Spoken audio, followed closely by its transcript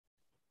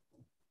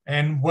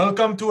And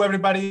welcome to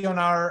everybody on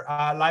our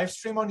live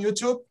stream on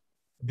YouTube.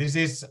 This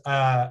is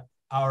our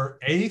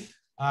 8th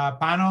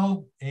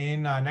panel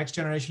in Next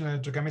Generation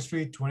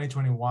Electrochemistry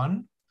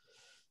 2021.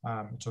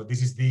 So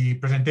this is the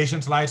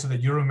presentation slide so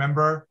that you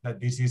remember that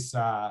this is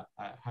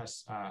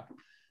has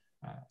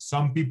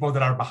some people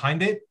that are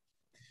behind it.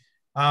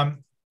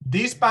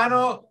 This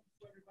panel,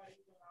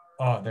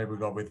 oh, there we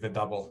go with the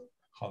double.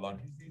 Hold on,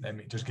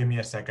 just give me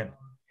a second.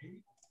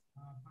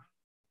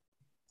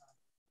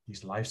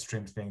 This live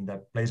stream thing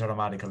that plays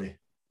automatically.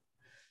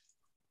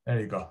 There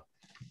you go.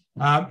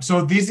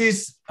 So this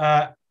is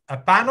a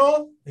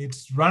panel.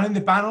 It's run in the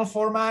panel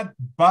format,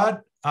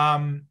 but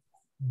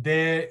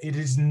it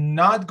is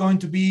not going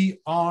to be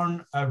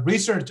on a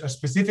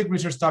specific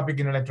research topic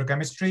in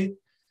electrochemistry,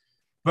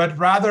 but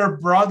rather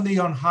broadly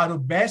on how to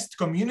best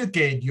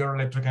communicate your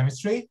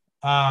electrochemistry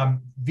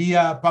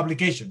via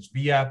publications,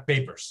 via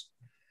papers.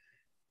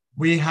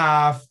 We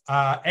have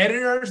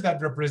editors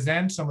that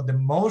represent some of the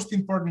most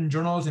important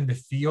journals in the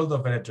field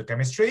of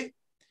electrochemistry.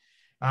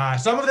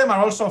 Some of them are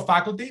also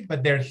faculty,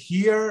 but they're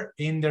here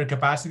in their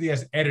capacity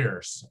as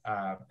editors.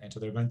 And so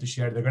they're going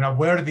to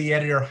wear the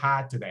editor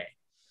hat today.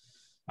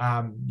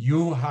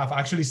 You have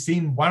actually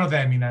seen one of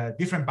them in a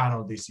different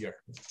panel this year.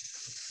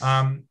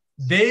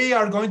 They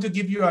are going to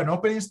give you an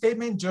opening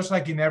statement, just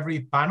like in every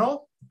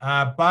panel,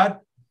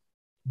 but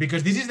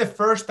because this is the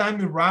first time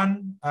we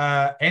run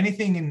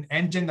anything in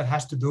NGenE that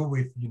has to do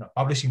with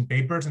publishing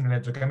papers in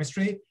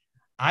electrochemistry,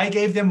 I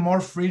gave them more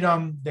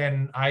freedom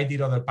than I did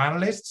other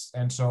panelists.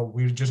 And so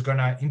we're just going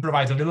to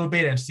improvise a little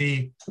bit and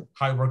see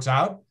how it works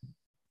out.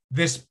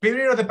 The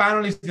spirit of the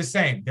panel is the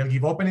same. They'll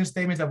give opening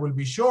statements that will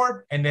be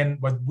short. And then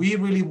what we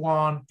really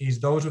want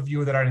is those of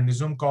you that are in the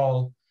Zoom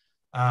call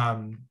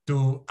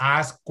to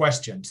ask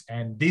questions.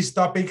 And this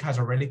topic has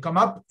already come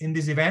up in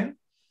this event.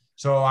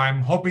 So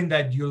I'm hoping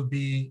that you'll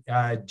be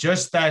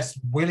just as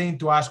willing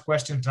to ask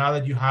questions now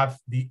that you have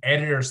the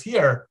editors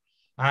here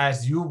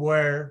as you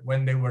were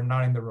when they were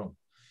not in the room.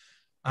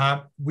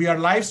 We are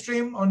live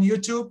stream on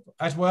YouTube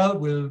as well.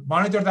 We'll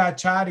monitor that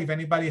chat. If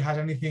anybody has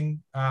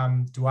anything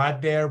to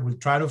add there, we'll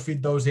try to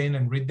fit those in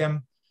and read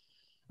them.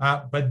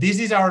 But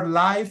this is our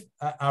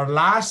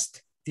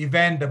last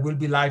event that will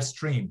be live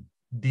stream.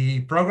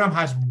 The program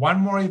has one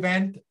more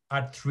event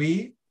at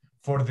 3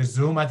 for the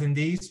Zoom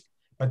attendees.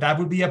 But that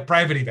would be a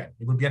private event.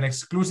 It would be an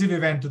exclusive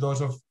event to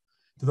those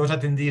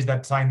attendees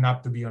that sign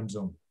up to be on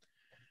Zoom.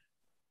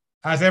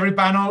 As every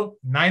panel,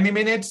 90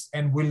 minutes,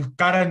 and we'll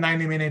cut at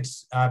 90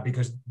 minutes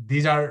because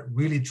these are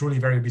really, truly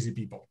very busy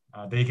people.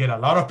 They get a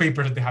lot of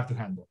papers that they have to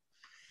handle.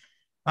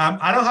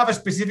 I don't have a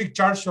specific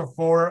charge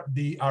for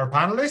our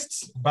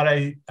panelists, but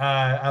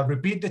I'll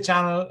repeat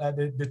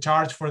the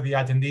charge for the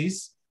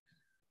attendees.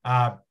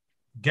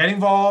 Get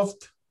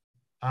involved.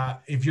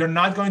 If you're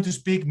not going to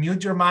speak,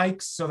 mute your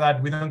mics so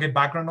that we don't get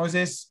background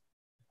noises.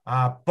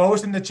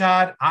 Post in the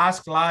chat,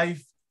 ask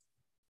live.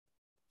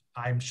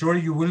 I'm sure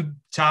you will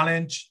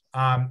challenge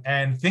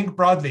and think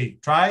broadly.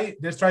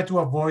 Let's try to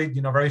avoid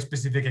very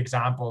specific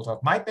examples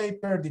of my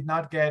paper did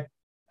not get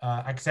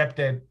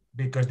accepted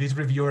because this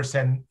reviewer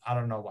said, I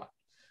don't know what.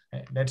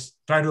 Let's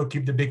try to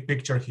keep the big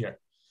picture here.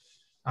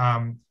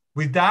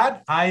 With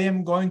that, I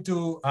am going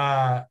to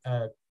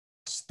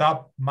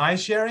stop my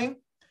sharing.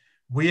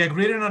 We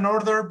agreed on an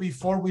order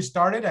before we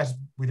started, as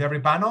with every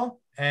panel.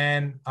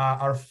 And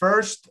our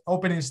first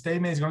opening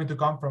statement is going to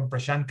come from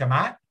Prashant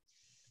Kamat,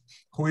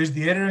 who is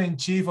the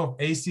editor-in-chief of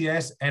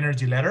ACS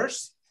Energy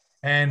Letters,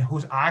 and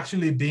who's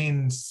actually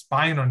been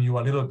spying on you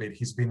a little bit.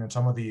 He's been in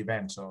some of the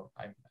events. So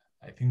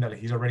I think that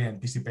he's already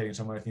anticipating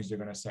some of the things you're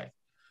going to say.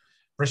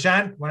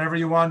 Prashant, whenever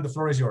you want, the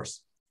floor is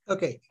yours.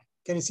 Okay.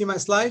 Can you see my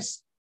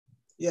slides?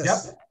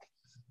 Yes.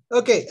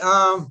 Yep. Okay.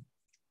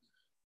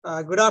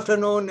 Good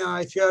afternoon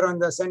if you're on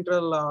the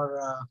Central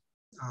or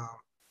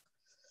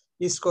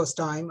East Coast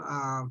time.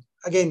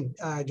 Again,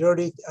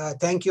 Jordi,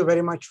 thank you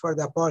very much for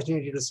the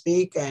opportunity to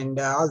speak, and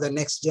all the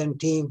NextGen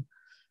team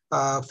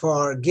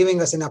for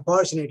giving us an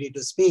opportunity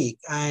to speak.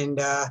 And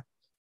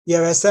you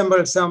have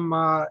assembled some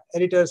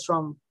editors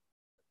from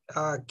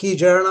key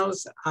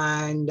journals,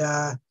 and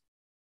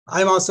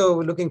I'm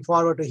also looking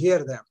forward to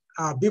hear them.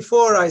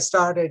 Before I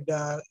started,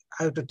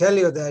 I have to tell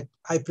you that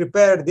I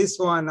prepared this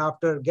one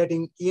after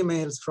getting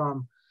emails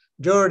from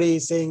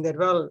Jordi saying that,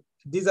 well,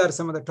 these are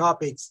some of the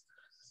topics.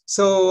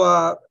 So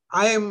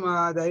I am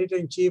the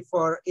editor-in-chief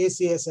for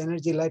ACS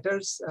Energy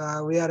Letters.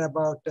 We are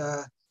about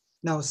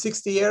now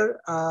 6th year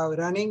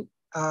running.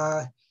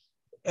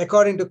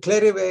 According to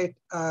Clarivate,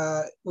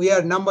 we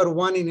are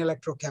 #1 in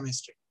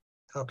electrochemistry,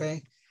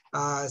 okay?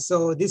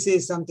 So this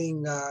is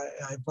something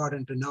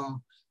important to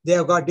know. They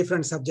have got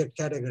different subject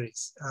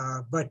categories,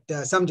 but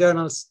some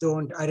journals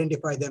don't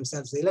identify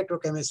themselves with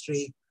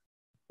electrochemistry,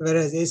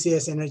 whereas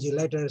ACS Energy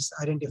Letters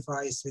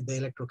identifies with the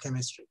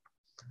electrochemistry.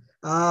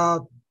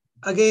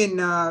 Again,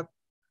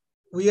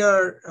 we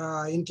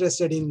are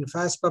interested in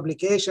fast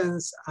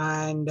publications,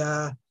 and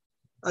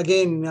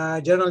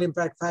again, journal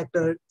impact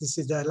factor, this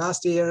is the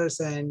last year's,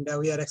 and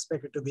we are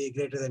expected to be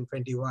greater than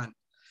 21.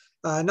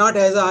 Not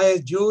as high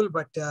as Joule,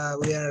 but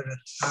we are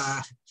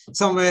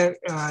somewhere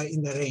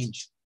in the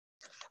range.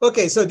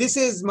 Okay, so this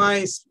is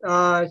my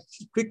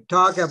quick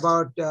talk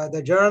about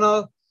the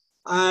journal,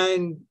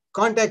 and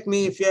contact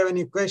me if you have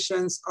any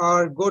questions,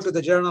 or go to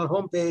the journal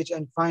homepage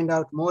and find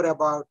out more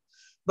about.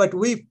 But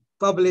we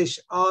publish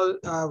all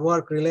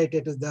work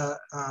related to the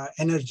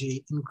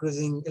energy,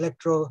 including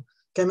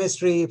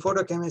electrochemistry,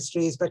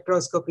 photochemistry,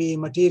 spectroscopy,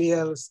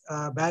 materials,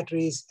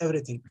 batteries,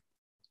 everything.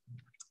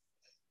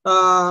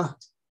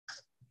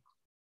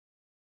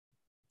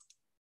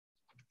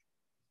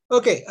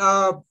 Okay.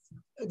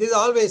 This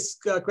always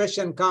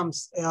question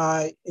comes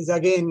is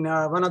again,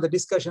 one of the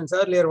discussions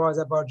earlier was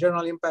about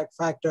journal impact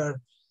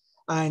factor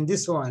and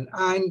this one.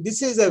 And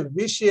this is a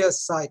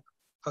vicious cycle,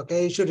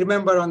 okay? You should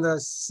remember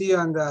see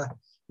on the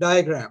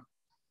diagram.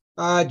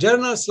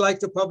 Journals like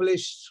to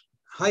publish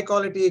high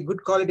quality,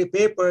 good quality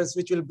papers,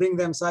 which will bring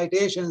them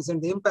citations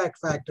and the impact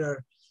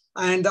factor.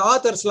 And the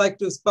authors like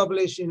to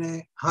publish in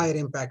a higher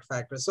impact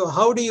factor. So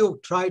how do you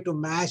try to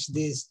match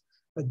these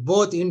with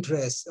both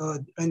interests?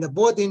 When the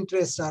both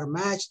interests are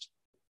matched,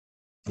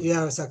 you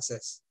have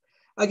success.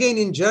 Again,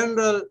 in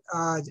general,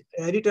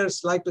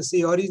 editors like to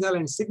see original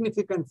and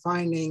significant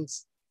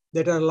findings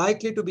that are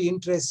likely to be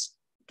interest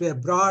to a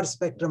broad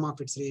spectrum of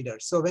its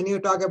readers. So when you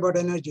talk about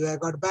energy, you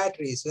have got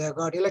batteries, you have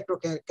got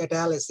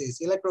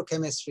electrocatalysis,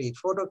 electrochemistry,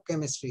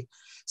 photochemistry.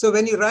 So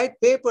when you write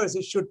papers,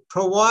 you should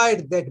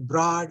provide that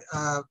broad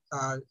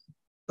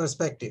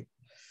perspective.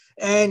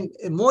 And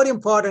more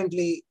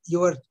importantly,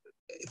 your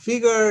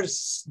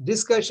figures,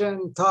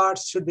 discussion,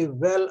 thoughts should be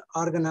well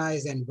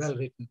organized and well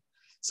written.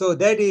 So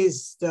that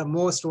is the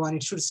most one,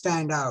 it should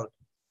stand out.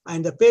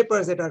 And the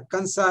papers that are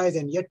concise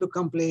and yet to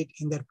complete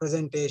in their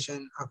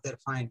presentation of their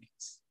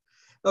findings.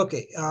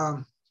 Okay,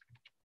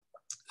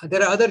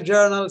 there are other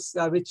journals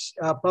which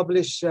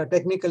publish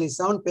technically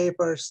sound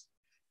papers,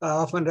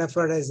 often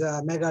referred as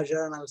mega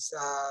journals.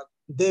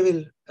 They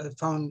will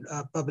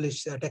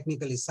publish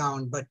technically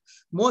sound, but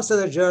most of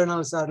the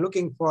journals are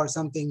looking for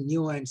something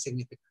new and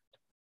significant.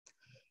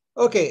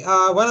 Okay,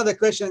 one of the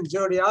questions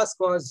Jordi asked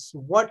was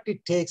what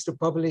it takes to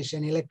publish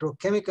an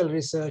electrochemical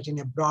research in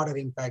a broader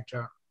impact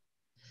journal.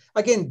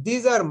 Again,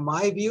 these are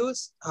my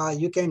views.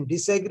 You can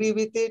disagree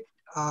with it,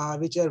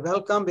 which are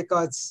welcome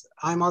because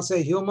I'm also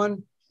a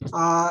human.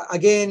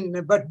 Again,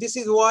 but this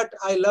is what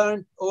I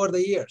learned over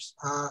the years.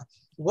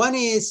 One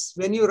is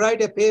when you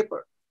write a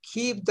paper,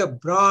 keep the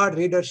broad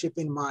readership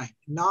in mind,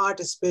 not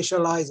a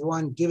specialized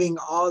one giving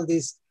all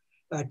these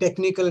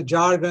technical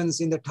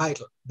jargons in the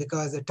title,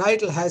 because the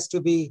title has to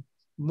be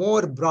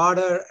more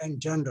broader and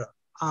general.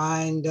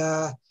 And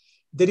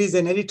there is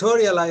an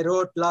editorial I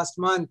wrote last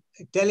month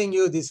telling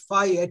you these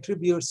 5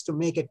 attributes to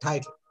make a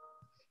title.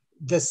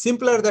 The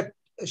simpler, the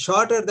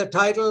shorter the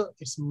title,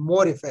 it's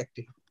more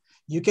effective.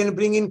 You can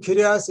bring in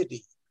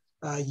curiosity.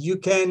 You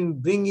can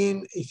bring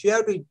in, if you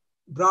have to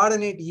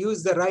broaden it,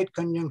 use the right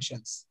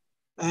conjunctions.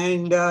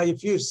 And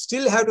if you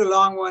still have to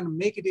long one,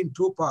 make it in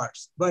 2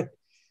 parts. But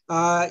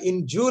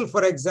in Joule,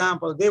 for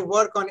example, they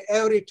work on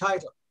every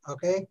title,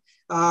 okay?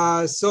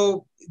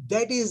 So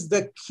that is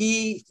the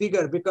key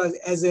figure, because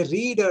as a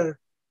reader,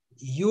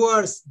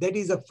 that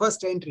is the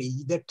first entry.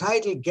 The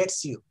title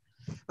gets you.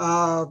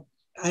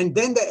 And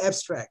then the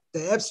abstract.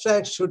 The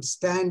abstract should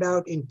stand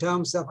out in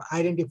terms of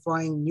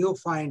identifying new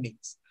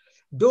findings.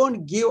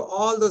 Don't give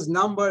all those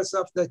numbers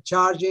of the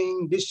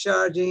charging,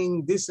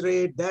 discharging, this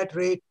rate, that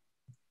rate.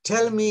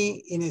 Tell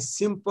me in a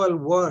simple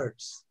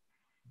words,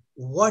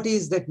 what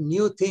is that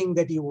new thing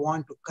that you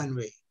want to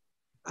convey?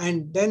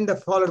 And then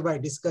followed by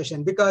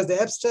discussion, because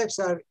the abstracts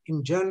are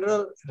in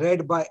general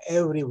read by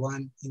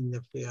everyone in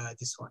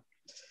this one.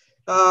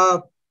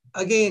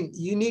 Again,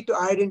 you need to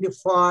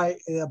identify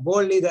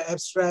boldly the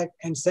abstract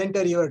and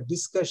center your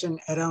discussion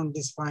around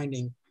this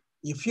finding.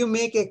 If you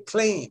make a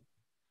claim,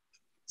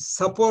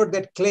 support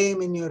that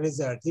claim in your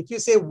results. If you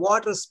say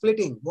water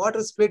splitting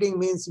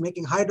means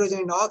making hydrogen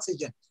and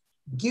oxygen.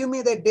 Give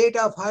me the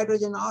data of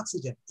hydrogen and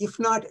oxygen. If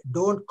not,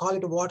 don't call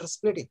it water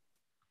splitting.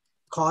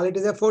 Call it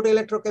as a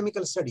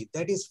photoelectrochemical study.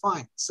 That is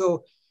fine.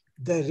 So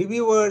the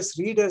reviewers,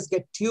 readers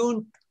get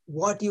tuned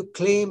what you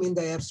claim in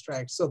the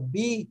abstract. So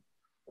be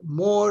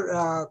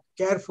more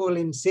careful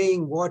in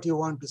saying what you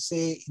want to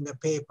say in the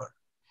paper.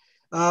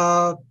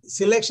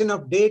 Selection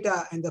of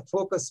data and the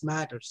focus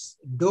matters.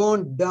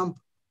 Don't dump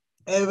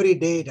every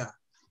data.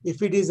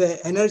 If it is an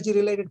energy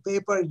related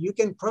paper, you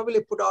can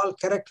probably put all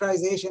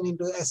characterization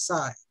into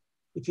SI.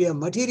 If you have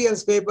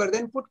materials paper,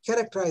 then put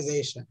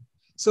characterization.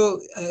 So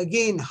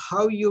again,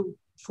 how you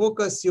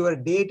focus your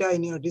data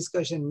in your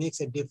discussion makes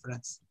a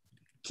difference.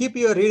 Keep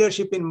your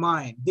readership in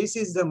mind. This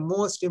is the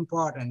most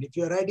important. If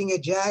you're writing a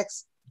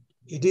JAX,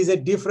 it is a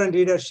different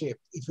readership.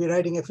 If you're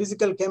writing a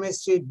physical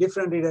chemistry,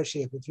 different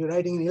readership. If you're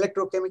writing an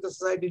Electrochemical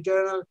Society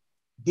journal,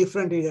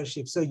 different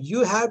readership. So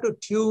you have to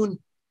tune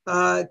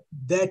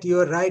that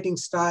your writing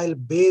style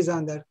based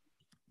on the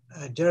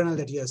journal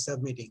that you're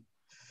submitting.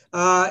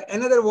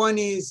 Another one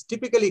is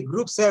typically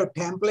groups have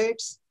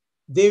templates.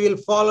 They will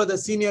follow the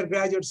senior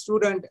graduate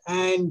student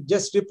and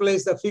just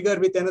replace the figure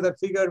with another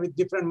figure with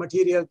different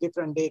material,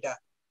 different data.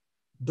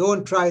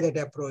 Don't try that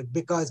approach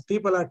because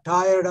people are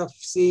tired of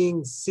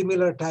seeing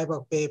similar type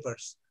of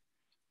papers.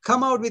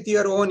 Come out with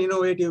your own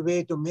innovative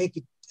way to make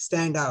it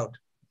stand out.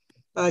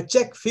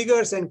 Check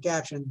figures and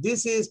caption.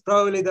 This is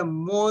probably the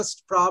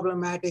most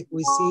problematic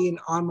we see in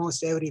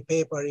almost every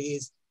paper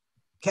is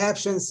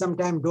captions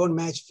sometimes don't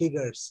match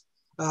figures.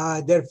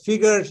 Their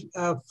figure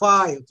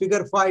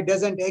 5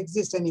 doesn't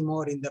exist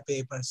anymore in the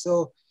paper.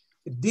 So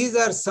these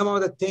are some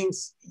of the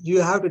things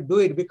you have to do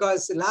it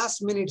because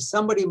last minute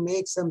somebody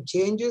makes some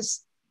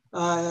changes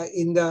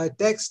in the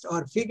text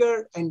or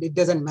figure and it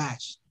doesn't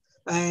match.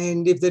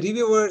 And if the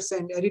reviewers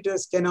and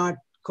editors cannot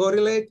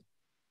correlate,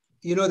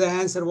 you know the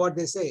answer, what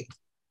they say.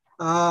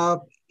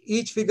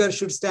 Each figure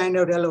should stand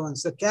out alone.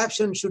 So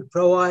caption should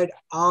provide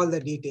all the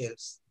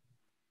details.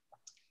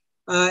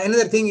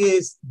 Another thing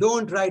is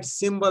don't write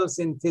symbols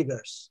in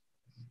figures.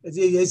 As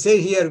I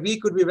say here, V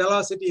could be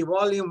velocity,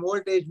 volume,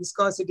 voltage,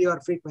 viscosity, or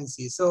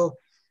frequency. So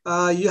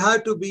you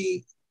have to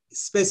be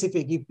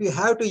specific. If you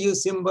have to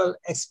use symbol,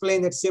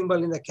 explain that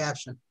symbol in the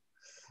caption.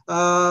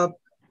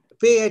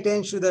 Pay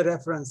attention to the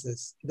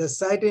references. The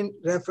cited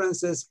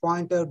references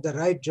point out the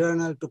right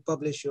journal to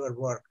publish your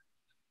work.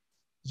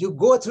 You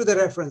go through the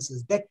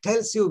references. That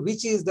tells you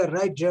which is the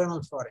right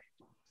journal for it.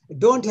 You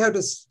don't have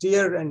to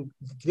steer and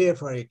clear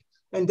for it.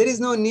 And there is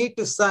no need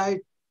to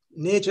cite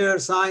Nature,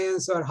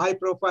 Science, or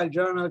high-profile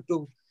journal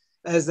to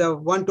as a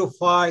 1 to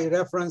 5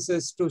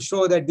 references to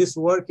show that this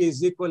work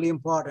is equally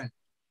important.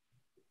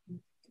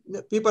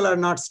 People are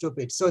not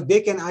stupid, so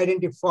they can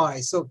identify.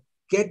 So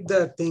get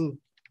the thing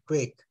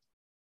quick.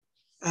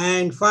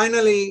 And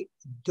finally,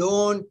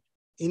 don't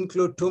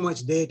include too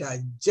much data.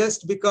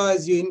 Just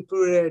because you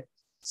included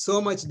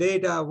so much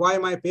data, why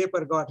my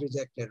paper got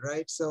rejected,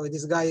 right? So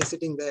this guy is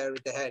sitting there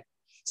with the head.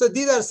 So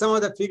these are some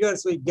of the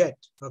figures we get,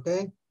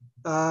 okay?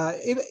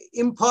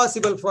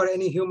 Impossible for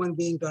any human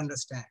being to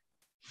understand.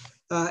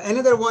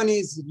 Another one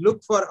is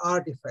look for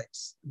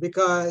artifacts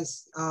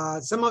because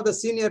some of the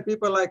senior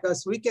people like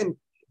us, we can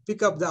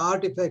pick up the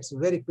artifacts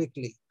very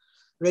quickly.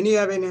 When you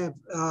have in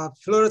a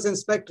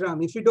fluorescence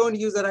spectrum, if you don't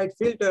use the right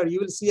filter, you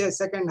will see a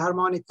second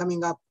harmonic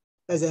coming up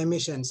as an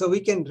emission. So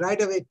we can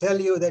right away tell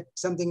you that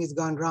something is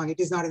gone wrong. It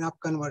is not an up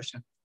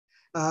conversion.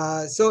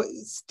 So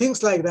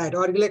things like that,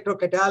 or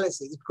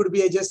electrocatalysis. It could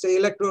be just an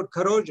electrode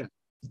corrosion,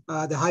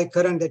 the high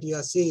current that you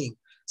are seeing.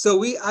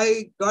 So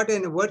I got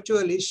a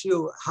virtual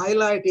issue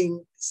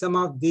highlighting some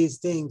of these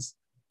things.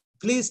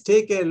 Please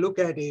take a look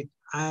at it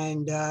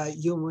and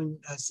you will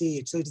see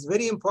it. So it's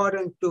very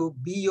important to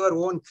be your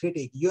own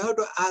critic. You have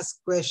to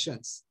ask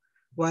questions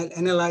while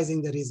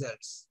analyzing the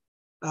results.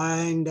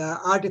 And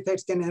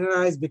artifacts can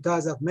analyze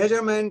because of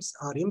measurements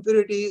or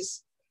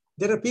impurities.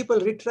 There are people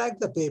retract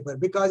the paper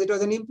because it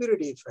was an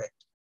impurity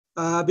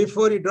effect.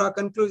 Before you draw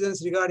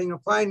conclusions regarding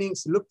your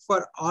findings, look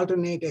for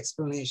alternate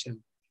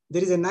explanation.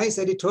 There is a nice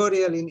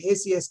editorial in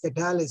ACS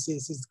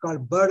Catalysis. It's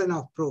called Burden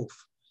of Proof.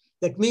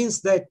 That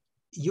means that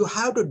you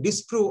have to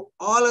disprove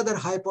all other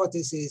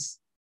hypotheses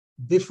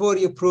before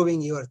you're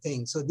proving your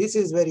thing. So this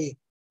is very,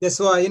 that's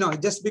why,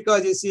 just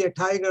because you see a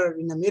tiger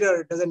in the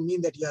mirror doesn't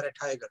mean that you are a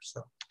tiger.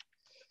 So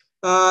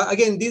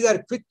again, these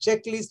are quick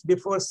checklists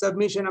before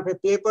submission of a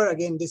paper.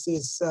 Again, this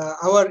is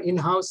our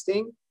in-house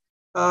thing.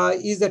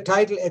 Is the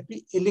title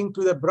a link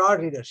to the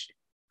broad readership?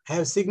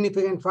 Have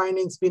significant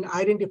findings been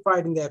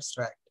identified in the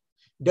abstract?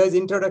 Does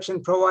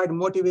introduction provide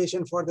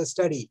motivation for the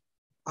study?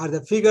 Are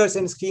the figures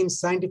and schemes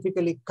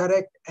scientifically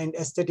correct and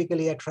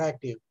aesthetically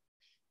attractive?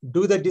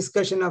 Do the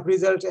discussion of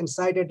results and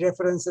cited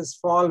references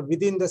fall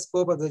within the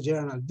scope of the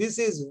journal? This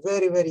is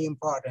very, very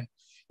important.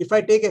 If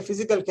I take a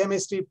physical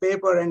chemistry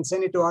paper and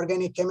send it to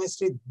organic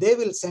chemistry, they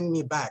will send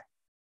me back.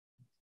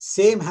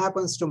 Same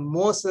happens to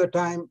most of the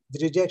time.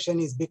 The rejection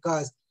is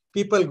because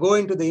people go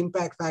into the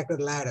impact factor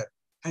ladder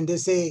and they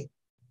say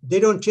they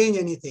don't change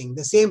anything.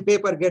 The same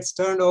paper gets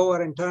turned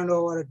over and turned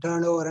over and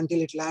turned over until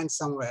it lands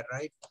somewhere,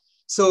 right?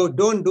 So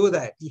don't do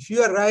that. If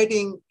you are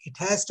writing, it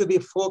has to be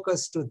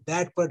focused to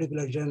that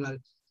particular journal.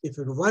 If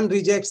one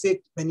rejects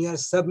it, when you are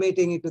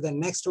submitting it to the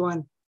next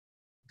one,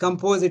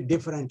 compose it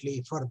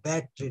differently for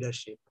that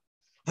readership.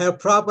 Have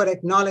proper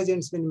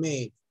acknowledgements been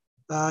made.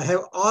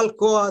 Have all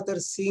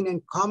co-authors seen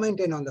and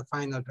commented on the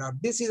final draft.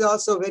 This is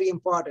also very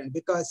important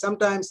because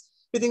sometimes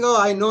you think,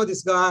 oh, I know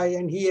this guy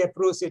and he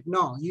approves it.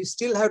 No, you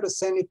still have to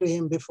send it to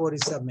him before you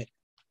submit.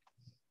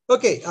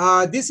 Okay,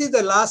 this is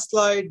the last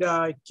slide.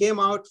 It came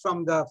out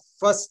from the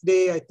first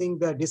day, I think,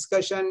 the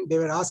discussion. They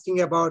were asking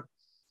about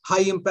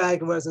high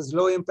impact versus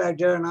low impact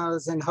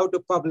journals and how to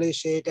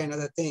publish it and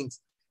other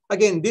things.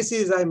 Again, this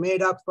is I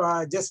made up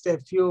just a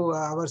few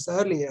hours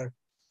earlier.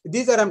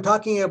 These are, I'm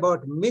talking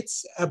about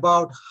myths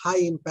about high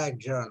impact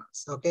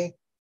journals, okay?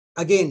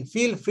 Again,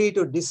 feel free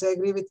to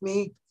disagree with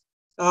me.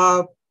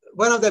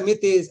 One of the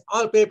myths is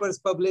all papers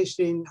published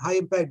in high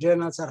impact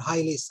journals are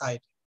highly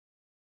cited.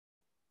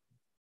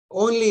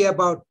 Only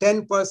about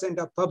 10%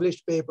 of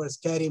published papers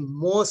carry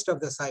most of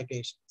the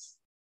citations.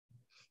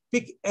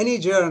 Pick any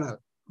journal.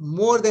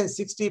 More than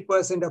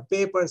 60% of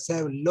papers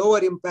have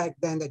lower impact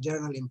than the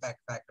journal impact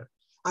factor.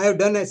 I have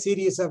done a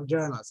series of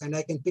journals and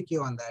I can pick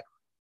you on that.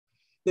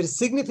 There is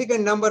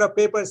significant number of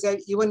papers that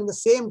even in the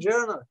same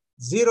journal,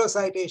 0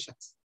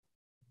 citations,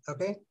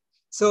 okay?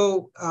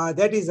 So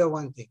that is the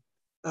one thing.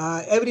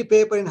 Every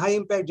paper in high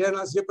impact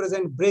journals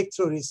represent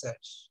breakthrough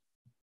research.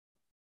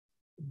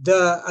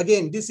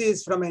 Again, this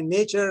is from a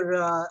Nature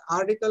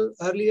article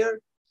earlier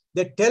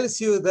that tells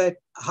you that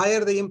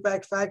higher the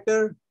impact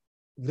factor,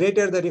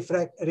 greater the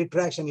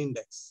retraction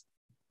index.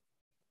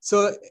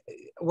 So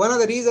one of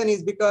the reasons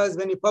is because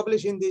when you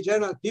publish in the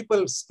journal,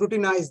 people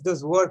scrutinize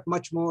this work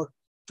much more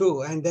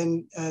too, and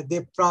then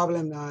they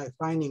problem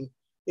finding.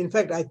 In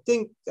fact, I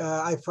think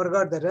I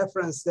forgot the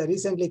reference that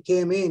recently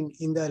came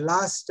in the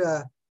last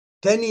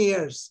 10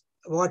 years,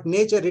 what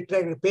Nature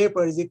retracted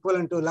paper is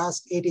equivalent to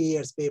last 80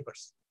 years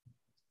papers.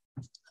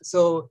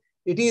 So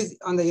it is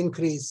on the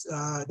increase.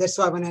 That's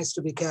why one has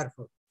to be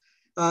careful.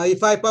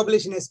 If I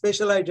publish in a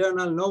specialized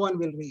journal, no one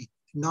will read.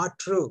 Not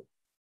true.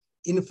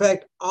 In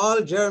fact,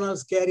 all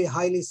journals carry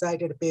highly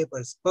cited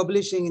papers.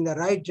 Publishing in the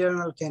right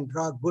journal can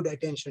draw good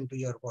attention to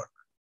your work.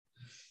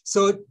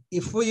 So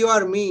if you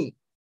are me,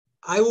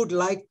 I would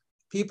like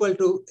people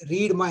to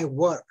read my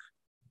work,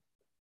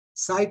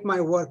 cite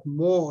my work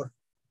more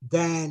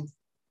than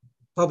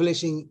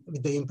publishing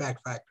with the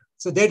impact factor.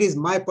 So that is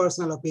my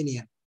personal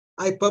opinion.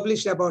 I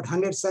published about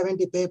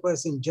 170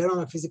 papers in Journal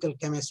of Physical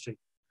Chemistry.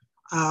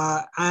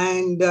 At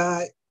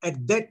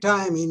that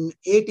time in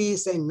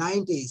 80s and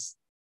 90s,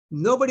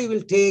 nobody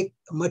will take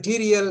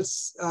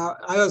materials.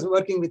 I was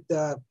working with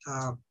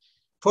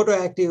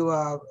photoactive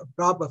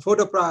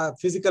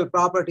physical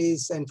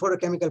properties and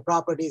photochemical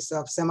properties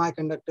of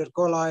semiconductor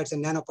colloids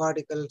and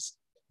nanoparticles,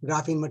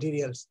 graphene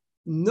materials.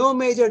 No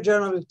major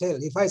journal will tell.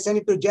 If I send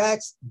it to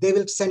JAX, they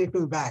will send it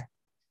to me back.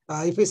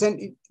 If we send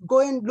it, go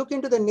and look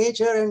into the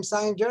Nature and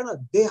Science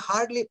journal. They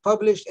hardly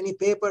published any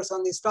papers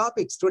on these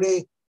topics.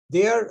 Today,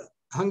 they are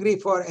hungry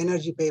for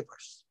energy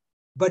papers,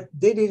 but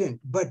they didn't.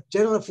 But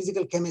Journal of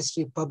Physical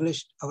Chemistry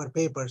published our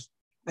papers,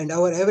 and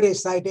our average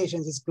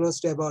citations is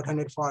close to about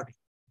 140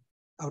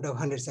 out of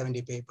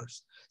 170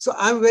 papers. So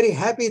I'm very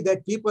happy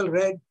that people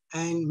read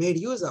and made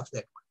use of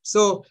that.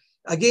 So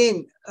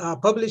again,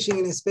 publishing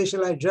in a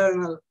specialized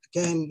journal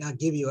can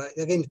give you,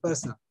 again,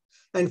 personal.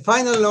 And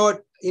final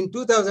note, in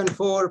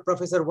 2004,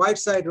 Professor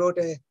Whiteside wrote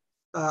an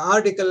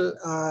article,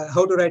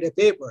 How to Write a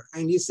Paper.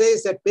 And he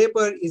says that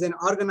paper is an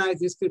organized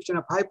description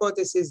of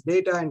hypotheses,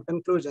 data, and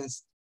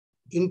conclusions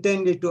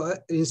intended to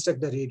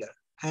instruct the reader.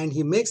 And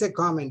he makes a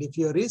comment, if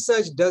your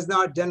research does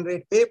not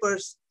generate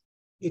papers,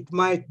 it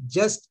might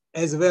just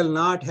as well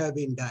not have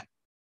been done.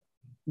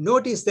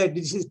 Notice that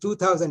this is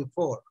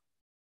 2004.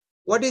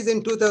 What is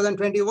in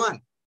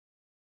 2021?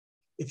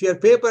 If your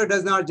paper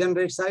does not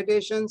generate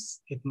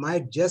citations, it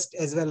might just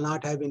as well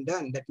not have been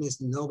done. That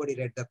means nobody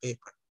read the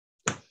paper.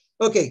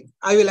 Okay,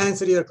 I will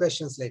answer your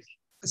questions later.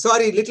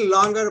 Sorry, a little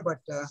longer, but.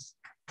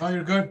 Oh,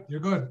 you're good,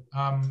 you're good.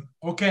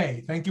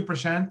 Okay, thank you,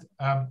 Prashant.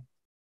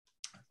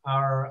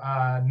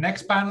 Our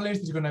next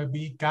panelist is gonna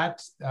be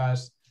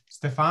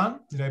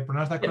Stephan, did I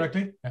pronounce that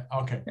correctly? Yeah.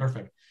 Okay,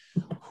 perfect.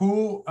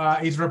 Who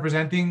is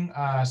representing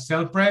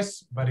Cell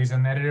Press, but is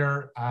an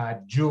editor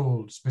at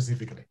Joule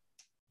specifically.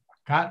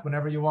 Kat,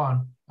 whenever you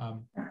want.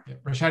 Yeah,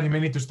 Prashant, you may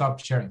need to stop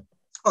sharing.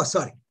 Oh,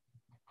 sorry.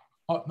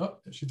 Oh, no,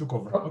 she took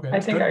over. Okay, I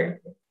think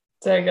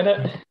did I get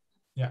it?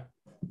 Yeah,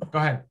 go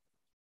ahead.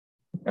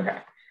 Okay.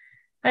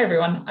 Hi,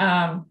 everyone.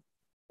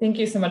 Thank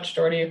you so much,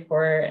 Jordi,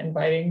 for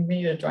inviting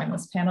me to join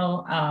this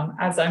panel.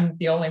 As I'm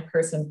the only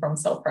person from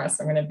Cell Press,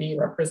 I'm going to be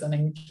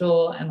representing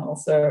Joule and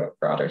also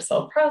broader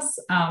Cell Press,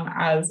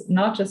 as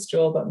not just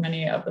Joule, but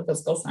many of the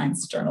physical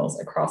science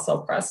journals across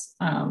Cell Press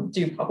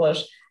do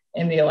publish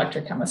in the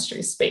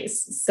electrochemistry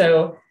space.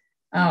 So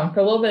for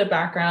a little bit of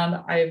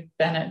background, I've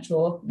been at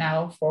Joule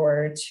now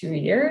for 2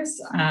 years,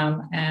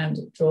 and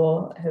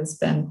Joule has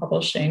been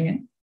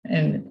publishing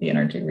in the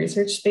energy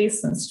research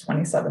space since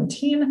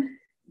 2017.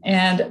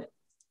 And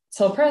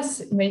Cell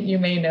Press, you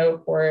may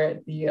know for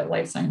the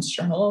life science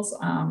journals,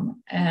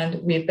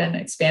 and we've been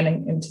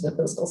expanding into the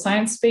physical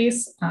science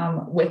space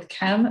with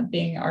Chem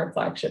being our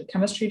flagship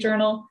chemistry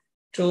journal,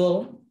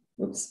 Joule,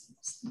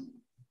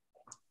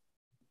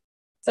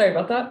 sorry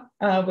about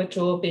that, with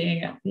Joule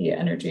being the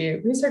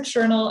energy research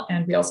journal,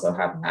 and we also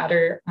have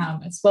Matter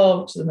as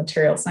well, which is a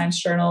material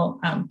science journal,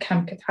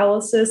 Chem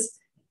Catalysis,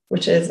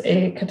 which is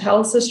a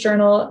catalysis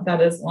journal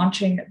that is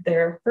launching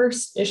their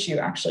first issue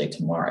actually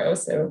tomorrow.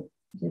 So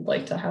if you'd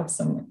like to have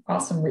some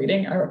awesome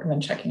reading, I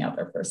recommend checking out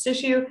their first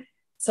issue,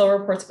 Cell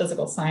Reports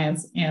Physical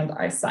Science and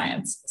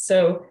iScience.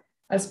 So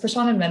as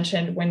Prashant had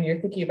mentioned, when you're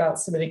thinking about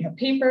submitting a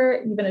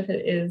paper, even if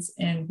it is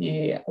in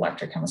the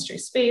electrochemistry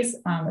space,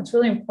 it's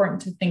really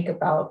important to think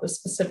about the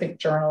specific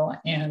journal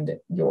and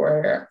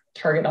your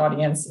target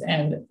audience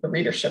and the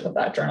readership of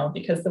that journal,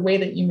 because the way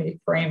that you may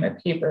frame a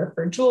paper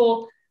for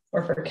Joule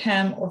or for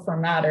Chem or for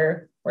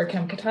Matter or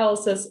Chem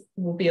Catalysis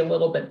will be a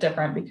little bit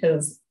different,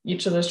 because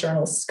each of those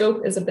journals'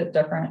 scope is a bit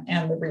different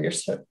and the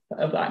readership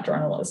of that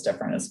journal is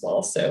different as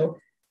well. So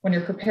when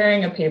you're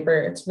preparing a paper,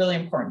 it's really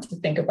important to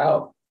think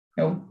about,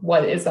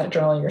 what is that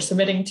journal you're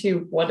submitting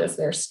to? What is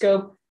their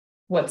scope?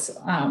 What's,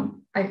 I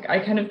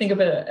kind of think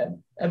of it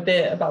a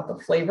bit about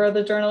the flavor of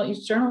the journal.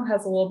 Each journal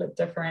has a little bit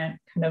different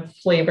kind of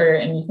flavor,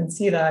 and you can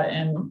see that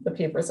in the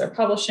papers they're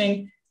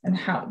publishing, and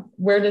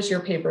where does your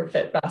paper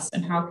fit best,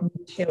 and how can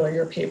you tailor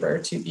your paper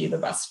to be the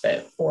best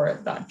fit for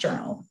that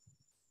journal.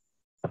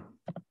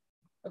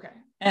 Okay,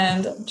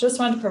 and just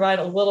wanted to provide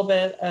a little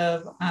bit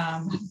of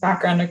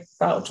background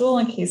about Joule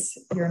in case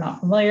you're not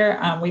familiar.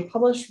 We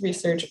publish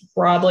research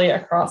broadly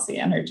across the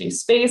energy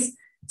space.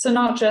 So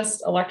not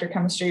just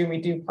electrochemistry, we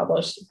do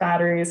publish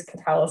batteries,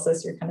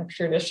 catalysis, your kind of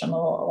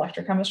traditional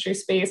electrochemistry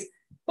space,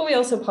 but we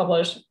also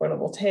publish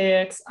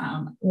photovoltaics.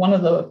 One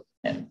of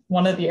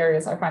the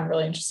areas I find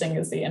really interesting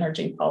is the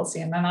energy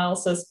policy and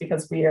analysis,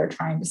 because we are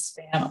trying to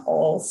span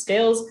all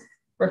scales.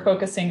 We're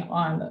focusing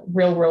on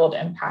real world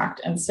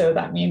impact. And so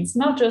that means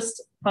not just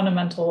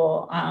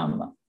fundamental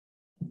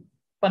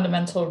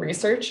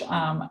research,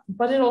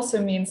 but it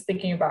also means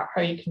thinking about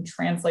how you can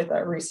translate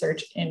that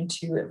research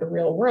into the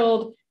real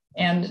world.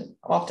 And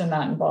often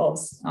that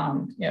involves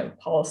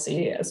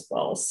policy as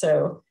well.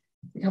 So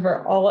we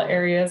cover all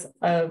areas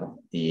of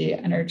the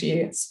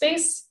energy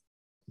space.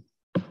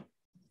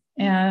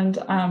 And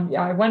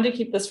I wanted to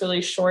keep this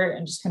really short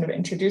and just kind of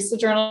introduce the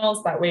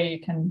journals. That way you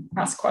can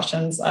ask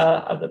questions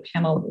of the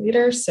panel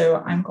leaders. So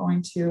I'm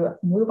going to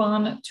move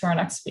on to our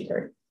next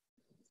speaker.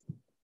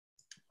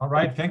 All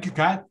right, thank you,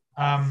 Kat.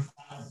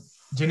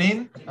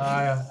 Janine,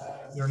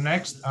 you're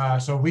next.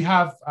 So we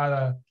have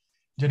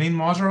Janine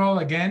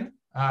Mauzeroll again.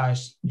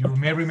 You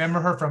may remember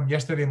her from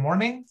yesterday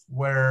morning,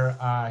 where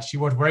she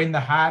was wearing the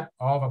hat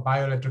of a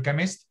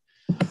bioelectrochemist.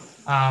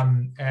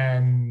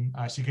 And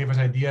she gave us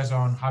ideas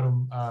on how to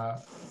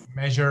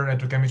measure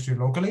electrochemistry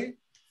locally.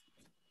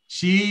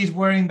 She's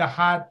wearing the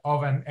hat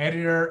of an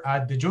editor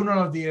at the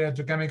Journal of the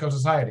Electrochemical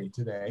Society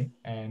today.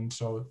 And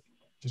so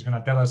she's going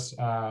to tell us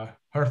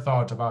her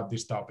thoughts about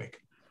this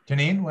topic.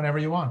 Janine, whenever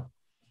you want.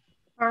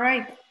 All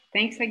right.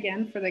 Thanks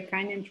again for the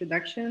kind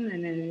introduction.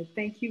 And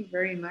thank you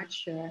very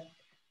much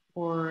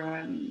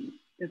for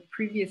the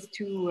previous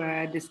two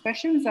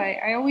discussions.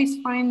 I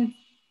always find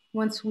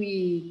once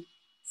we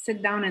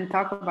sit down and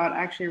talk about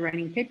actually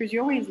writing papers, you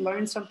always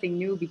learn something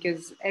new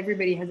because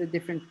everybody has a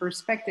different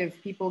perspective.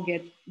 People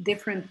get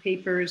different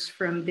papers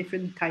from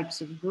different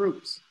types of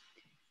groups.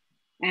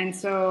 And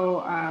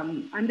so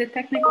I'm the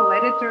technical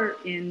editor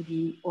in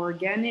the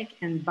organic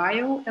and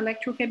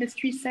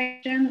bioelectrochemistry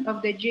section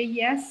of the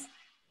JES.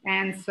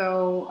 And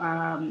so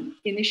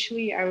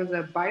initially I was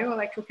a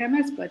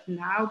bioelectrochemist, but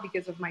now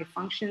because of my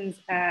functions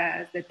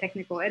as the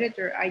technical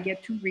editor, I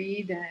get to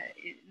read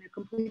in a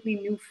completely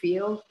new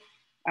field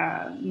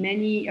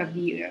many of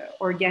the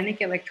organic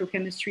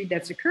electrochemistry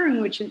that's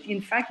occurring, which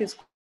in fact is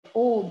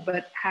old,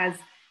 but has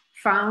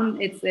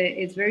found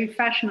it's very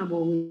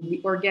fashionable with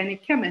the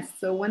organic chemists.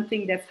 So one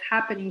thing that's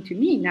happening to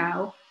me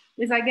now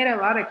is I get a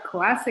lot of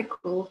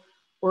classical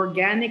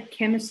organic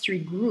chemistry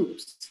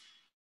groups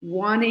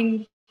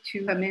wanting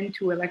to come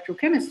into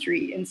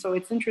electrochemistry. And so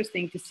it's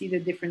interesting to see the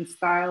different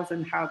styles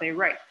and how they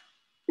write.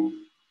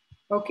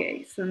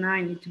 Okay, so now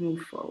I need to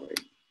move forward.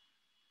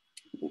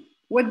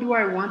 What do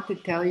I want to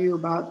tell you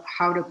about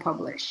how to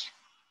publish?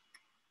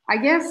 I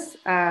guess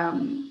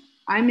I'm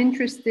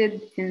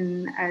interested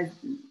in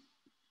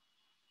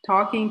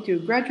talking to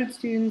graduate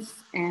students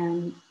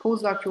and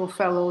postdoctoral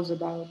fellows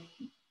about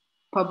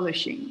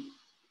publishing.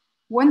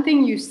 One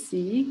thing you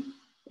see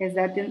is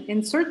that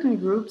in certain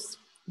groups,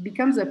 it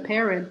becomes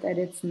apparent that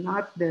it's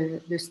not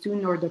the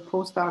student or the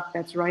postdoc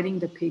that's writing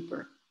the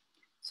paper.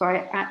 So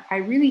I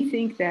really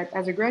think that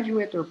as a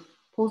graduate or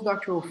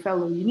postdoctoral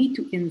fellow, you need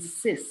to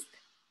insist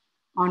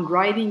on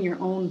writing your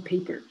own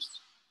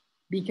papers,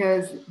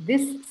 because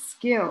this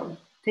skill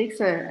takes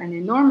an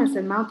enormous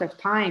amount of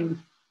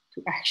time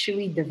to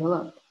actually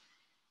develop.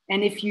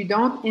 And if you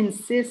don't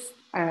insist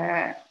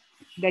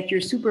that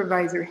your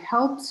supervisor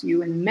helps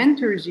you and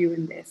mentors you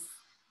in this,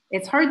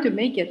 it's hard to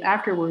make it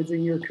afterwards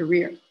in your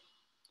career,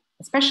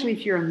 especially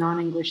if you're a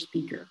non-English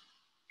speaker.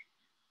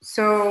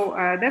 So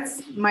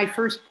that's my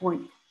first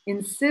point.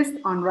 Insist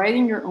on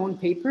writing your own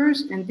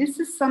papers. And this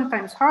is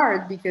sometimes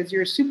hard because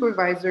your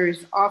supervisor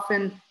is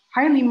often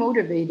highly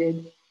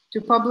motivated to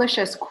publish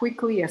as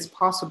quickly as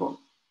possible.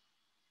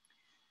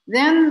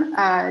 Then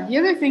the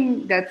other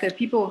thing that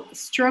people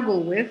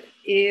struggle with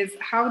is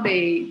how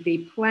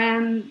they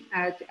plan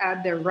to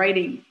add their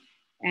writing.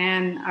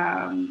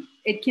 And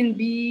it can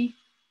be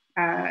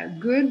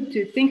good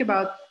to think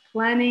about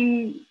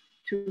planning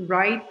to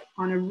write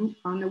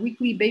on a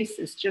weekly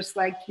basis, just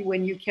like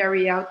when you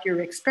carry out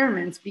your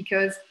experiments,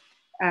 because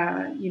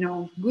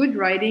good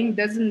writing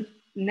doesn't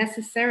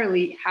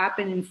necessarily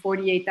happen in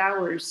 48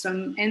 hours.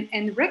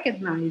 And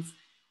recognize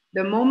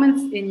the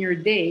moments in your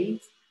days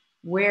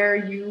where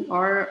you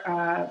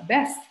are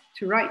best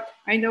to write.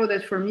 I know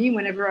that for me,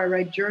 whenever I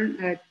write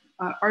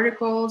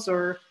articles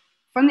or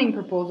funding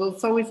proposals,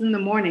 it's always in the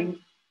morning.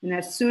 And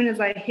as soon as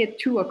I hit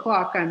 2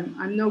 o'clock,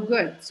 I'm no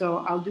good.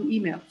 So I'll do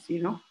emails,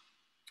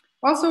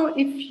 Also,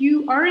 if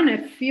you are in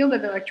a field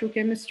of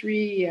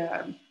electrochemistry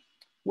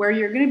where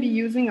you're going to be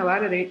using a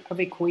lot of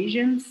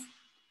equations,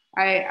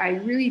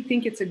 I really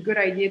think it's a good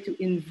idea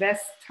to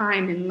invest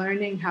time in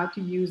learning how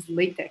to use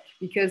LaTeX,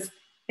 because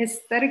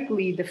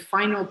aesthetically, the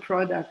final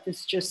product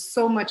is just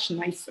so much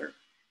nicer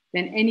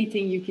than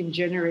anything you can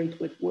generate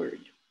with Word.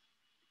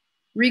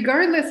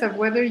 Regardless of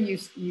whether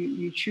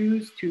you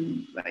choose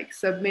to like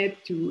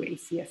submit to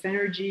ACS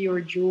Energy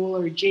or Joule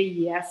or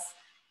JES,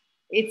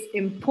 it's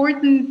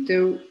important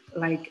to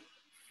like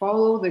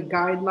follow the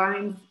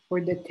guidelines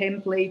or the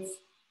templates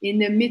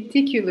in a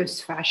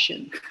meticulous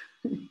fashion.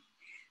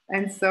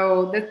 And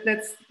so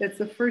that's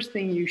the first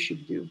thing you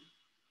should do.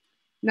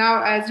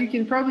 Now, as you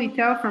can probably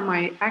tell from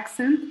my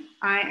accent,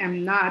 I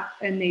am not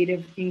a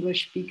native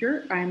English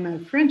speaker. I'm a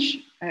French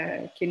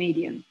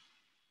Canadian.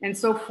 And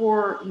so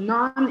for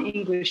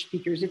non-English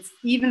speakers, it's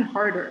even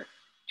harder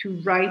to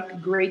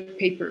write great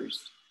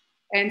papers.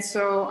 And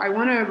so I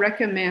want to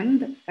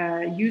recommend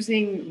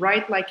using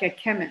Write Like a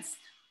Chemist.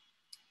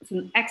 It's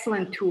an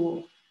excellent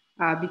tool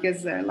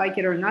because like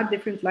it or not,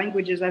 different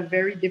languages have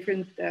very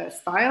different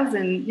styles.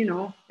 And, you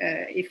know,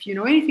 if you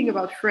know anything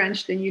about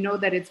French, then you know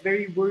that it's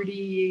very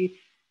wordy.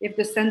 If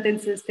the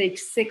sentences take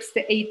 6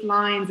 to 8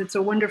 lines, it's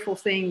a wonderful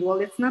thing. Well,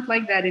 it's not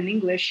like that in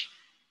English,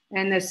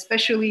 and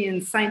especially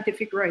in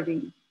scientific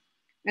writing.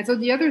 And so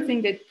the other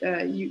thing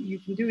that you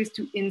can do is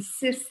to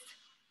insist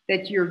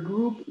that your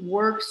group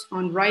works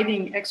on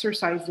writing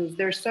exercises.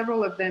 There's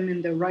several of them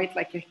in the Write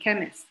Like a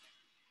Chemist,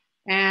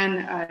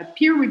 and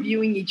peer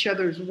reviewing each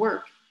other's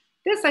work.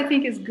 This, I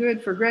think, is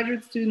good for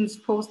graduate students,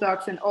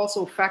 postdocs, and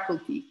also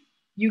faculty.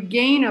 You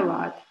gain a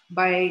lot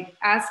by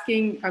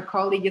asking a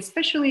colleague,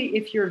 especially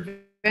if you're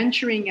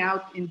venturing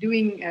out and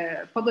doing,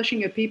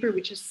 publishing a paper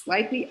which is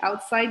slightly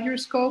outside your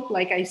scope,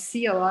 like I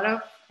see a lot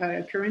of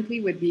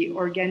currently with the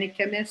organic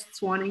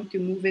chemists wanting to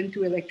move into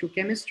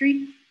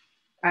electrochemistry.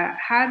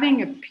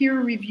 Having a peer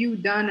review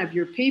done of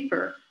your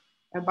paper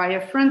by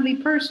a friendly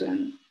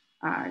person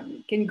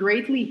can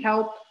greatly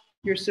help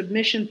your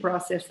submission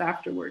process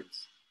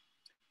afterwards.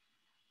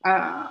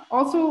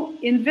 Also,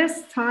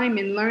 invest time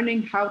in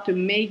learning how to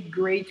make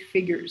great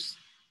figures.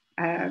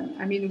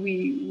 I mean,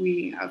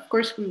 we of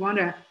course, we want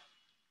to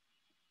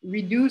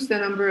reduce the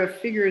number of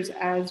figures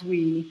as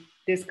we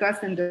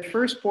discussed in the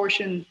first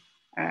portion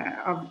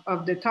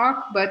of the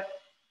talk, but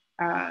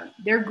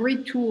they're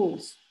great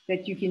tools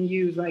that you can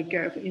use. Like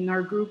in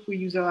our group, we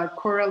use a lot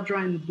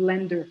CorelDRAW and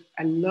Blender.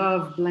 I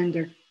love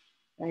Blender.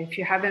 If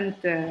you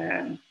haven't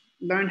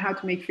learned how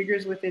to make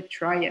figures with it,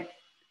 try it.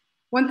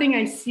 One thing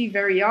I see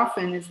very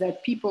often is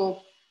that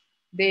people,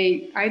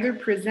 they either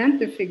present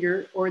the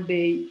figure or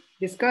they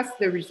discuss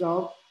the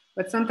result,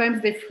 but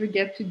sometimes they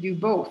forget to do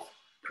both,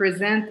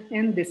 present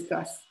and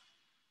discuss.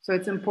 So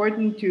it's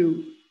important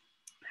to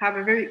have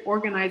a very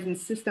organized and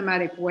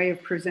systematic way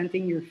of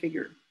presenting your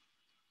figure.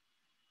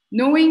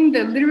 Knowing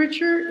the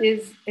literature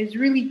is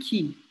really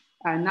key,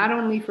 not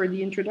only for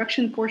the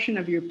introduction portion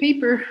of your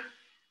paper,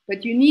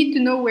 but you need to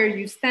know where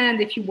you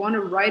stand if you want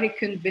to write a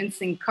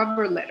convincing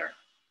cover letter.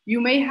 You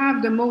may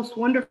have the most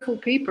wonderful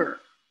paper,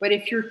 but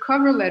if your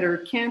cover letter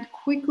can't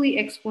quickly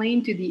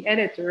explain to the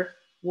editor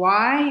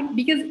why,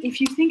 because if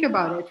you think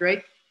about it,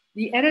 right,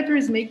 the editor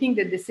is making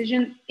the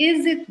decision,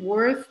 is it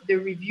worth the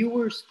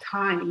reviewer's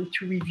time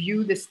to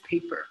review this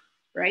paper,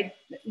 right?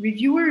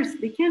 Reviewers,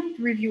 they can't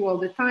review all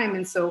the time.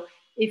 And so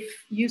if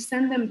you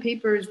send them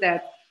papers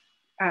that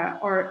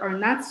are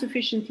not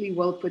sufficiently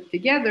well put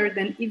together,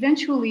 then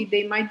eventually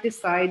they might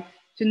decide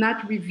to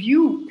not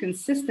review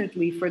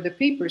consistently for the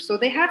paper. So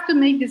they have to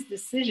make this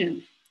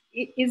decision.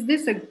 Is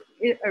this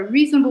a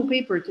reasonable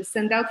paper to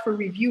send out for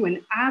review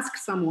and ask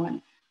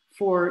someone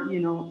for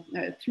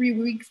 3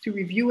 weeks to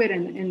review it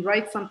and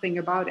write something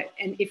about it?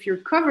 And if your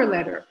cover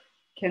letter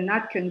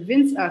cannot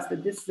convince us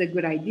that this is a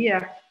good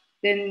idea,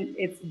 then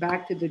it's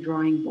back to the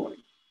drawing board.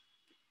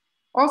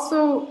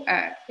 Also,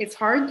 it's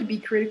hard to be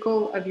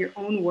critical of your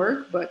own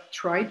work, but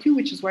try to,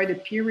 which is why the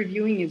peer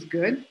reviewing is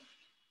good.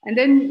 And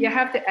then you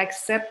have to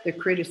accept the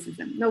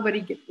criticism.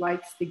 Nobody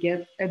likes to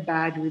get a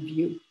bad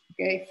review,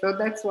 okay? So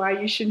that's why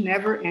you should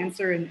never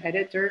answer an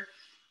editor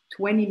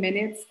 20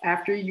 minutes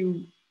after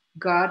you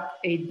got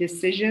a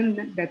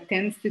decision that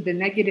tends to the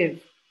negative.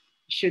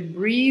 You should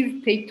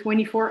breathe, take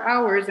 24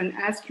 hours and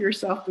ask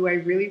yourself, do I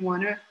really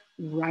want to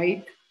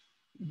write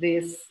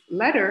this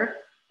letter?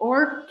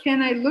 Or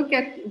can I look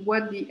at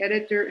what the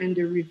editor and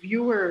the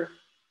reviewer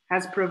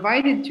has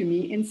provided to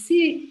me and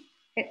see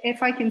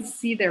if I can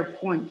see their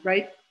point,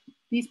 right?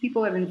 These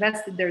people have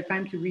invested their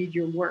time to read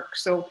your work.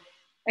 So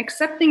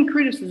accepting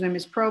criticism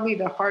is probably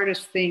the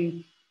hardest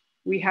thing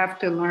we have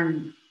to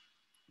learn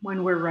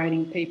when we're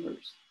writing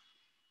papers.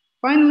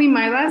 Finally,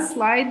 my last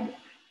slide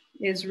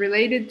is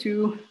related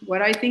to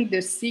what I think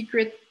the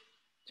secret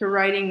to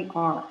writing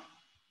are.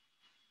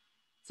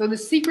 So the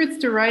secrets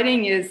to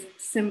writing is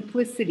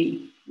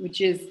simplicity,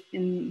 which is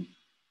in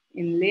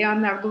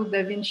Leonardo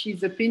da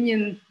Vinci's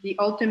opinion, the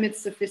ultimate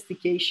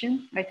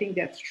sophistication. I think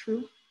that's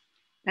true.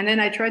 And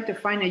then I tried to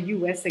find a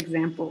US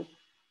example.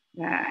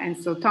 And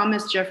so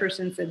Thomas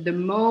Jefferson said, the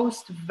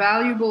most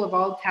valuable of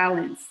all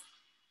talents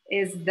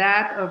is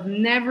that of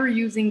never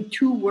using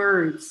 2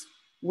 words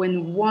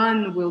when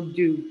one will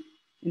do.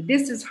 And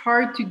this is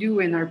hard to do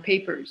in our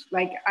papers.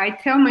 Like I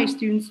tell my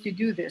students to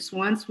do this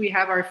once we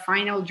have our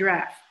final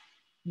draft.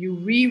 You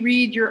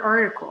reread your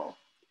article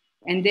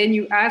and then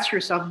you ask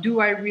yourself, do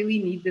I really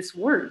need this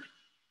word?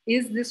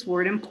 Is this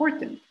word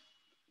important?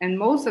 And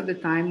most of the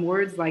time,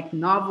 words like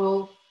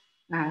novel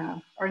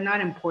are not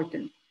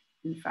important,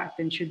 in fact,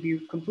 and should be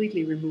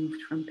completely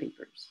removed from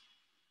papers.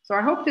 So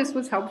I hope this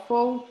was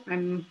helpful.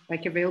 I'm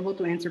available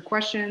to answer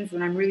questions,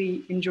 and I'm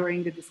really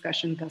enjoying the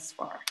discussion thus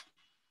far.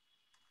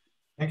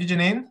 Thank you,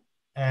 Janine.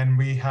 And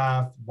we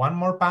have one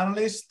more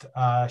panelist,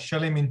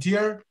 Shelley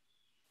Minteer,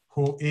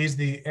 who is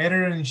the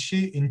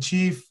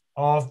editor-in-chief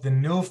of the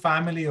new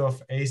family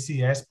of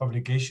ACS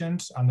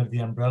publications under the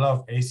umbrella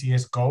of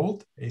ACS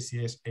Gold,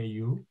 ACS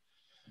AU.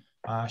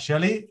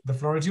 Shelley, the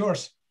floor is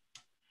yours.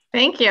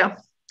 Thank you.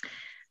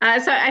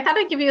 So I thought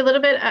I'd give you a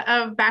little bit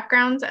of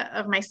background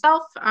of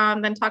myself,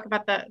 then talk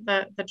about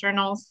the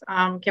journals,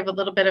 give a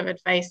little bit of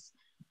advice,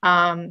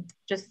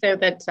 just so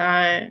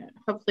that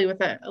hopefully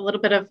with a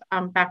little bit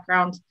of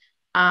background,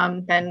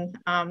 then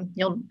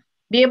you'll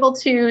be able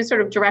to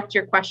sort of direct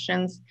your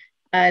questions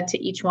to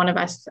each one of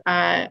us,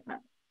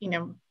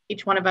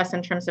 each one of us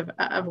in terms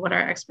of what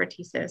our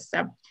expertise is.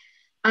 So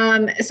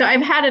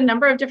I've had a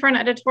number of different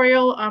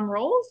editorial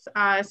roles.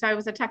 So I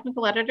was a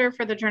technical editor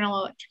for the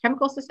journal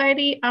Electrochemical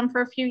Society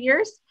for a few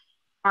years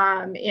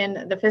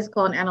in the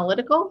physical and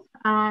analytical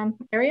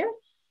area,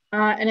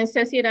 an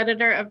associate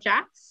editor of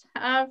JAX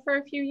for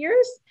a few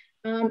years,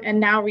 and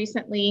now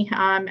recently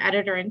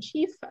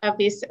editor-in-chief of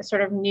these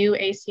sort of new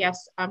ACS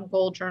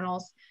Gold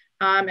journals.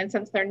 And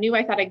since they're new,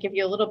 I thought I'd give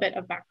you a little bit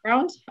of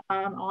background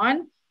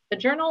on the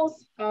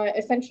journals.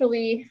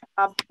 Essentially,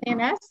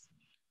 Plan S,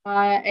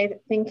 I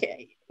think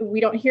we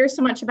don't hear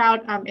so much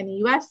about in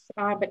the US,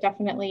 but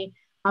definitely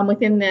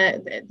within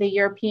the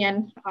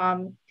European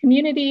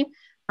community.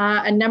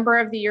 A number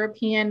of the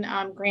European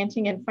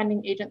granting and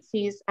funding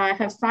agencies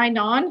have signed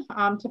on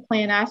to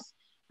Plan S,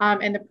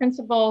 and the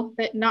principle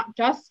that not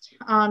just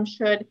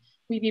should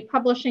we be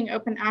publishing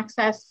open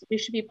access, we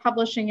should be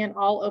publishing in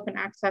all open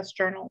access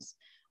journals.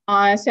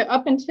 So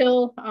up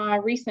until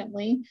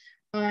recently,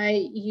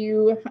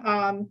 you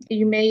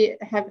may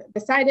have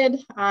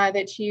decided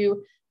that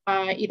you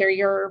either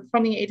your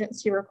funding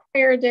agency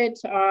required it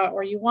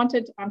or you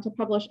wanted to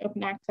publish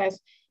open access.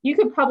 You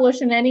could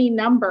publish in any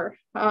number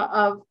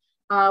of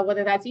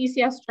whether that's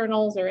ECS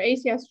journals or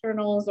ACS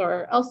journals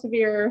or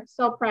Elsevier,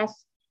 Cell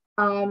Press,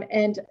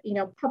 and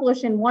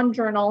publish in one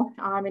journal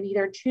and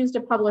either choose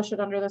to publish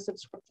it under the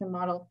subscription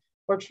model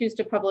or choose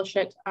to publish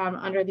it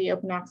under the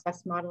open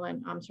access model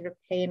and sort of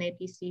pay an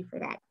APC for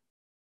that.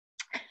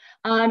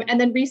 And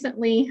then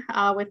recently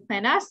with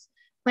Plan S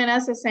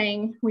is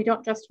saying we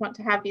don't just want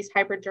to have these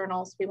hybrid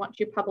journals, we want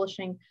you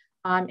publishing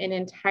in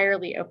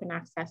entirely open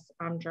access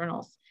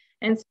journals.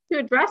 And so to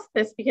address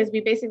this, because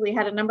we basically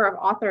had a number of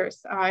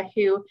authors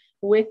who,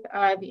 with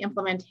the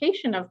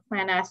implementation of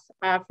Plan S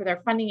for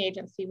their funding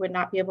agency, would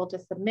not be able to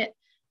submit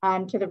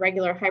to the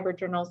regular hybrid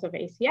journals of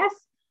ACS,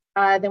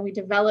 then we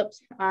developed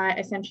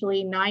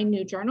essentially 9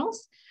 new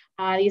journals.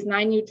 These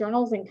 9 new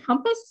journals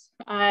encompass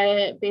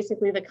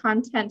basically the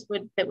content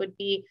that would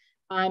be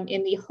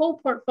in the whole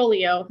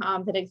portfolio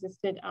that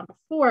existed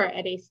before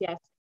at ACS,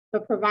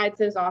 but provides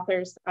those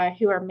authors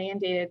who are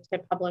mandated to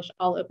publish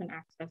all open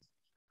access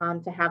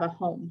to have a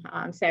home.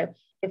 So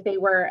if they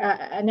were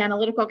an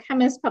analytical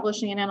chemist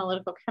publishing in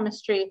analytical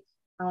chemistry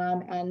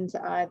and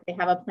they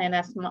have a Plan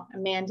S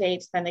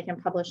mandate, then they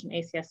can publish in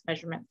ACS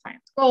Measurement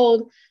Science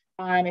Gold.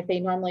 If they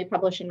normally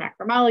publish in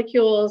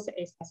macromolecules,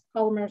 ACS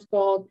Polymers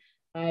Gold.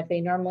 If they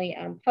normally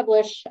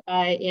publish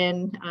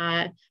in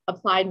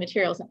applied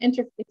materials and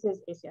interfaces,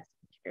 ACS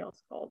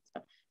Materials Gold.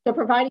 So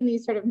providing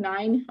these sort of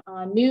 9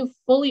 new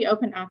fully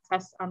open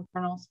access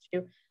journals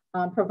to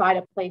provide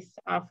a place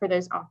for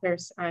those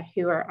authors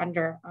who are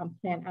under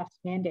Plan F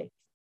mandates.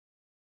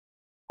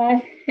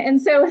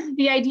 And so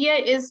the idea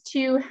is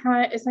to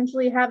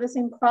essentially have the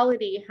same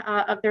quality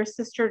of their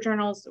sister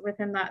journals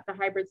within the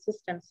hybrid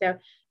system. So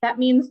that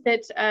means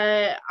that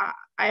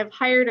I have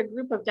hired a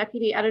group of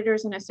deputy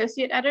editors and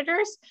associate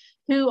editors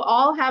who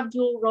all have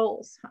dual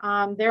roles.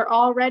 They're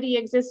already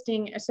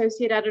existing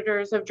associate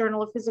editors of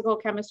Journal of Physical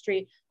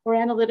Chemistry or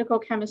Analytical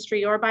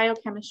Chemistry or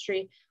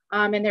Biochemistry,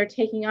 and they're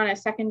taking on a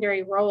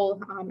secondary role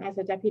as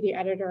a deputy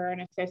editor or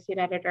an associate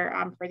editor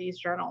for these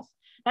journals.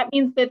 That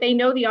means that they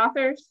know the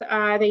authors,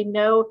 they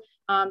know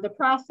the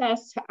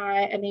process,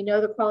 and they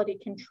know the quality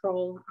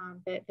control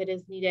that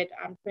is needed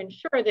to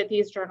ensure that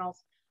these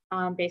journals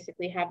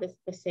basically have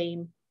the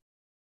same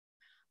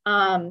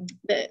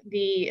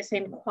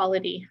same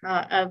quality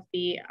of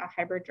the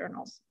hybrid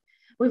journals.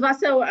 We've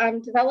also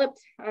developed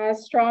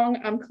strong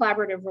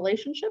collaborative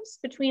relationships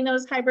between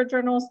those hybrid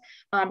journals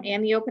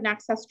and the open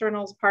access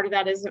journals. Part of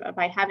that is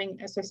by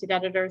having associate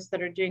editors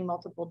that are doing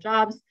multiple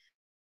jobs.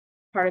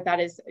 Part of that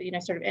is,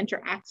 sort of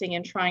interacting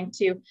and trying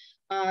to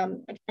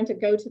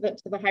go to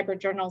the hybrid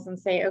journals and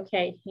say,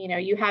 okay,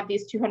 you have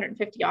these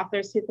 250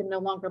 authors who can no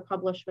longer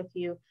publish with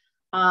you.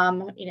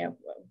 What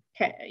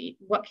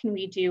can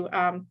we do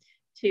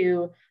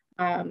to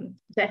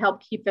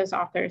help keep those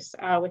authors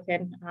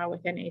within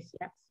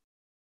ACS.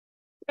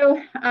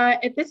 So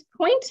at this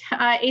point,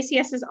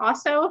 ACS is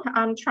also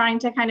trying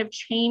to kind of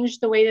change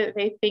the way that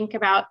they think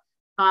about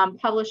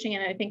publishing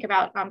and they think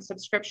about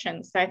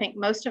subscriptions. So I think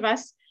most of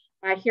us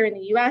here in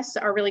the US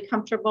are really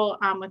comfortable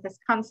with this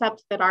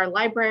concept that our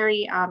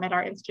library at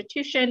our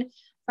institution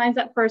signs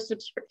up for a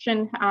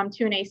subscription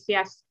to an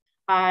ACS,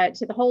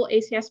 to the whole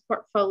ACS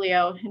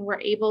portfolio, and we're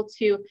able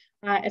to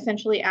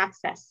essentially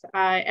access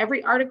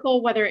every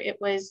article, whether it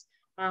was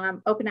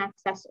open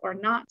access or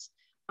not,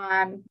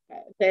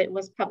 that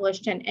was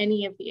published in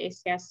any of the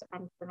ACS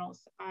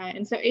journals.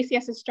 And so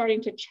ACS is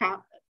starting to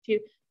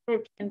sort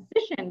of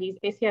transition these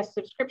ACS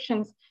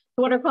subscriptions to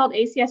what are called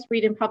ACS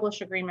read and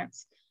publish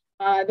agreements.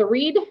 The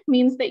read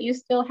means that you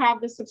still have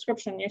the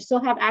subscription, you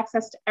still have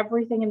access to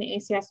everything in the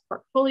ACS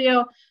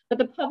portfolio, but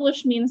the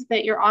publish means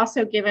that you're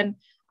also given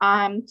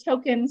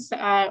tokens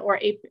or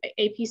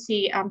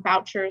APC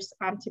vouchers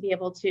to be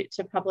able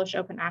to publish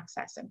open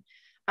access. And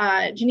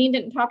Janine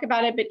didn't talk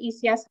about it, but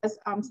ECS has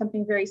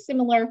something very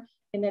similar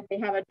in that they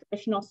have a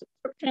traditional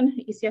subscription,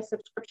 ECS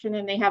subscription,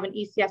 and they have an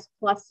ECS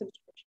Plus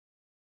subscription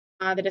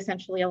that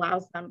essentially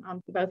allows them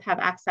to both have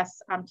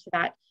access to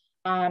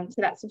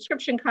that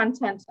subscription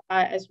content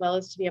as well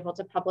as to be able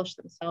to publish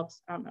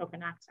themselves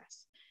open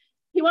access.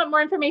 If you want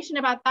more information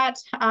about that,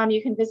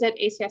 you can visit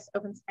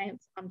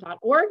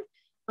acsopenscience.org.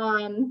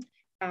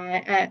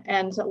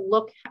 And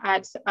look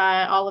at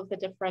all of the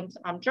different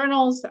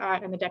journals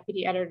and the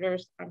deputy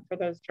editors for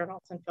those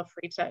journals, and feel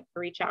free to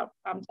reach out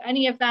to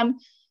any of them.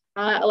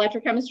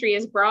 Electrochemistry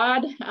is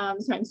broad,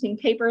 so I'm seeing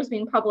papers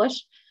being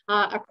published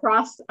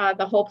across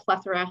the whole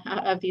plethora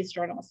of these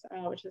journals,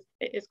 which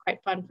is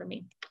quite fun for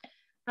me.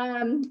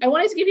 I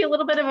wanted to give you a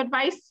little bit of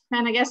advice,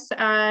 and I guess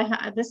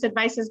this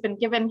advice has been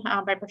given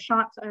by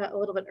Prashant a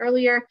little bit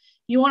earlier.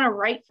 You want to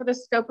write for the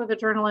scope of the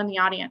journal and the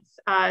audience.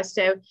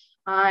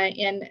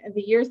 In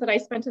the years that I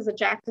spent as a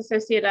JACS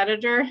associate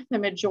editor, the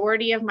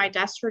majority of my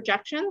desk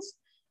rejections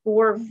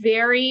were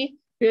very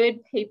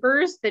good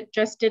papers that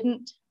just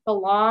didn't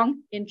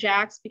belong in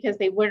JACS because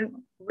they weren't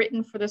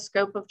written for the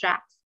scope of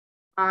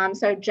JACS.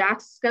 So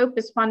JACS scope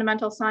is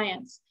fundamental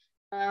science.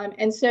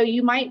 And so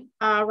you might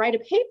write a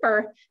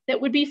paper that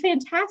would be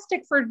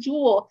fantastic for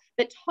Joule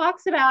that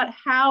talks about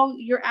how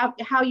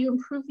you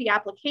improve the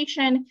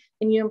application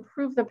and you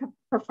improve the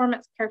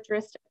performance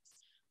characteristics.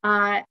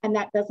 And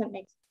that doesn't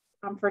make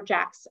sense for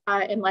JACS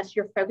unless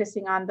you're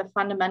focusing on the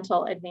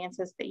fundamental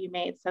advances that you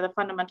made, so the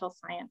fundamental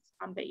science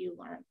that you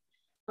learned.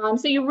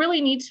 So you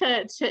really need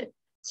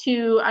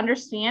to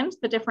understand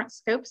the different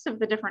scopes of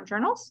the different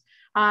journals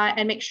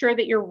and make sure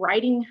that you're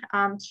writing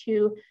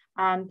to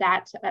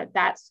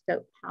that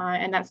scope.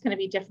 And that's going to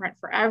be different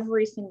for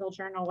every single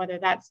journal, whether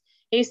that's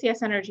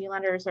ACS Energy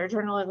Lenders or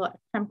Journal of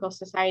Electrochemical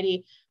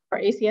Society or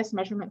ACS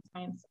Measurement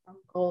Science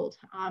Gold.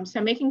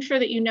 So making sure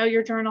that you know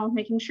your journal,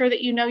 making sure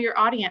that you know your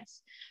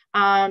audience.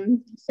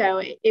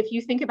 So if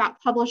you think about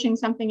publishing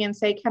something in,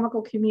 say,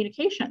 chemical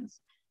communications,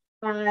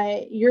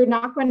 you're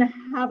not going to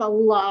have a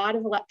lot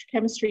of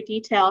electrochemistry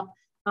detail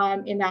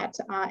in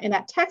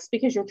that text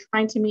because you're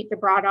trying to meet the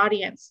broad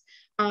audience.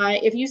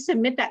 If you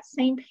submit that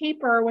same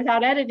paper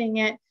without editing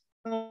it,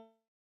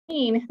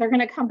 they're going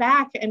to come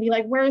back and be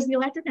like, where is the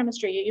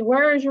electrochemistry?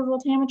 Where is your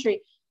voltammetry?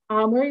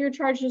 Where are your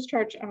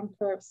charge-discharge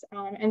curves?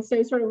 And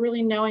so sort of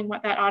really knowing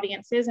what that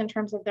audience is in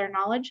terms of their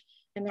knowledge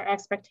and their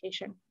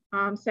expectation.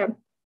 So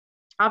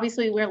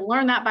obviously, we'll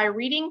learn that by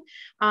reading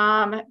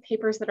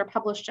papers that are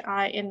published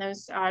in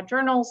those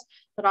journals,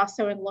 but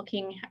also in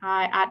looking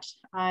at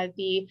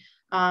the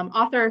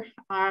author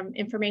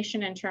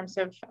information in terms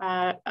of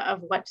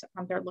what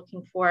they're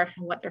looking for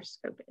and what their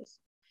scope is.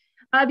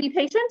 Be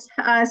patient.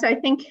 So I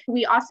think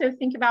we also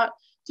think about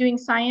doing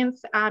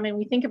science and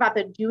we think about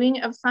the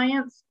doing of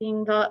science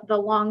being the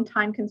long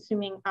time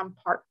consuming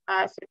part.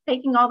 So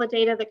taking all the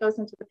data that goes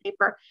into the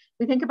paper,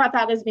 we think about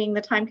that as being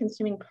the time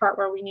consuming part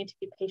where we need to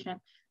be patient.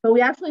 But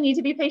we actually need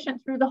to be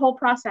patient through the whole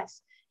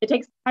process. It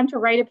takes time to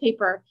write a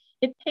paper.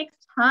 It takes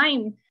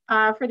time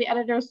for the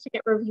editors to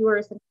get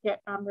reviewers and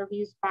get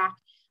reviews back.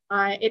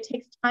 It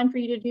takes time for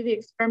you to do the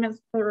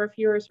experiments the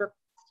reviewers request,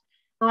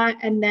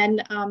 and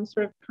then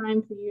sort of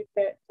time for you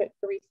to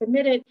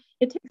resubmit it.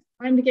 It takes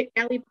time to get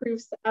galley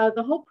proofs.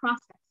 The whole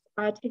process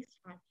takes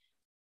time.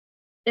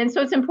 And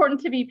so it's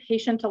important to be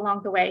patient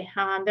along the way.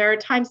 There are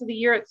times of the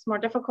year it's more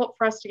difficult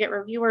for us to get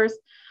reviewers.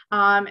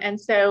 And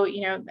so,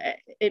 you know,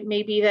 it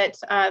may be that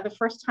the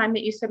first time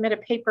that you submit a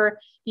paper,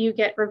 you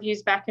get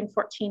reviews back in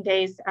 14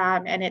 days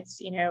and it's,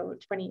 you know,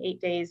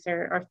 28 days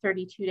or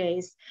 32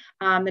 days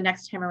the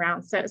next time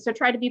around. So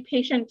try to be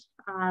patient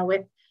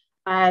with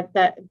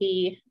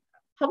the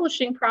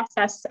publishing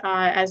process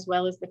as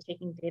well as the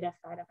taking data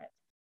side of it.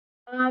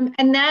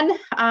 And then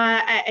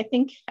I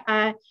think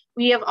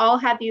we have all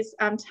had these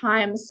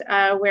times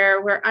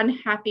where we're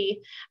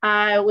unhappy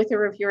with the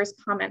reviewer's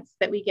comments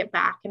that we get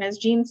back. And as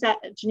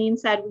Janine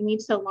said, we need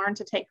to learn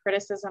to take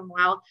criticism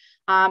well.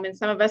 And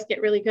some of us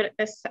get really good at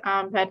this,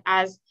 but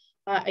as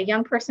a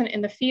young person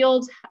in the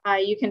field,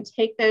 you can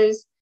take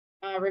those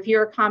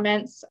reviewer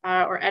comments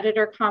or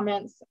editor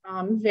comments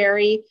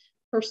very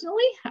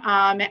personally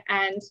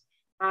and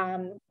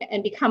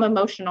become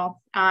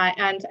emotional.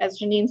 And as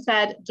Janine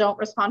said, don't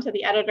respond to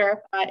the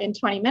editor in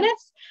 20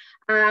 minutes.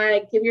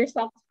 Give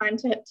yourself time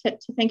to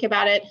think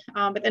about it.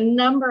 But the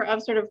number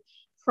of sort of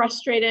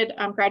frustrated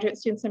graduate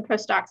students and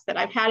postdocs that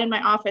I've had in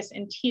my office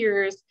in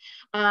tears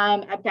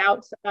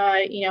about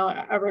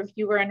a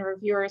reviewer and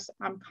reviewers'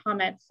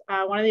 comments.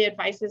 One of the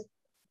advice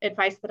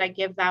that I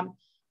give them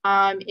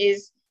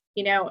is,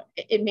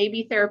 it may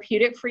be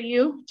therapeutic for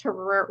you to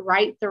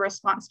write the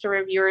response to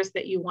reviewers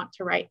that you want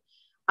to write.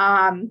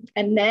 And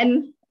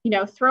then,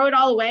 throw it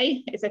all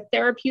away. It's a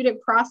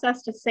therapeutic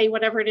process to say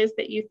whatever it is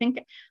that you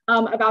think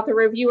about the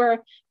reviewer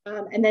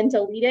and then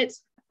delete it.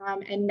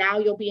 And now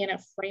you'll be in a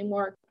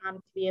framework to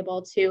be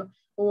able to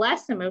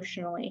less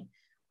emotionally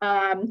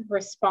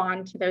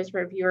respond to those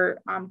reviewer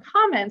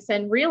comments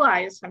and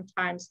realize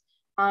sometimes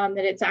that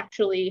it's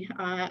actually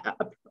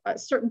a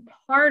certain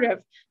part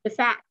of the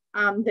fact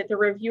that the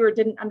reviewer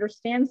didn't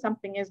understand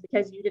something is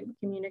because you didn't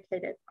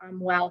communicate it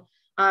well.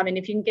 And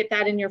if you can get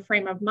that in your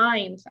frame of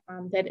mind,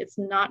 that it's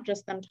not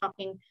just them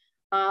talking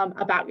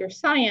about your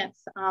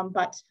science,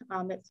 but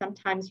that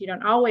sometimes you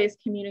don't always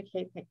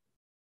communicate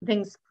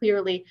things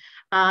clearly,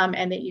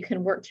 and that you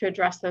can work to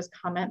address those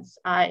comments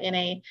in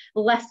a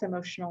less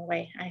emotional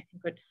way, I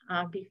think would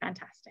be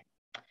fantastic.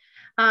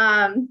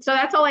 So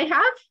that's all I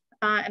have,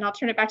 and I'll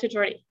turn it back to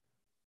Jordi.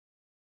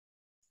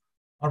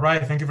 All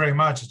right, thank you very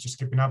much. Just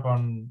keeping up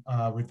on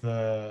with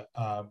the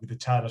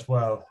chat as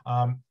well.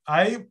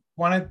 I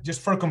wanted, just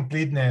for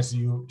completeness,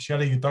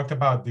 Shelley, you talked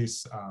about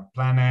this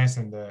Plan S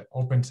and the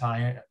open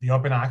science, the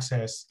open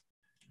access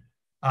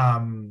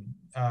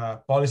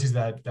policies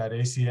that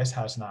ACS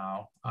has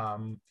now.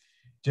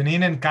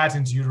 Janine and Kat,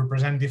 since you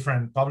represent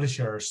different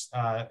publishers,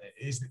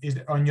 is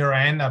on your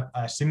end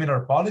a similar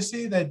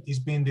policy that is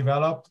being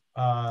developed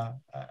at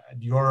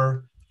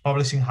your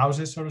publishing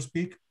houses, so to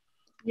speak?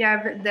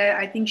 Yeah,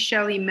 I think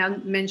Shelley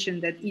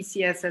mentioned that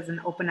ECS as an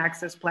open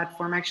access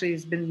platform actually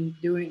has been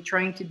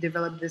trying to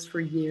develop this for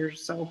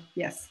years. So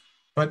yes.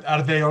 But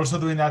are they also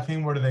doing that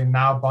thing where they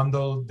now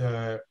bundle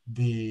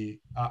the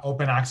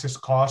open access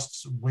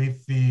costs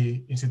with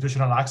the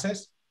institutional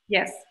access?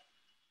 Yes.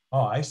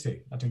 Oh, I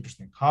see. That's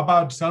interesting. How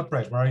about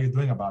self-praise? What are you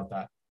doing about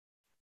that?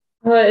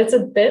 It's a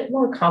bit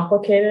more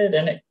complicated,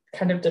 and it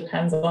kind of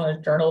depends on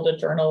a journal to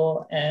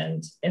journal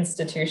and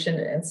institution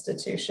to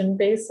institution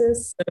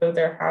basis. So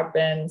there have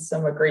been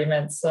some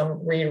agreements,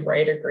 some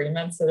read-write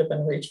agreements that have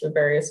been reached with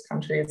various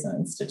countries and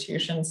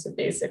institutions. So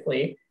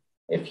basically,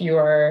 if you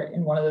are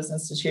in one of those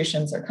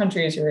institutions or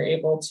countries, you're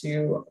able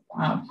to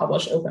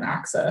publish open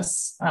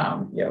access,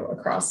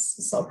 across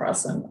Cell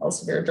Press and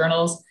Elsevier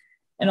journals.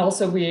 And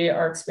also we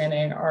are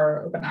expanding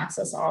our open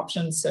access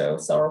options. So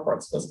Cell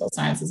Reports Physical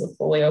Science is a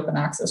fully open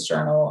access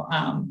journal,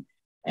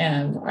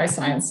 and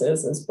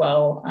iSciences as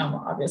well.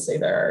 Obviously,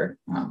 there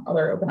are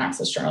other open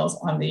access journals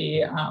on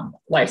the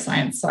life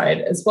science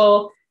side as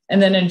well. And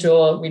then in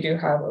Joule, we do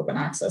have open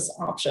access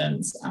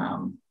options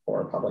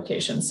for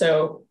publication.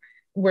 So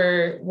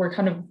we're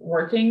kind of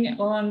working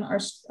on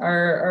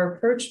our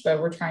approach, but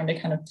we're trying to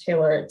kind of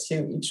tailor it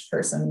to each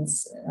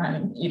person's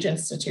each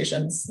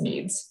institution's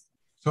needs.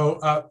 So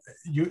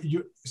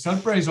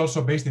Selfra is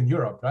also based in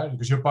Europe, right?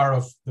 Because you're part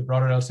of the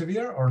broader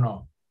Elsevier, or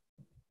no?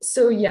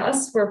 So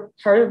yes, we're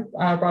part of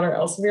broader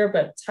Elsevier,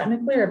 but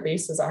technically our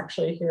base is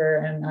actually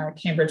here in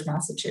Cambridge,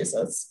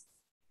 Massachusetts.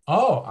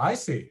 Oh, I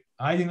see.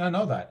 I did not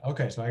know that.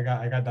 Okay, so I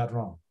got that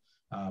wrong.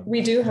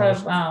 We do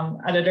have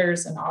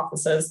editors and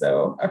offices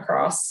though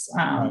across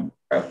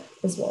Europe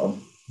as well.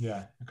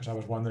 Yeah, because I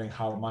was wondering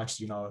how much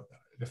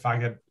the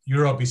fact that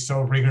Europe is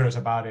so rigorous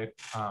about it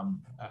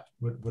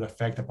would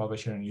affect the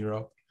publisher in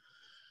Europe.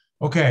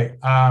 Okay.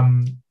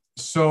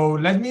 So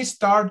let me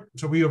start.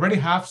 So we already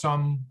have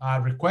some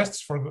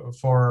requests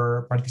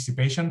for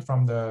participation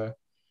from the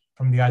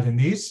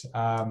attendees.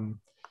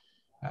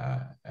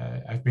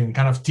 I've been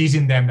kind of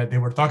teasing them that they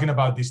were talking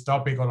about this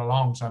topic all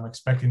along, so I'm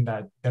expecting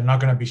that they're not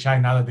going to be shy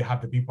now that they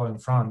have the people in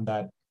front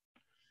that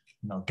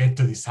get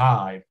to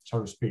decide,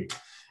 so to speak.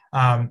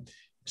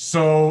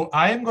 So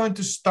I am going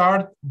to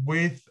start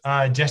with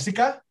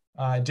Jessica.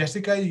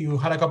 Jessica, you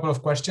had a couple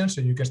of questions,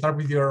 so you can start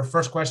with your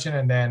first question,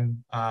 and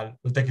then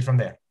we'll take it from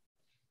there.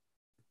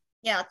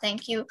 Yeah,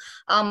 thank you.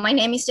 My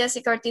name is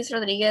Jessica Ortiz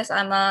Rodriguez.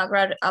 I'm a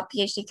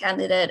PhD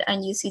candidate at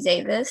UC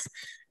Davis.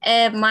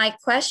 My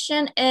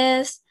question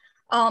is,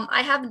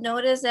 I have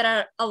noticed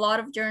that a lot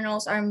of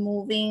journals are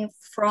moving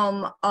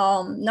from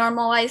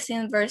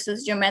normalizing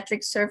versus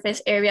geometric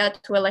surface area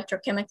to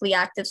electrochemically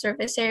active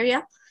surface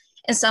area.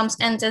 In some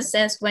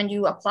instances, when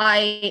you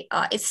apply,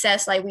 it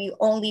says like we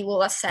only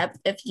will accept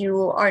if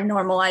you are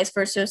normalized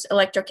versus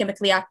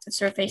electrochemically active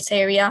surface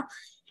area.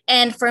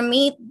 And for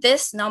me,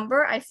 this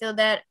number, I feel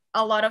that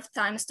a lot of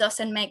times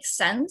doesn't make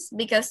sense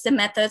because the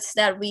methods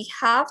that we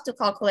have to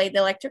calculate the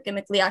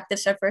electrochemically active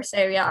surface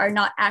area are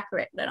not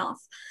accurate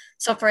enough.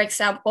 So for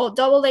example,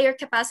 double layer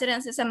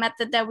capacitance is a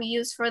method that we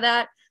use for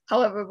that.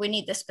 However, we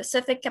need the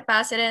specific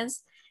capacitance.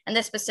 and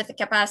the specific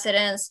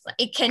capacitance,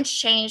 it can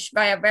change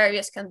by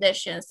various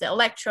conditions, the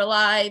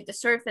electrolyte, the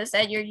surface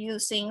that you're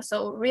using.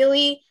 So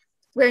really,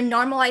 we're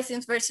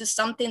normalizing versus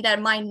something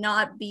that might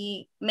not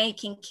be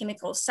making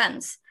chemical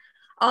sense.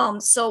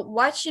 So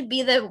what should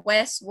be the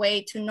best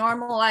way to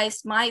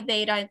normalize my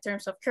data in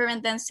terms of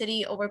current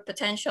density over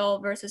potential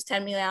versus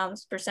 10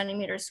 milliamps per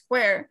centimeter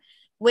square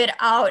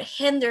without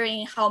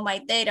hindering how my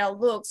data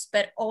looks,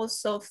 but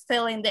also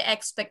filling the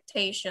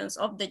expectations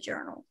of the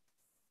journal?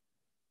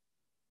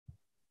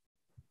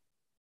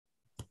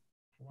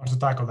 Who wants to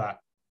tackle that?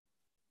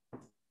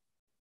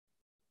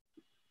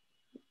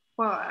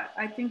 Well,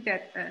 I think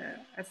that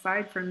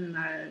aside from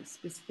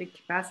specific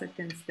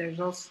capacitance, there's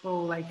also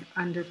like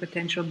under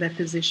potential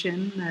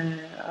deposition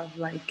of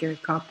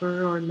like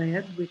copper or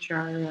lead, which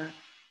are,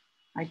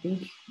 I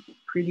think,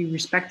 pretty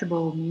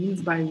respectable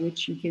means by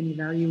which you can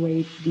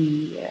evaluate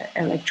the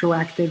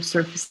electroactive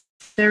surface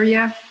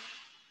area.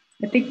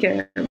 I think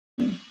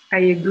I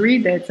agree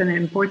that it's an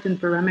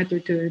important parameter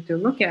to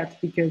look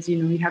at, because,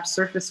 you know, you have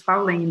surface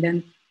fouling, and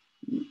then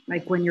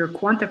like when you're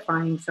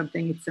quantifying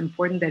something, it's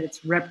important that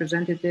it's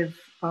representative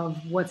of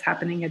what's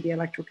happening at the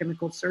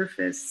electrochemical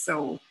surface.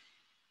 So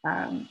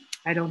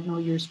I don't know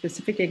your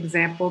specific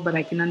example, but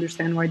I can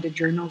understand why the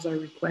journals are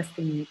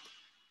requesting it.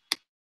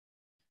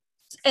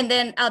 And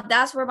then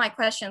that's where my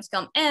questions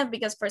come in,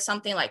 because for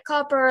something like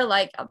copper,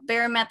 like a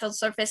bare metal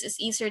surface is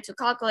easier to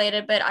calculate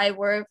it, but I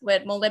work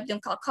with molybdenum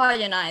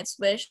chalcogenides,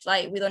 which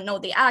like we don't know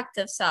the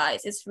active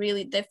size. It's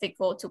really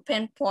difficult to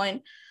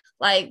pinpoint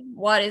like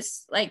what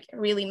is like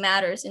really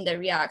matters in the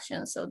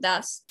reaction. So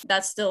that's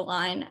the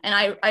line. And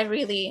I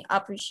really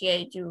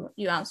appreciate you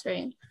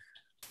answering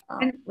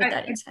with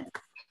that insight.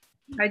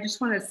 I just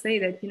want to say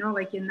that, you know,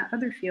 like in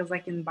other fields,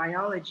 like in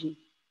biology,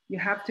 you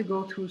have to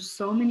go through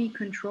so many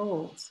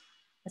controls,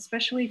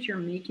 especially if you're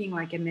making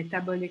like a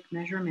metabolic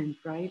measurement,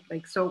 right?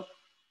 Like, so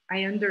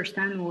I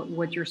understand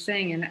what you're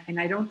saying, and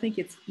I don't think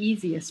it's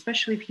easy,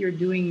 especially if you're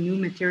doing new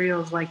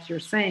materials like you're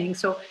saying.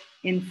 So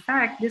in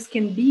fact, this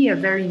can be a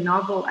very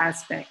novel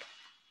aspect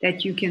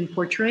that you can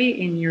portray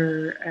in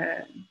your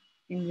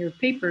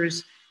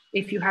papers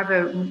if you have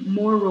a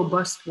more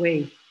robust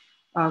way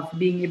of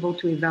being able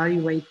to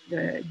evaluate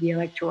the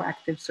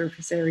electroactive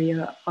surface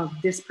area of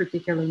this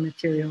particular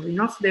material. You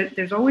know, so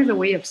there's always a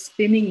way of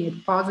spinning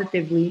it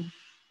positively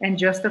and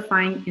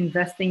justifying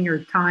investing your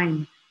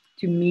time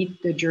to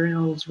meet the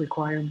journal's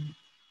requirement.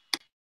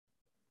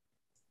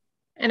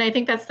 And I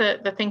think that's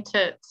the thing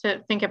to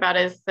think about,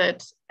 is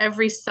that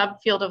every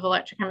subfield of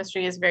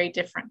electrochemistry is very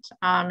different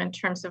in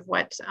terms of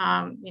what,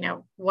 you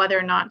know, whether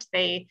or not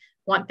they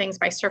want things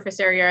by surface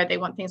area, they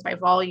want things by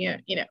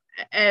volume. You know,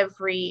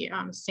 every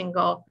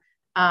single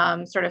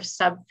sort of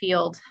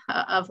subfield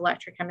of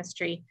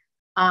electrochemistry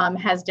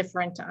has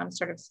different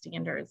sort of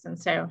standards. And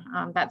so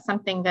that's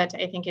something that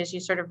I think as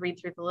you sort of read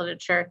through the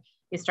literature,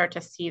 you start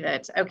to see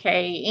that,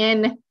 okay,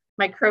 in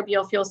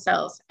microbial fuel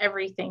cells,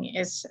 everything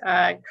is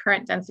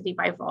current density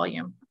by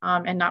volume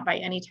and not by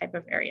any type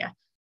of area.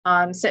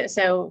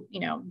 So, you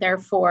know,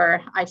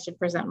 therefore I should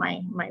present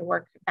my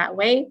work that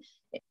way.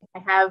 If I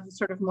have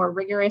sort of more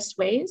rigorous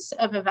ways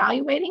of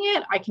evaluating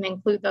it, I can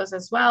include those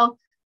as well.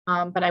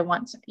 But I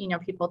want, you know,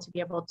 people to be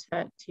able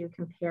to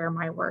compare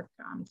my work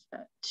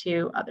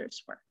to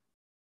others' work.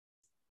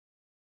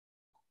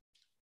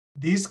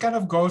 This kind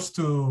of goes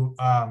to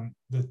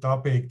the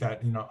topic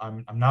that, you know,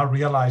 I'm now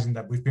realizing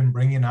that we've been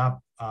bringing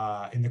up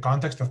in the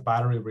context of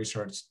battery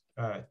research,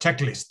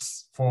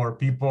 checklists for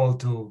people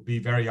to be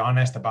very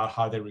honest about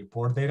how they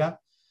report data.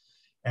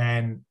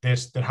 And there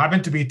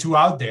happen to be two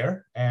out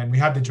there, and we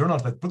have the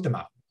journals that put them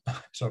out.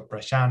 So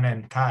Prashant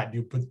and Kat,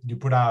 you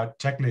put out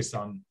checklists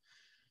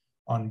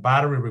on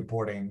battery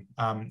reporting.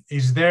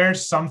 Is there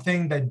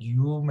something that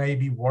you may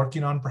be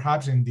working on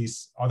perhaps in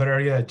this other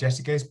area that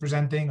Jessica is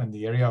presenting, on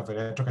the area of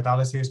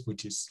electrocatalysis,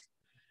 which is,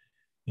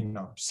 you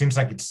know, seems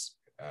like it's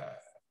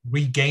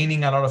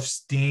regaining a lot of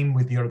steam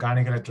with the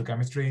organic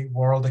electrochemistry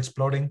world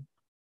exploding?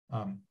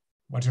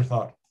 What's your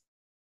thought?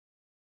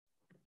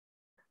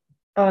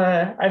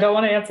 I don't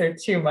want to answer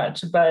too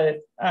much, but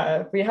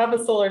we have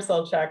a solar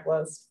cell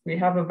checklist. We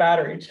have a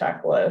battery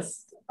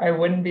checklist. I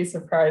wouldn't be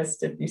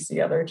surprised if you see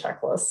other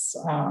checklists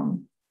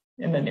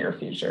in the near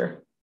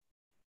future.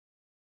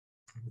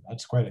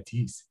 That's quite a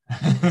tease.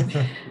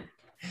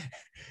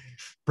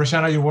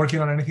 Prashant, are you working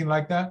on anything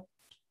like that?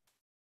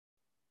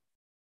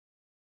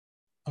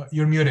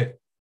 You're muted.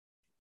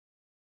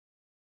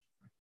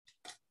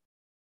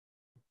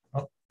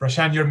 Oh,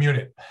 Prashant, you're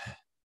muted.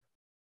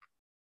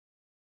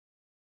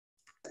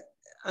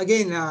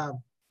 Again,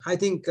 I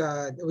think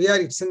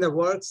it's in the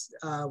works.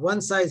 One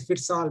size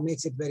fits all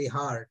makes it very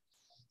hard.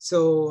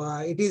 So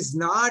it is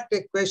not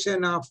a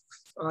question of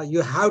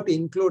you have to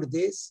include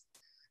this,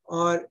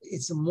 or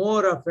it's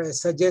more of a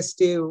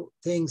suggestive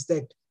things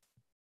that,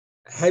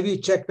 have you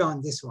checked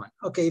on this one?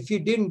 Okay, if you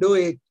didn't do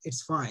it,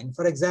 it's fine.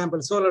 For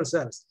example, solar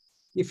cells.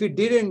 If you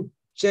didn't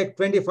check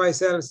 25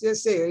 cells,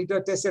 just say it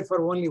was tested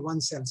for only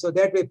one cell. So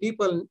that way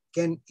people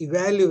can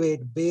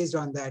evaluate based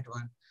on that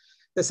one.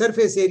 The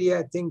surface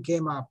area thing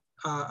came up.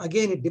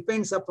 again, it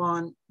depends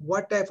upon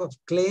what type of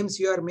claims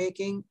you are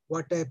making,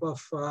 what type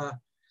of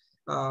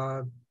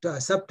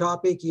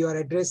subtopic you are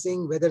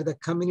addressing, whether the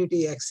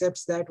community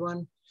accepts that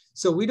one.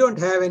 So we don't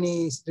have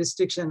any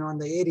restriction on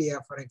the area,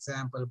 for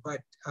example,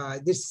 but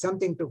this is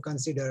something to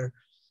consider,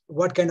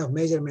 what kind of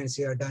measurements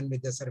you are done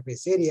with the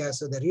surface area,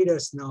 so the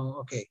readers know,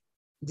 okay,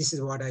 this is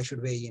what I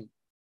should weigh in.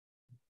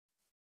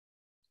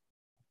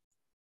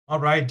 All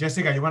right,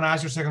 Jessica, you want to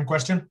ask your second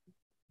question?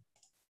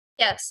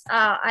 Yes,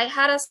 I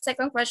had a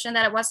second question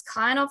that was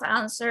kind of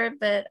answered,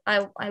 but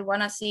I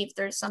want to see if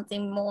there's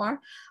something more.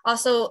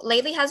 Also,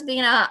 lately has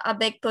been a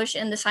big push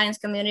in the science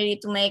community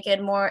to make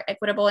it more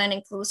equitable and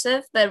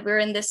inclusive, but we're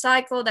in this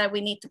cycle that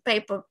we need to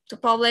pay to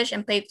publish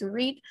and pay to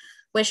read,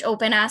 which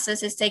open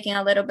access is taking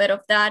a little bit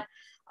of that.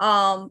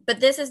 But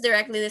this is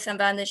directly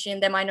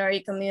disadvantaging the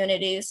minority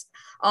communities.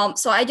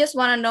 So I just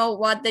want to know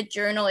what the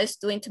journal is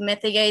doing to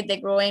mitigate the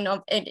growing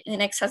of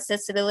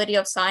inaccessibility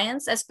of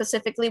science,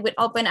 specifically with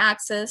open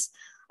access.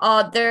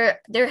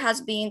 There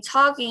has been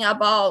talking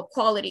about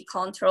quality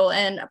control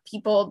and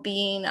people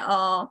being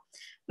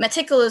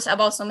meticulous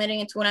about submitting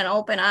it to an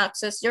open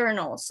access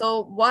journal.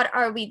 So what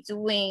are we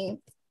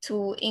doing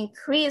to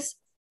increase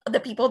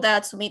the people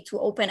that submit to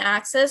open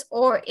access,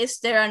 or is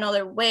there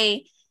another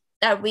way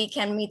that we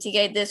can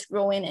mitigate this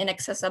growing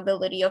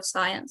inaccessibility of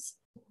science?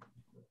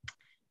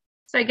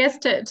 So I guess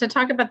to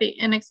talk about the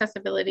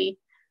inaccessibility,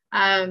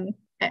 I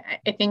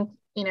think,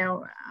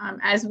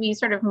 as we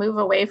sort of move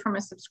away from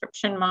a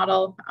subscription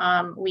model,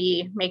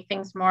 we make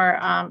things more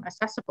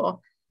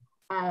accessible.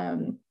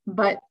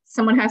 But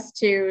someone has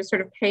to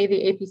sort of pay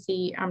the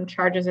APC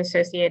charges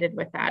associated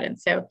with that. And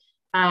so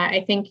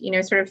I think,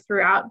 sort of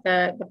throughout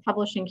the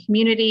publishing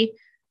community,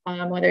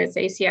 whether it's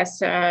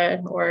ACS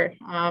or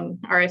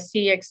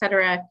RSC, et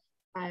cetera,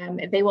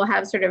 they will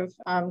have sort of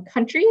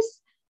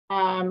countries,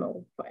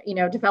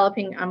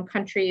 developing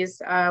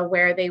countries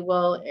where they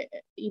will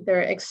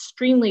either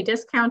extremely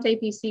discount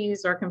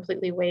APCs or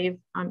completely waive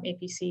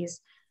APCs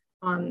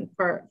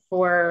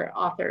for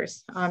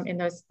authors in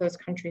those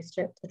countries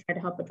to try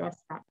to help address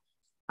that.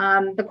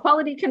 The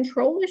quality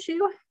control issue,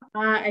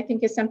 I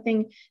think, is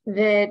something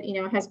that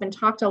has been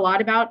talked a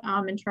lot about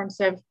in terms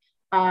of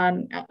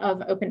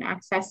open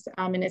access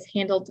and is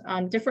handled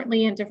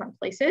differently in different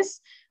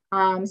places.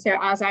 So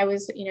as I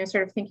was,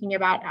 sort of thinking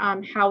about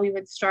how we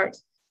would start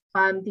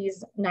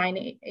these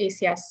 9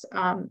 ACS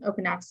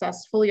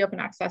fully open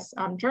access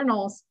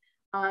journals,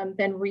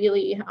 then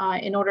really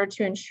in order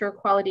to ensure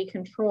quality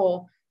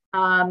control,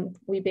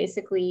 we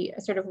basically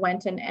sort of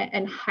went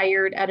and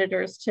hired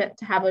editors to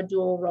have a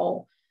dual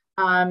role,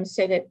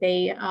 so that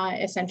they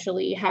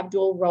essentially have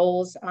dual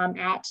roles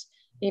at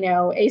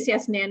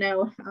ACS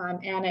Nano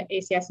and at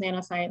ACS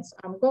Nanoscience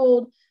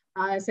Gold.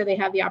 So they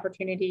have the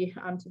opportunity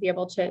to be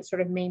able to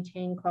sort of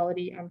maintain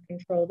quality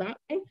control that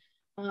way.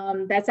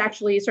 That's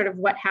actually sort of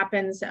what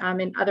happens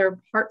in other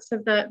parts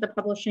of the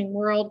publishing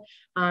world.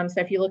 So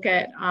if you look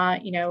at,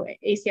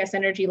 ACS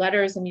Energy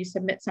Letters and you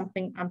submit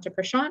something to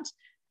Prashant,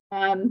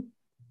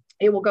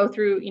 it will go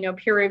through,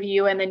 peer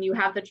review, and then you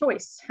have the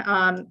choice,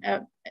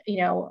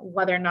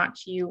 whether or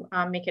not you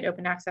make it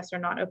open access or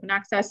not open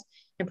access.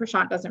 And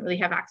Prashant doesn't really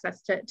have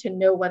access to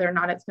know whether or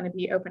not it's going to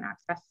be open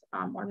access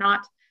or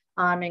not,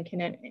 and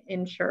can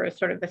ensure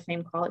sort of the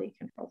same quality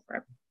control for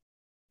it.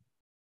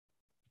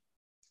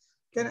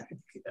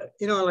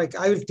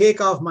 I will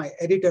take off my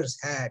editor's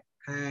hat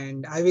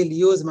and I will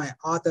use my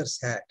author's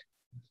hat.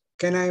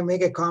 Can I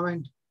make a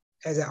comment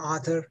as an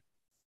author?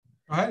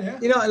 Yeah.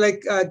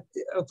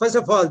 First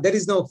of all, there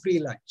is no free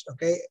lunch,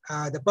 okay?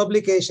 The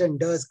publication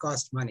does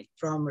cost money,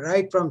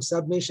 right from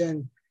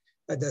submission,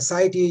 the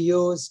site you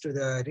use, to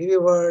the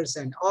reviewers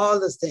and all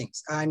those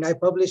things. And I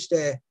published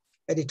an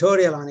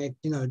editorial on it,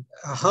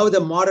 how the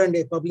modern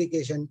day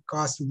publication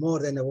costs more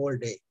than the old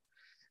day.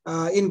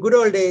 In good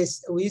old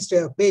days, we used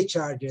to have pay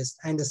charges,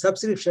 and the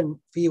subscription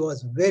fee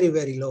was very,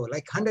 very low,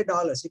 like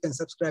 $100, you can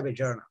subscribe a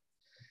journal.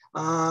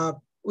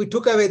 We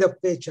took away the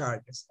pay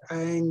charges.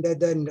 And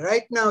then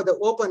right now, the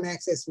open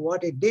access,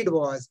 what it did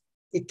was,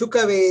 it took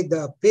away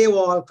the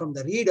paywall from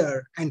the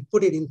reader and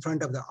put it in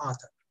front of the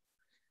author.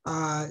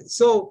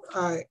 So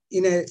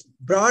in a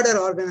broader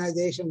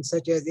organization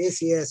such as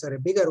ACS or a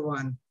bigger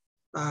one,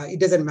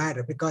 it doesn't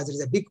matter because there's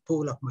a big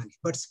pool of money.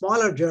 But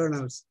smaller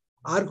journals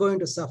are going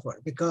to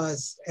suffer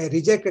because a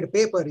rejected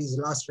paper is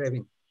lost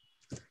revenue.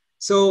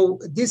 So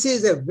this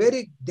is a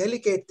very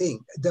delicate thing.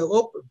 The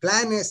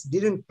planners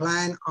didn't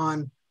plan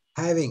on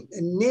having,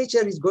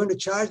 Nature is going to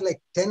charge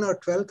like $10,000 or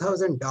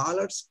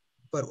 $12,000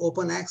 for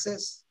open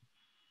access.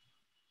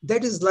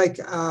 That is like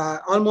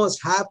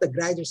almost half the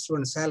graduate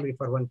student salary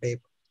for one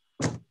paper.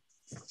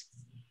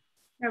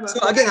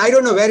 So again, I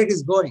don't know where it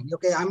is going.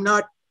 Okay, I'm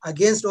not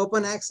against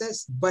open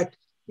access, but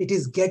it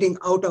is getting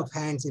out of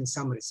hands in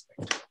some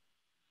respect.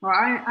 Well,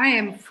 I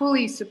am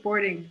fully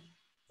supporting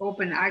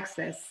open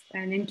access.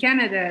 And in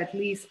Canada, at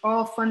least,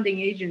 all funding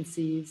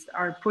agencies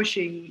are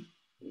pushing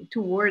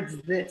towards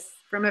this.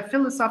 From a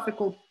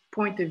philosophical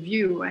point of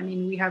view, I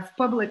mean, we have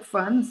public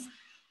funds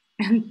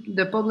and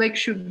the public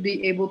should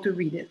be able to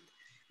read it.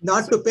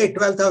 Not to pay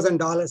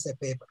 $12,000 a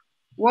paper.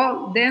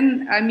 Well,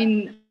 then, I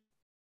mean,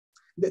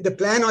 the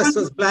plan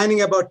was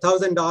planning about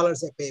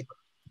 $1,000 a paper.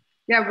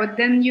 Yeah, but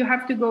then you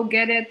have to go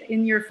get it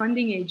in your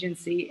funding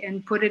agency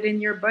and put it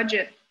in your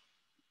budget.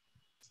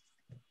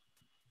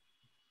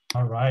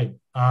 All right.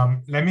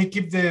 Let me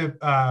keep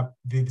the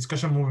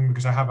discussion moving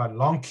because I have a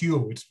long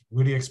queue. It's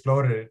really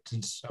exploded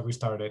since we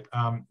started.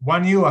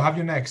 Yu, I'll have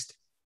you next.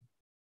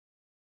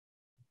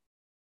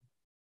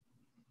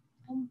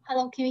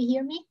 Hello, can you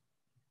hear me?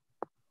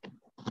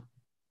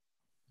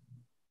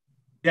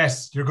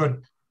 Yes, you're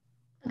good.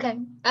 Okay.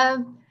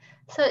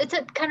 So it's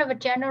a kind of a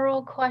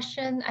general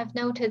question. I've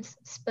noticed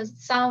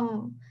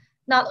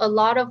not a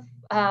lot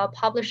of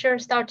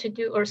publishers start to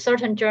do, or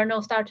certain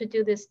journals start to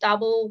do this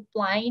double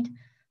blind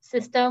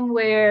system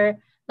where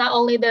not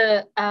only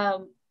the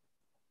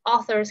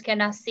authors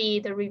cannot see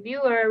the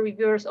reviewer,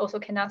 reviewers also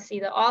cannot see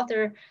the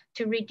author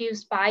to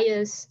reduce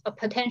bias, a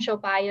potential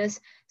bias.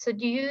 So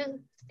do you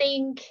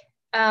think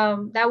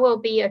that will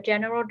be a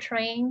general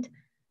trend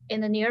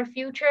in the near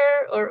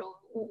future, or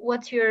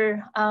what's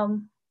your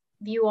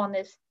view on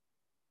this?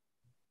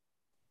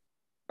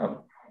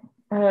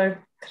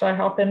 Could I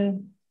hop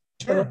in?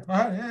 Sure.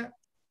 Yeah.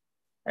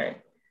 All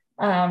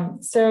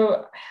right.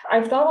 So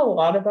I've thought a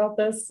lot about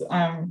this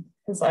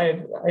because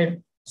I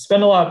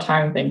spend a lot of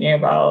time thinking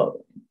about,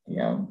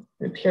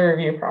 the peer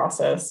review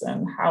process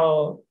and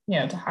how,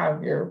 to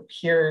have your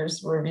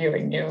peers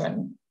reviewing you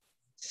and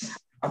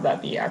have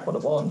that be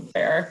equitable and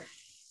fair.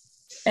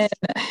 And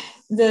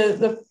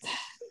the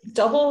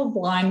double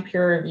blind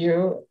peer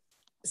review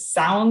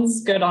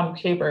sounds good on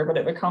paper, but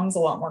it becomes a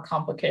lot more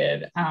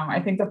complicated. I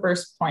think the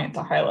first point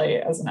to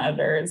highlight as an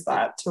editor is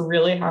that to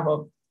really have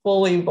a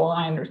fully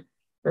blind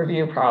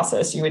review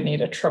process, you would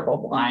need a triple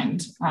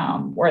blind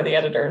where the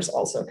editors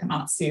also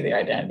cannot see the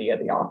identity of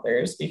the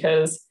authors,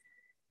 because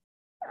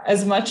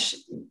as much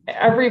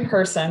every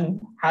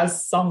person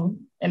has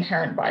some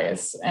inherent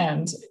bias,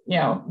 and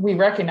we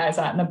recognize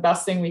that, and the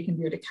best thing we can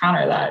do to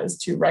counter that is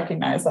to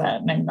recognize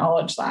that and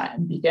acknowledge that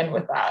and begin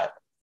with that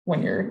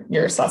when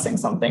you're assessing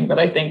something. But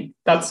I think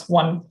that's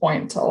one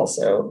point to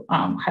also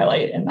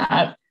highlight in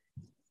that.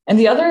 And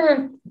the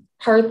other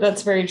part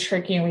that's very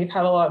tricky, and we've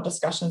had a lot of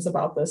discussions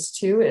about this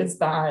too, is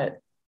that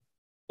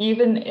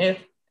even if,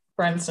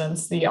 for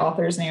instance, the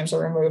author's names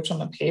are removed from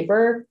the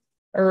paper,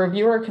 a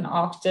reviewer can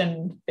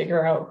often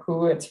figure out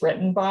who it's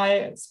written by,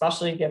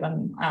 especially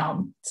given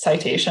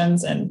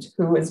citations and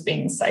who is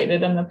being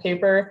cited in the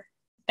paper.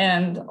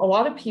 And a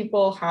lot of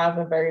people have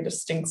a very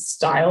distinct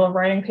style of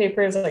writing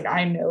papers. Like,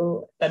 I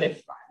know that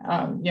if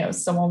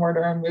someone were to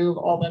remove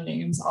all the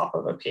names off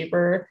of a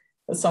paper,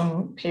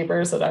 some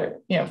papers that I,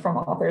 from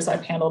authors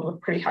I've handled with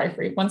pretty high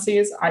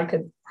frequencies, I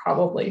could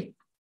probably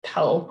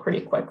tell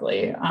pretty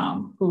quickly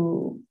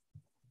who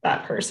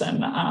that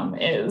person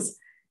is.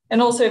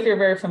 And also if you're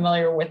very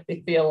familiar with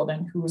the field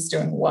and who's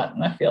doing what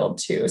in the field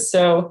too.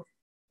 So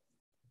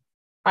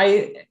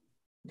I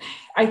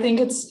think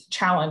it's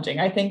challenging.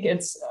 I think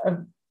it's,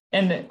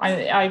 and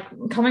I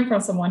coming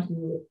from someone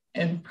who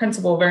in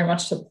principle very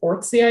much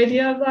supports the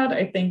idea of that,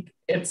 I think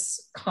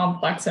it's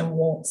complex and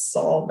won't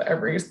solve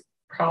every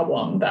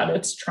problem that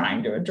it's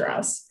trying to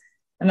address,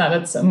 and that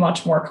it's a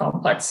much more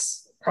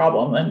complex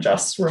problem than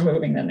just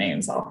removing the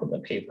names off of the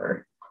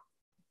paper.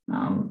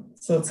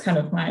 So it's kind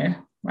of my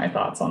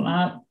thoughts on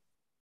that.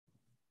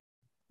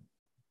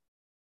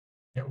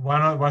 Yeah,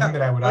 one thing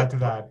that I would add to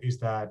that is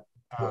that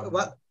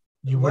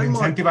you would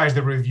incentivize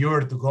the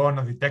reviewer to go on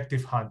a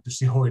detective hunt to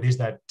see who it is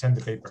that sent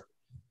the paper,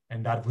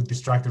 and that would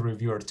distract the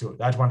reviewer too.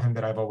 That's one thing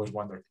that I've always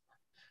wondered.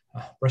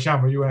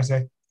 Prashant, what do you want to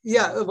say?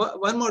 Yeah,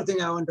 one more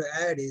thing I want to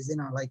add is,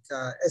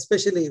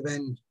 especially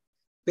when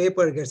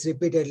paper gets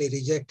repeatedly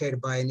rejected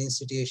by an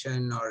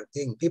institution or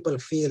thing, people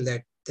feel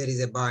that there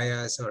is a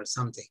bias or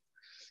something.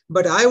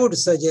 But I would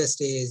suggest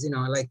is,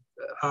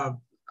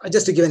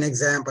 just to give an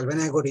example,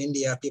 when I go to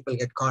India, people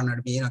get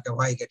cornered me,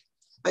 why get?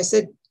 I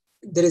said,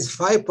 there is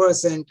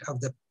 5% of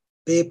the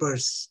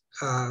papers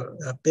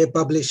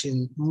published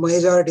in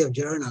majority of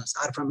journals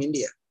are from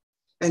India.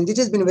 And it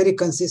has been very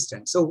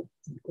consistent. So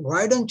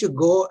why don't you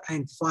go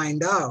and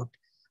find out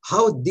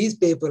how these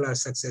people are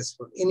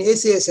successful? In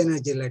ACS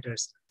Energy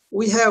Letters,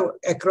 we have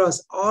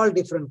across all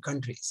different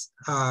countries,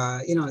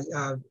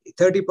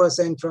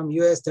 30% from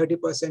US,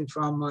 30%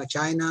 from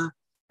China,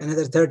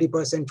 another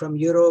 30% from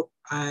Europe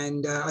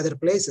and other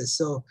places.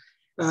 So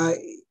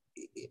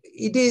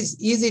it is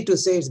easy to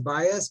say it's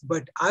biased,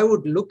 but I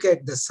would look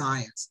at the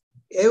science.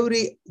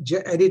 Every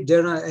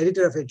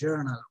editor of a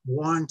journal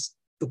wants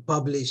to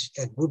publish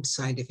a good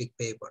scientific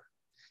paper.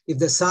 If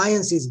the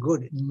science is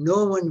good,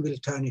 no one will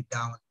turn it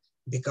down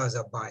because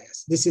of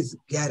bias. This is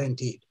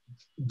guaranteed.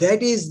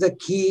 That is the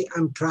key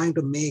I'm trying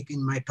to make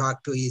in my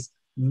talk too, is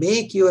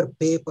make your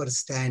paper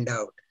stand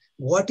out.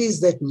 What is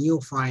that new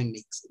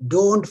findings?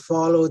 Don't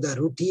follow the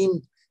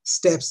routine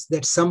steps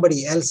that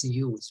somebody else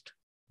used.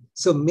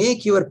 So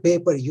make your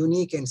paper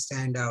unique and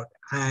stand out,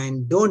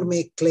 and don't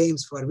make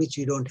claims for which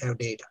you don't have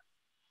data.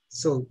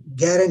 So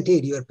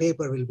guaranteed your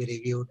paper will be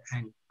reviewed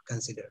and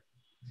considered.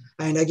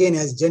 And again,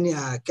 as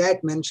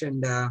Kat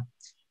mentioned,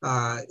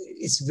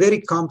 it's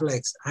very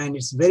complex and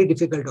it's very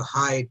difficult to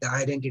hide the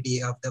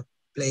identity of the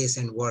place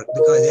and work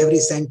because every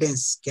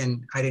sentence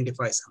can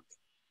identify something.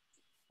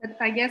 But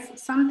I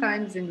guess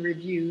sometimes in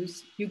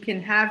reviews, you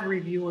can have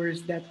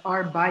reviewers that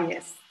are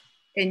biased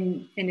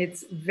and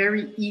it's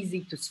very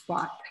easy to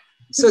spot.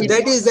 So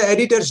that is the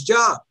editor's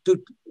job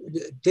to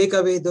take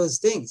away those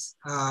things.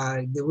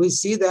 We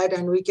see that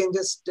and we can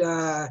just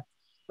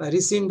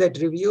rescind that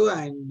review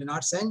and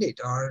not send it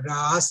or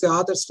ask the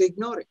authors to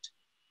ignore it.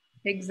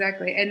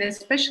 Exactly. And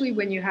especially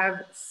when you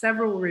have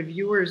several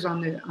reviewers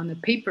on the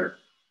paper,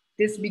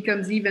 this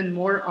becomes even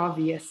more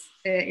obvious.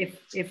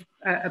 If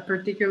a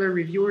particular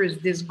reviewer is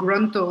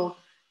disgruntled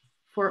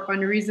for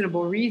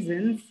unreasonable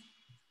reasons,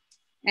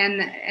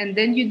 and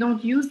then you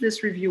don't use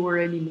this reviewer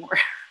anymore,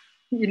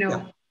 you know.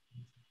 Yeah.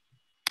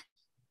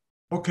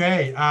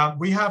 Okay,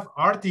 we have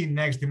Arti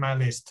next in my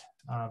list.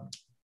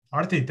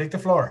 Arti, take the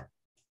floor.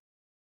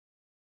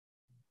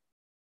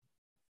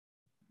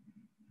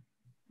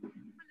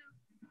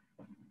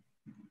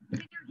 Can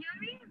you hear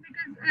me?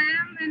 Because I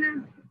am in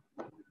a...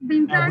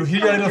 We'll hear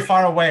you a little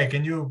far away.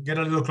 Can you get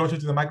a little closer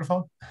to the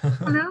microphone?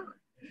 Hello?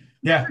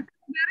 Yeah.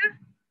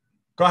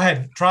 Go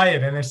ahead, try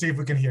it and then see if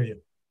we can hear you.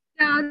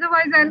 Yeah,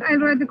 otherwise I'll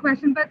write the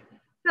question. But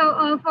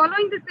so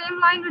following the same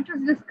line which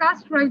was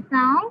discussed right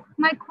now,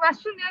 my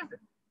question is,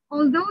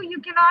 although you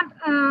cannot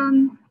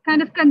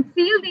kind of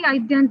conceal the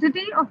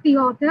identity of the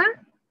author,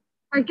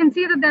 I can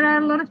see that there are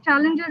a lot of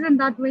challenges in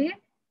that way.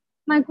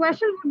 My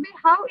question would be,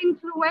 how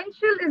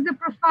influential is the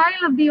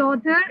profile of the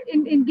author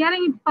in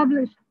getting it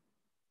published?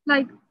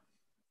 Like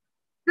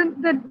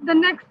the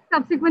next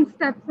subsequent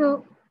step.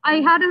 So I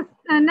had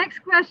a next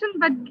question,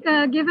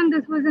 but given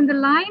this was in the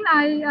line,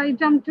 I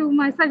jumped to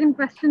my second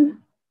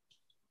question.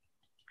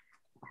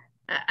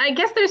 I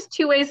guess there's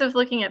two ways of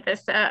looking at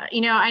this.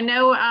 You know, I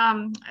know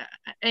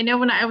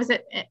when I was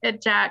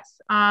at Jax,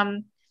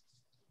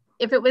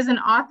 if it was an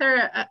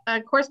author,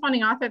 a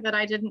corresponding author that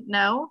I didn't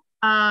know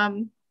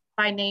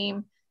by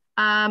name,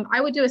 I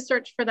would do a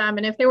search for them.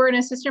 And if they were an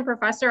assistant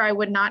professor, I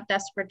would not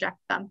desk reject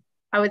them.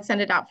 I would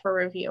send it out for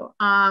review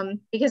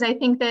because I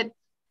think that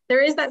there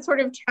is that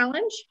sort of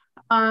challenge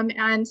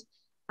and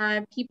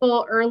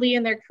people early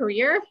in their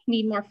career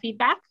need more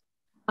feedback.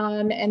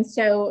 And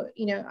so,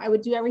 you know, I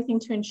would do everything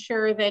to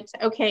ensure that,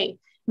 okay,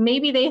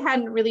 maybe they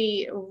hadn't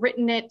really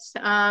written it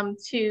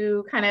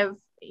to kind of,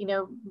 you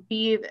know,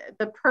 be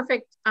the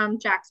perfect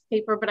Jax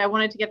paper, but I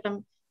wanted to get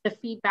them the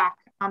feedback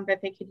that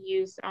they could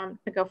use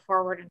to go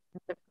forward in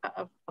terms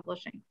of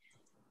publishing.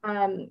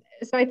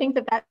 So I think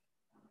that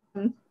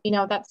you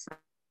know, that's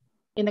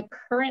in the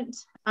current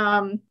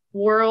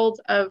world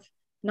of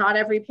not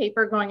every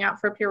paper going out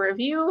for peer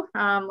review,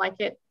 like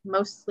it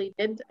mostly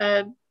did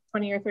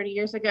 20 or 30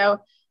 years ago,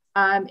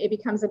 it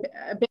becomes a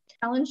big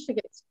challenge to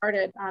get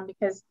started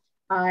because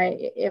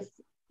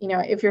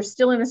if you're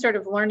still in the sort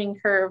of learning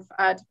curve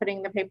to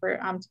putting the paper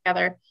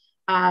together,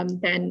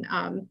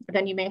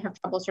 then you may have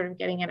trouble sort of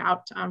getting it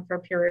out for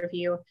peer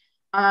review.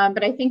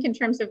 But I think in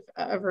terms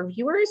of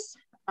reviewers,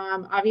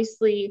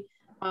 obviously,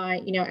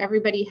 you know,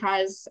 everybody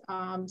has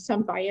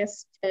some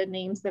bias to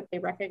names that they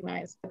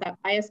recognize, but that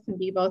bias can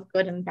be both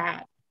good and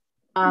bad.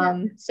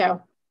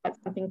 So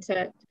that's something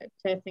to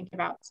think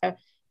about. So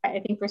I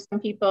think for some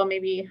people,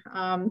 maybe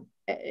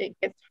it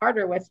gets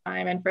harder with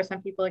time, and for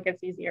some people, it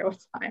gets easier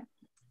with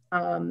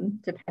time,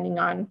 depending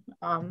on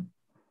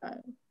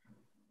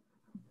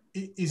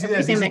is it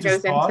everything that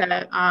goes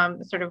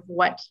into sort of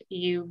what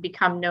you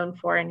become known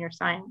for in your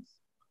science.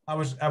 I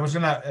was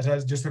gonna,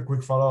 just a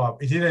quick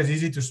follow-up. Is it as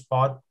easy to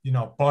spot, you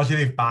know,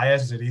 positive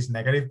bias as it is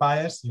negative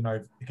bias? You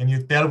know, can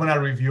you tell when a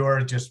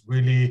reviewer just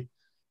really,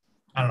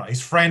 I don't know,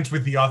 is friends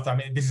with the author? I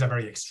mean, this is a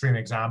very extreme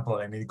example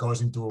and it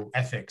goes into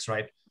ethics,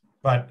 right?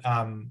 But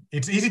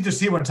it's easy to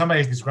see when somebody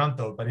is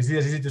disgruntled, but is it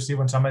as easy to see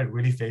when somebody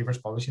really favors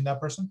publishing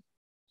that person?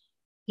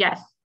 Yes.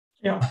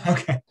 Yeah.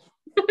 Okay.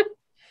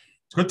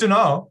 It's good to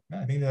know.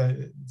 I think that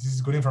this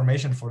is good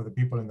information for the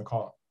people in the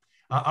call.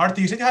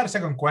 Arti, you said you had a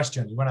second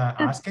question. You want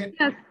to ask it?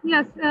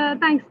 Yes.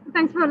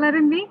 Thanks for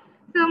letting me.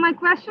 So my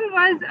question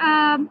was,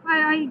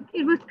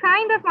 it was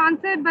kind of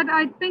answered, but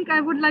I think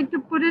I would like to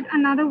put it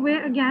another way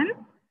again.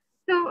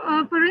 So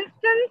for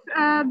instance,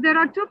 there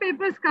are two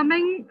papers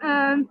coming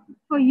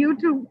for you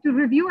to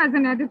review as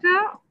an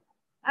editor.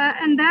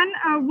 And then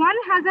one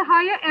has a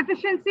higher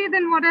efficiency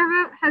than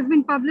whatever has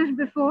been published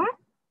before.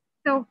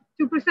 So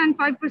 2%,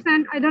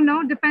 5%, I don't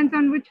know, depends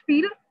on which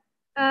field.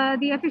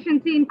 The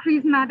efficiency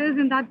increase matters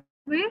in that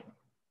way.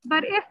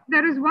 But if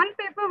there is one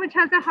paper which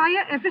has a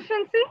higher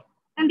efficiency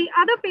and the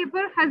other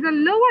paper has a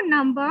lower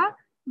number,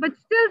 but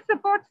still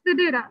supports the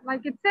data,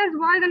 like it says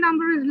why the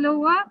number is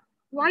lower,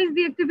 why is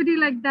the activity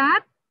like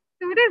that?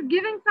 So it is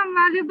giving some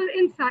valuable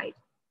insight.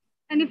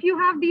 And if you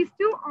have these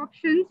two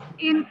options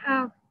in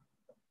a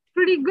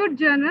pretty good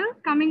journal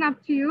coming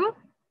up to you,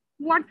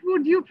 what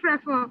would you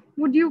prefer?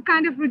 Would you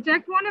kind of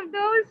reject one of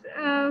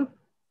those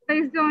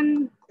based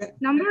on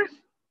numbers?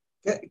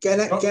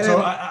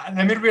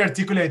 Let me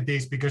re-articulate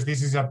this because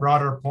this is a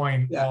broader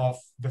point of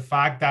the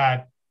fact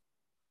that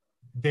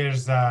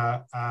there's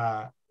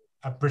a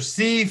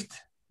perceived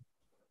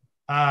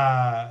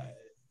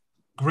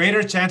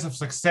greater chance of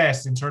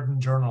success in certain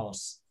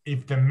journals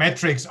if the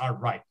metrics are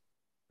right.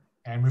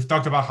 And we've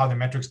talked about how the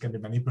metrics can be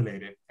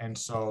manipulated. And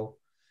so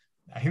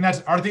I think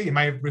that's, Arti, am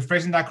I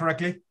rephrasing that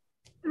correctly?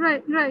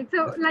 Right.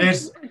 So,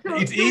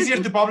 it's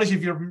easier to publish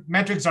if your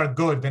metrics are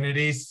good than it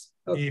is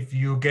if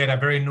you get a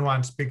very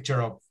nuanced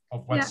picture of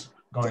what's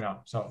going on.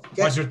 So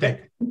what's your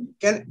take?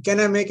 Can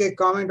I make a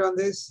comment on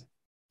this?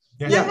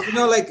 Yeah,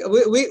 like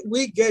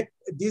we get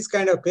these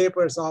kind of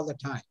papers all the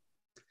time.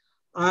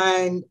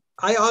 And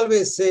I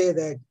always say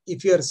that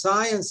if your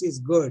science is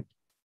good,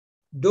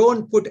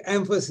 don't put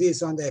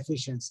emphasis on the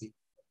efficiency.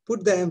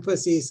 Put the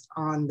emphasis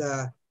on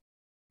the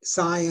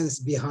science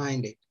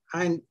behind it.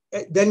 And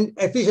then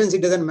efficiency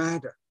doesn't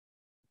matter,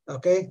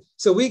 okay?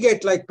 So we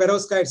get like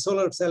perovskite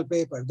solar cell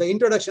paper. The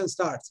introduction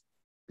starts.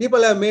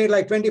 People have made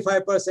like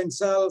 25%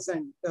 cells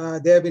and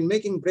they have been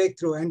making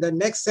breakthrough. And the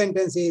next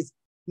sentence is,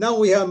 now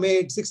we have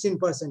made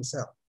 16%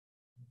 cell,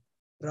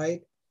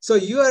 right? So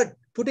you are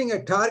putting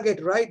a target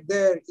right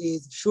there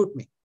is shoot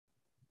me.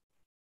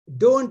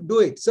 Don't do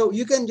it. So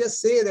you can just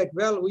say that,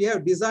 well, we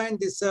have designed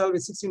this cell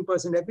with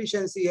 16%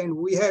 efficiency and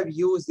we have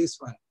used this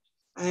one.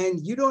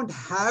 And you don't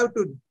have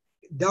to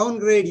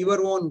downgrade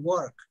your own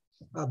work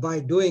by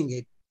doing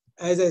it.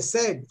 As I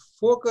said,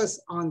 focus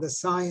on the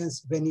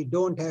science when you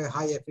don't have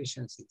high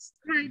efficiencies.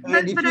 Right.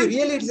 And if you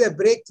really it's a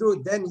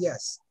breakthrough, then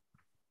yes.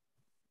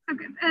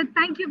 Okay,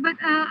 thank you. But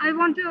I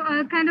want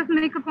to kind of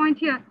make a point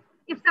here.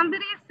 If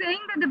somebody is saying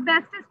that the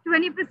best is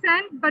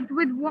 20%, but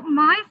with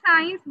my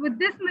science, with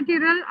this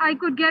material, I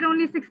could get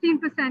only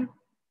 16%,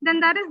 then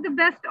that is the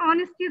best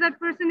honesty that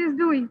person is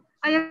doing.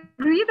 I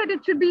agree that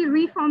it should be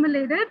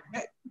reformulated,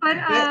 but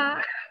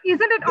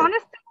isn't it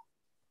honest?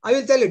 I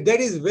will tell you,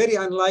 that is very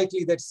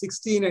unlikely that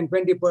 16 and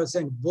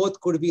 20% both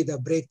could be the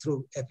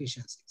breakthrough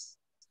efficiencies.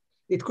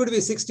 It could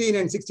be 16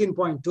 and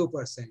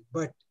 16.2%,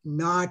 but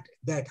not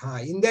that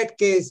high. In that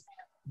case,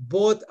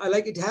 both are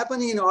like it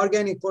happening in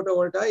organic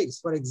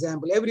photovoltaics, for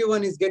example.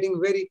 Everyone is getting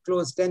very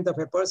close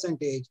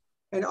 1/10%,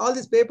 and all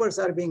these papers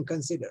are being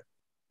considered.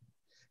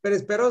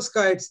 Whereas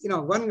perovskites,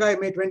 one guy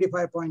made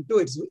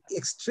 25.2. It's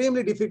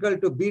extremely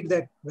difficult to beat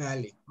that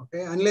value,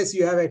 okay? Unless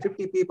you have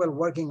 50 people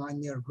working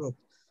on your group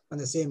on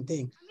the same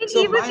thing. I mean, so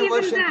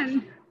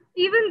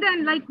even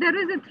then, like there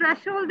is a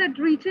threshold that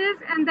reaches,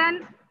 and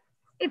then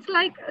it's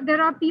like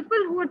there are people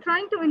who are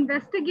trying to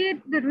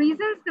investigate the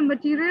reasons, the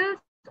materials,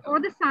 or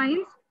the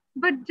science,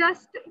 but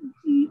just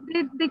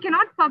they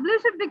cannot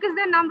publish it because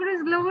their number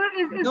is lower.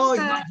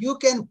 You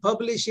can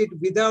publish it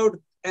without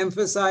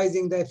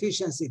emphasizing the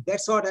efficiency.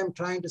 That's what I'm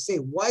trying to say.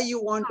 Why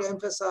you want to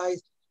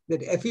emphasize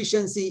that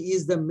efficiency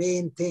is the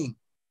main thing?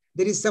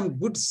 There is some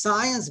good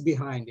science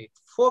behind it.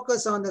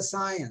 Focus on the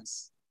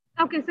science.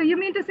 Okay, so you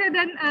mean to say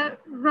then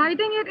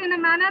writing it in a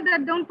manner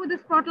that don't put the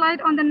spotlight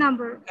on the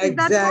number.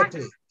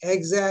 Exactly.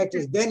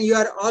 Then you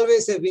are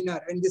always a winner,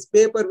 and this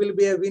paper will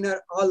be a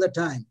winner all the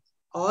time.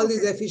 All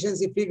these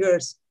efficiency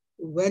figures,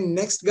 when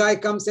next guy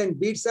comes and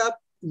beats up,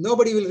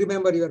 nobody will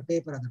remember your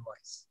paper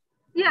otherwise.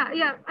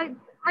 Yeah,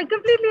 I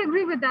completely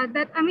agree with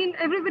that. I mean,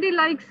 everybody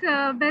likes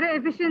better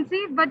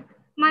efficiency, but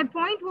my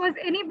point was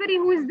anybody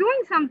who is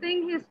doing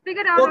something, he's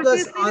figured out.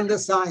 Focus on the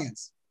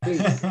science,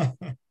 please.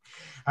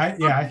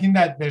 I think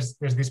that there's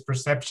this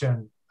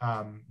perception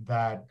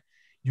that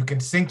you can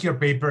sync your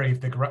paper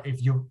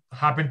if you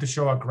happen to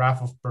show a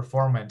graph of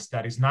performance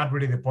that is not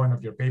really the point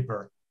of your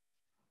paper.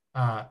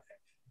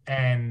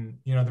 And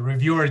the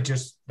reviewer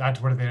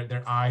that's where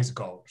their eyes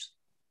goes.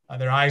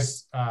 Their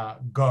eyes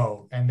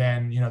go, and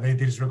then they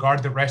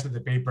disregard the rest of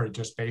the paper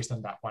just based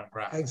on that one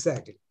graph.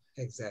 Exactly.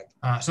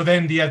 So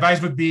then the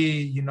advice would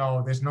be,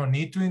 there's no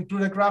need to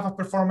include a graph of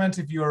performance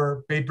if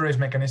your paper is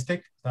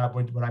mechanistic. That's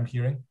what I'm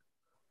hearing.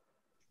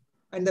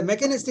 And the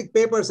mechanistic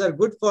papers are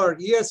good for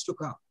years to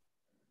come.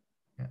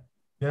 Yeah,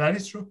 that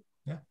is true.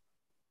 Yeah.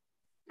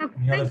 Okay,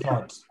 Any other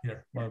thoughts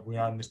here while we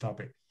are on this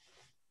topic?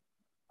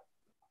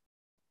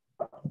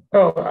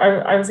 Oh,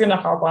 I was going to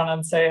hop on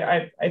and say,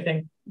 I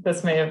think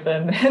this may have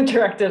been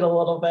directed a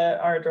little bit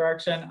our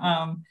direction.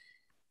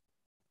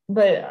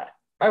 But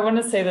I want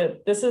to say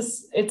that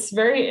it's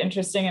very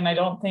interesting. And I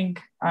don't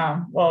think,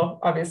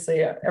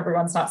 obviously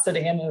everyone's not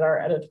sitting in at our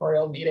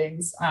editorial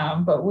meetings,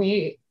 but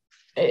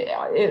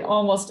it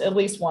almost at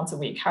least once a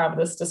week have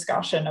this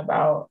discussion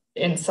about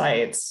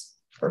insights,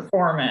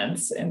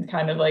 performance, and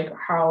kind of like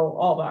how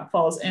all that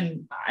falls.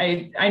 And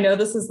I know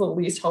this is the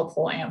least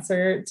helpful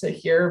answer to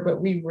hear,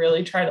 but we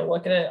really try to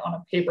look at it on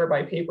a paper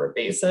by paper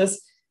basis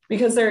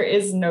because there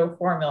is no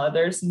formula.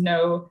 There's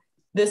no,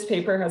 this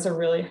paper has a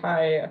really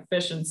high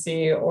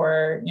efficiency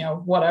or,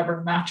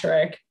 whatever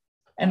metric.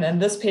 And then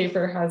this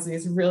paper has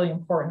these really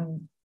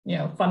important,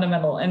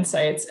 fundamental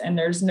insights. And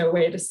there's no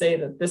way to say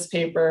that this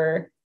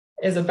paper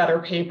is a better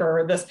paper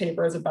or this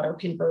paper is a better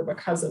paper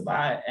because of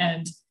that.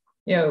 And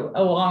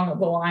along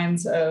the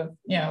lines of,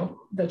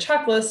 the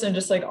checklist and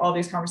just like all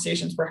these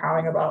conversations we're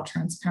having about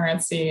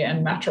transparency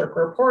and metric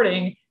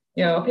reporting,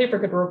 a paper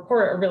could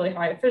report a really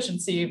high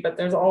efficiency, but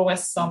there's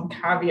always some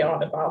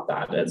caveat about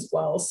that as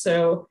well.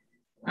 So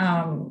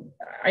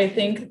I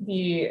think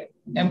the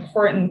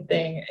important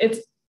thing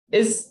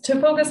is to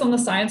focus on the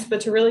science,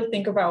 but to really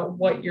think about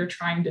what you're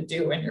trying to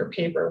do in your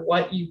paper,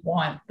 what you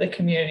want the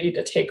community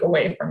to take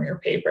away from your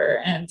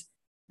paper. And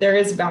there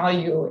is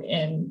value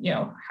in,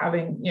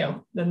 having,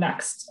 the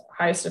next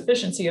highest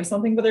efficiency of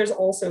something, but there's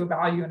also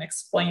value in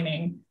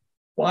explaining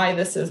why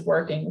this is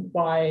working,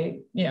 why,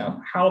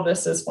 how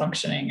this is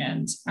functioning.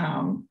 And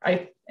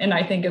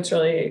I think it's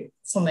really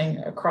something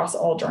across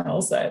all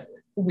journals that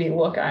we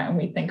look at and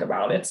we think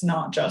about. It's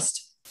not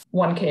just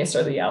one case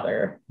or the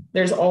other.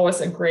 There's always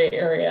a gray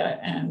area.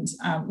 And,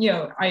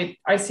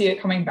 I see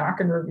it coming back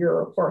in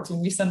reviewer reports.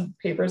 When we send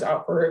papers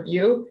out for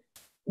review,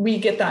 we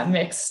get that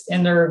mix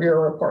in the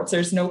reviewer reports.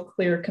 There's no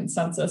clear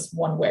consensus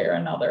one way or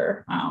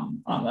another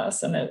on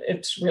this. And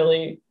it's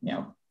really,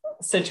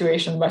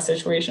 situation by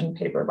situation,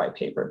 paper by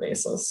paper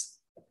basis.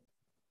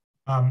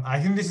 I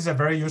think this is a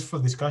very useful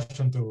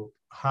discussion to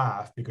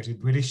have because it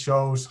really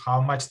shows how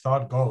much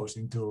thought goes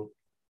into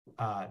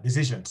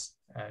decisions.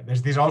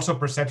 There's this also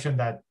perception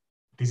that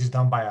this is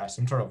done by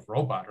some sort of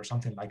robot or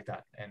something like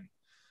that. And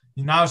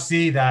you now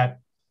see that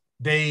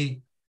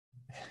they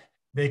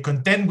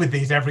contend with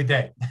this every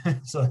day.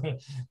 So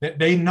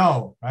they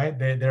know, right?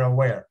 They're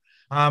aware.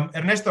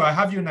 Ernesto, I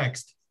have you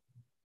next.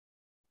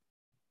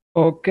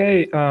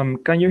 Okay,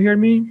 can you hear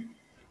me?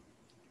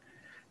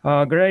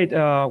 Great.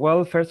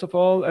 Well, first of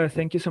all,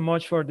 thank you so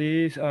much for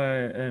this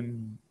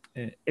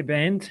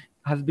event.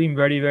 Has been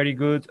very, very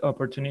good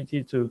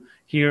opportunity to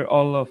hear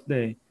all of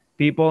the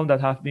people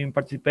that have been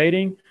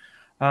participating.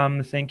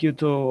 Thank you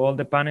to all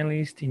the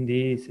panelists in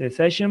this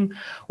session.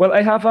 Well,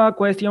 I have a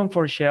question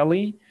for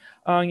Shelley,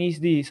 and is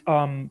this,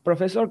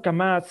 Professor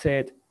Kamat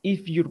said,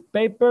 if your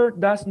paper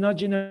does not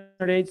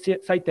generate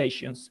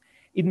citations,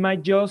 it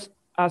might just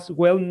as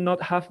well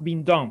not have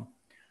been done.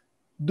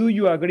 Do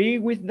you agree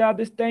with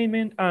that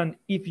statement? And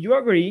if you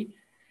agree,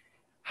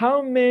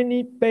 how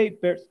many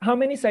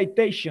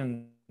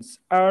citations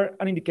are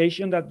an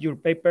indication that your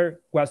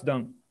paper was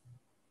done?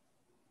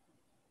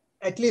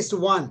 At least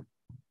one.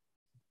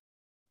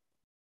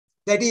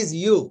 That is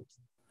you.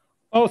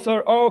 Oh,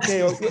 sorry. Oh,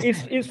 okay.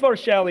 It's for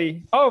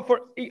Shelley. Oh,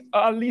 for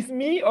at least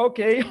me?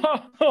 Okay.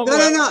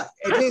 No.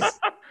 At least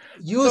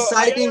you so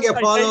citing a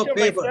follow-up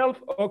paper. Myself?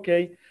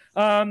 Okay.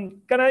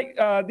 Can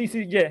I, this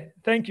is, yeah,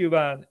 thank you,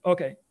 but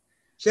okay.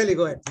 Shelley,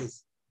 go ahead,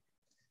 please.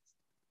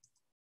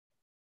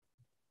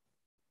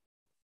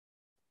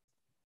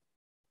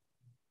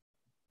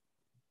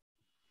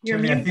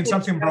 Shelley, I think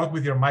something broke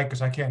with your mic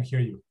because I can't hear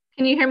you.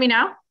 Can you hear me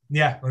now?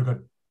 Yeah, we're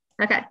good.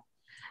 Okay.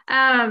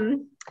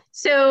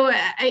 So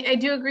I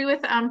do agree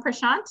with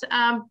Prashant,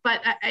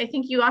 but I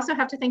think you also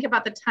have to think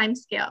about the time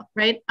scale,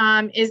 right?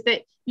 Is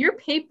that your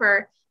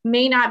paper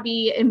may not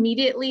be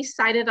immediately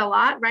cited a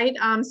lot, right?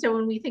 So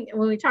when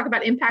we talk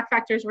about impact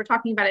factors, we're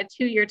talking about a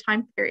 2-year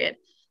time period.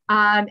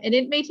 And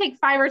it may take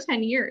 5 or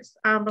 10 years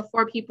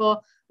before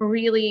people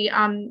really,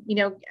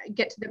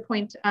 get to the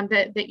point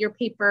that your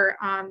paper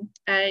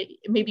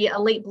may be a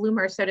late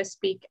bloomer, so to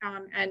speak,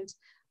 and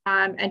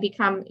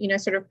become,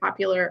 sort of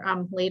popular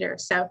later.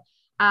 So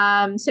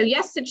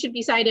yes, it should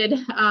be cited,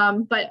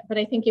 but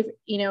I think if,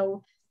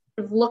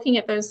 looking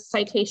at those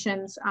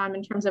citations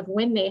in terms of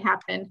when they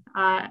happen,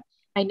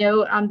 I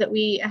know that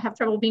we have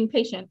trouble being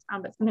patient,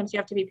 but sometimes you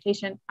have to be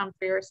patient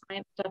for your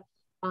science to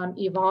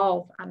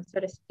evolve, so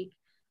to speak.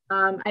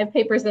 I have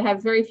papers that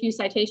have very few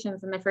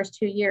citations in the first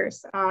 2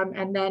 years,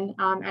 and then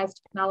as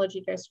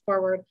technology goes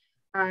forward,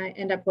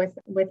 end up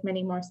with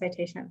many more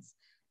citations.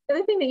 The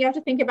other thing that you have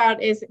to think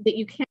about is that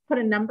you can't put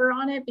a number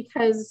on it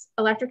because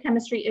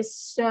electrochemistry is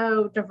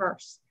so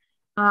diverse.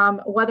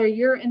 Whether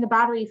you're in the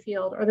battery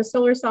field or the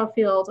solar cell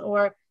field,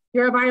 or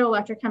you're a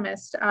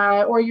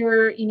bioelectrochemist, or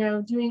you're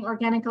doing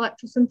organic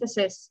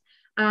electrosynthesis,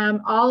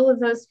 all of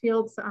those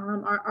fields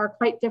are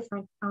quite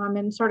different,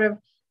 and sort of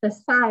the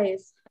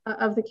size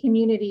of the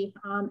community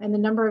and the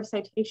number of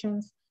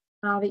citations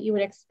that you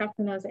would expect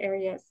in those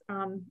areas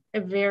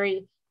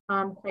vary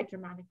quite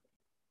dramatically.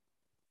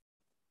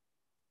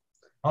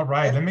 All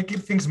right, let me keep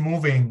things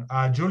moving.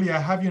 Julia, I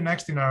have you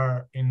next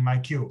in my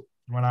queue.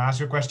 You want to ask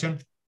your question?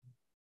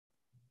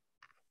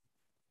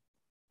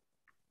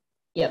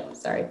 Yep,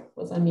 sorry,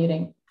 was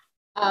unmuting.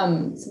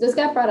 So this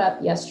got brought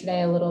up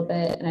yesterday a little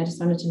bit, and I just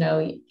wanted to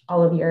know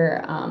all of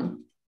your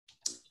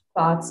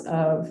thoughts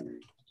of,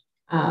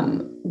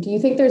 do you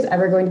think there's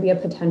ever going to be a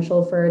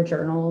potential for a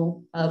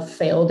journal of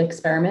failed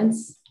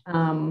experiments?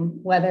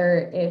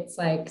 Whether it's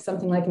like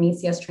something like an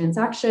ECS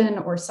transaction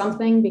or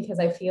something, because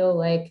I feel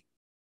like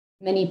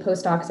many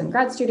postdocs and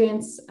grad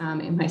students,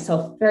 and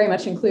myself very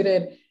much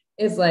included,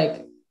 is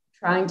like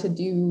trying to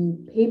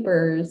do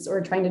papers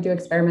or trying to do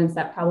experiments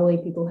that probably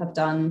people have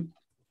done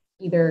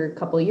either a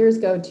couple of years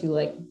ago to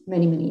like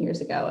many, many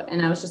years ago.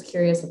 And I was just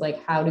curious of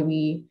like, how do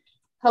we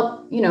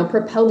help,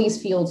 propel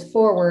these fields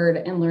forward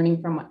and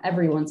learning from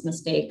everyone's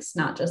mistakes,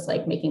 not just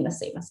like making the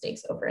same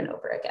mistakes over and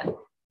over again?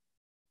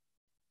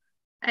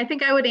 I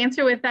think I would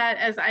answer with that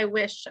as I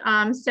wish.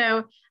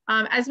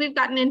 As we've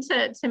gotten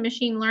into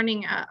machine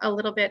learning a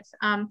little bit,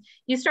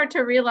 you start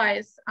to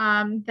realize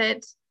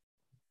that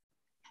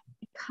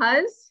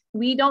because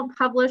we don't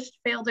publish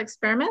failed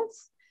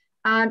experiments,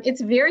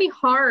 it's very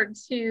hard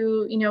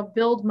to,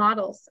 build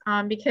models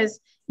because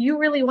you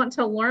really want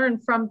to learn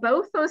from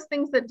both those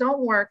things that don't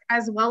work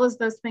as well as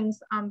those things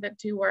that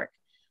do work.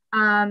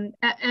 And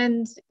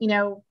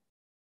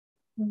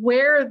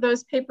where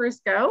those papers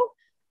go,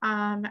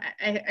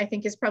 I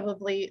think is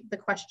probably the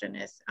question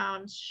is,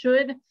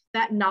 should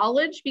that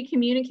knowledge be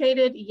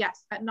communicated?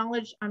 Yes, that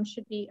knowledge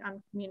should be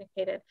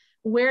communicated.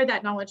 Where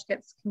that knowledge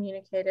gets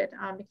communicated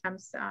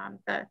becomes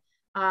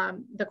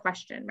the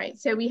question, right?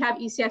 So we have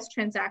ECS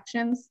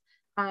transactions,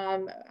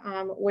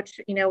 which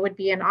would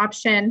be an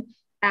option.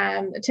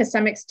 To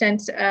some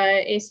extent,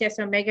 ACS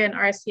Omega and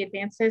RSC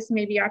advances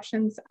may be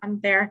options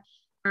there.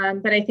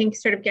 But I think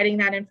sort of getting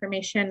that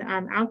information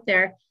out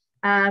there.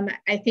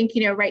 I think,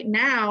 right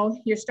now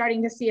you're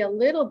starting to see a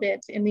little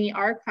bit in the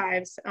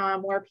archives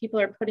where people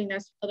are putting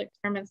those field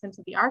experiments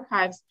into the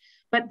archives,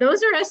 but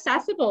those are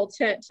accessible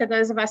to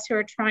those of us who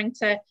are trying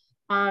to,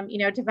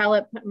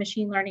 develop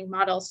machine learning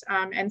models.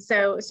 And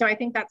so I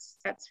think that's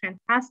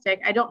fantastic.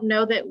 I don't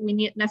know that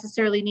we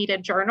necessarily need a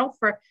journal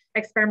for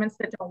experiments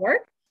that don't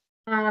work,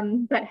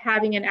 but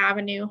having an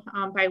avenue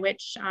by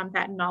which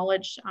that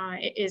knowledge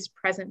is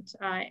present,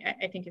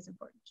 I think is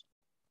important.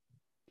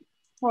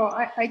 Well,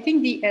 I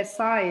think the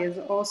SI is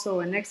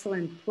also an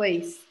excellent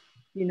place,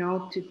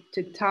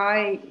 to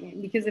tie,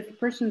 because if a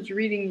person's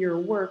reading your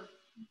work,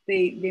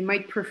 they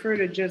might prefer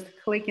to just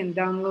click and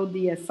download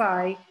the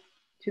SI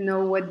to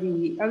know what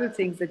the other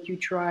things that you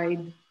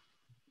tried,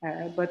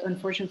 but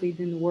unfortunately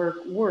didn't work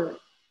were,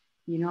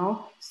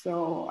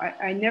 So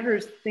I never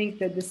think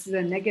that this is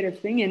a negative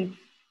thing. And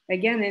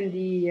again, in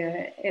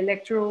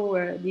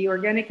the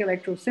organic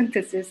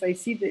electrosynthesis, I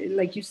see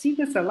you see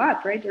this a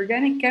lot, right?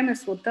 Organic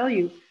chemists will tell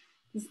you,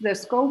 this is the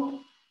scope,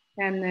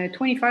 and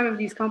 25 of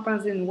these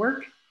compounds didn't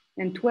work,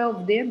 and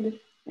 12 did,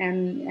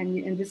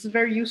 and this is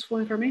very useful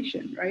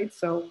information, right?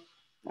 So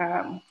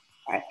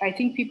I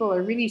think people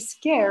are really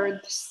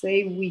scared to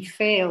say we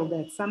failed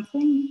at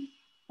something.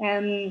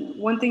 And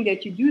one thing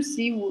that you do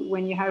see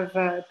when you have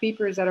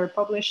papers that are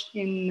published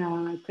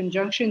in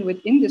conjunction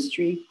with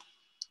industry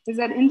is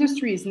that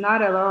industry is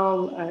not at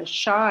all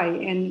shy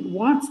and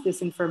wants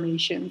this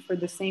information for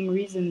the same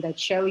reason that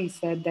Shelley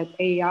said that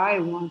AI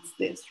wants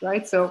this,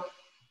 right? So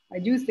I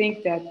do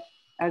think that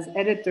as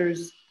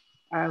editors,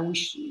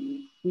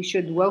 we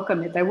should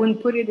welcome it. I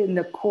wouldn't put it in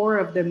the core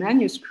of the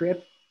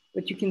manuscript,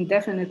 but you can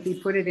definitely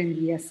put it in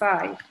the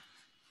SI,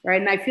 right?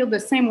 And I feel the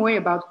same way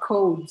about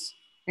codes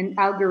and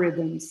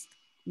algorithms,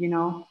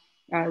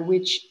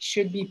 which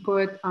should be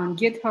put on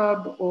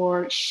GitHub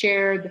or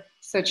shared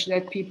such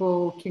that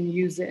people can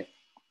use it.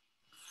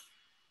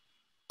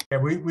 Yeah,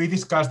 we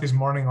discussed this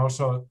morning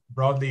also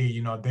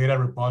broadly, data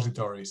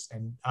repositories.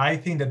 And I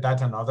think that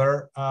that's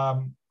another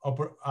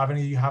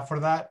avenue you have for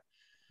that,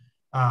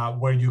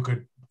 where you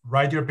could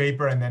write your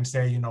paper and then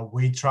say,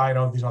 we tried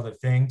all these other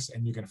things,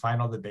 and you can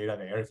find all the data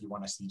there if you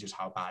want to see just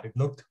how bad it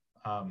looked.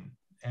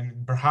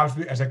 And perhaps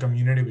as a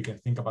community, we can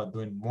think about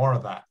doing more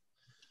of that.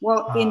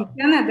 Well, in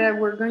Canada,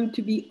 we're going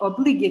to be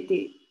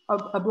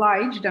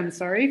obliged,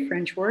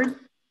 French word,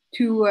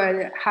 to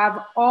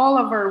have all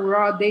of our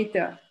raw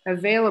data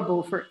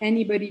available for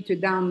anybody to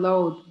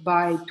download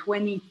by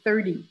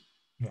 2030.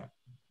 Yeah,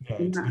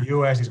 the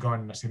US is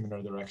going in a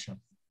similar direction.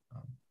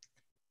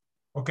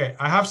 Okay,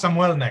 I have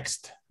Samuel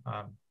next.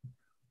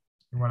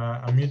 You want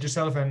to unmute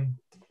yourself and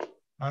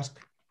ask?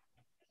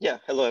 Yeah,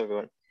 hello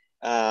everyone.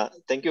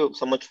 Thank you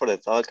so much for the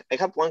talk. I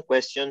have one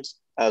question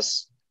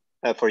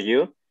for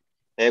you.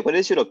 What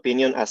is your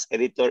opinion as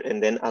editor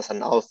and then as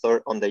an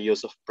author on the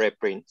use of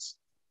preprints?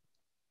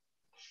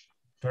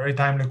 Very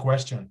timely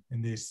question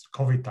in these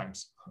COVID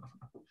times.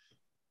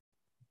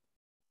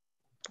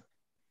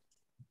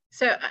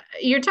 So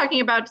you're talking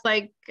about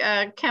like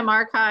Chem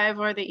Archive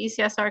or the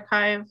ECS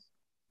Archive?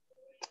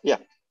 Yeah.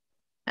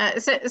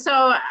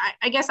 So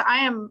I guess I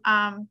am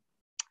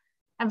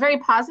I'm very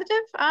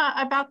positive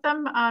about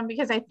them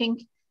because I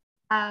think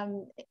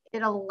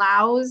it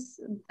allows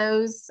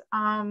those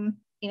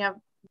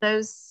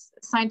those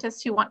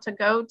scientists who want to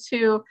go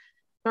to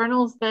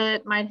journals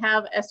that might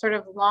have a sort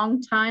of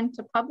long time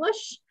to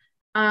publish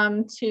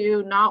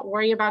to not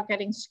worry about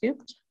getting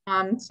scooped.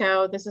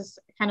 So this is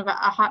kind of a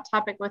hot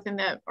topic within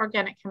the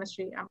organic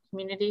chemistry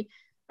community,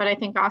 but I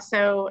think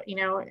also,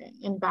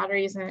 in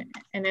batteries and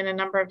in a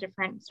number of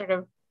different sort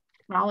of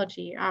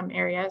technology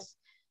areas.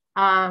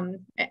 And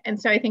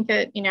so I think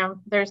that,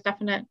 there's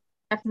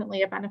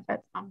definitely a benefit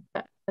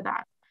to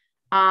that.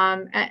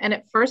 And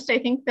at first, I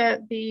think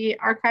that the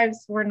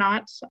archives were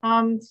not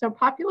so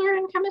popular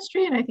in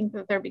chemistry, and I think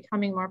that they're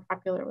becoming more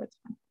popular with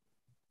time.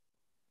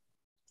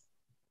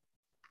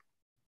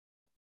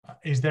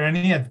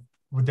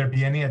 Would there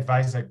be any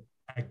advice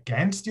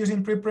against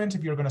using preprints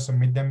if you're going to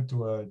submit them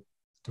to a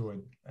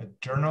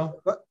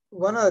journal?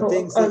 One of the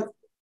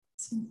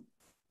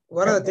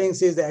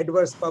things is the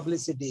adverse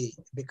publicity,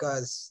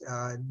 because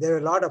there are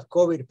a lot of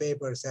COVID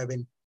papers have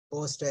been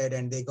posted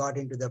and they got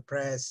into the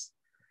press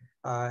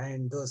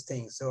and those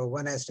things. So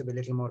one has to be a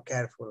little more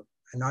careful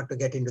and not to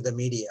get into the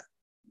media.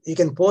 You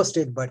can post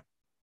it, but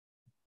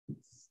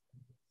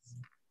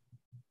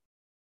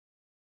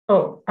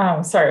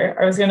Oh, sorry.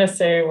 I was going to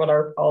say what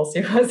our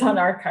policy was on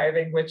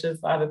archiving, which is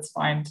that it's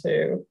fine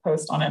to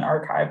post on an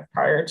archive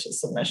prior to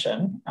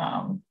submission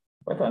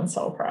within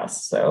CellPress.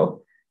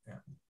 So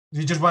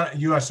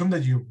you assume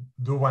that you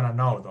do want to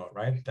know though,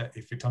 right? That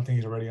if something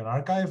is already on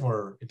archive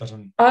or it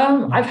doesn't.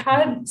 I've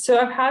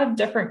had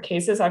different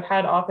cases. I've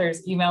had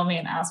authors email me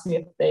and ask me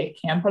if they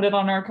can put it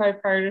on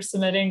archive prior to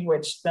submitting,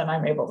 which then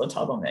I'm able to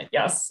tell them that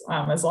yes,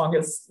 as long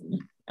as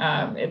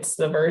it's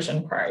the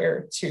version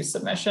prior to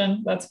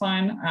submission, that's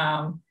fine.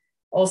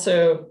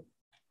 Also,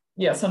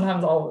 yeah,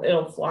 sometimes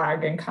it'll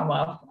flag and come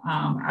up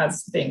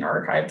as being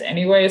archived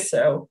anyway.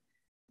 So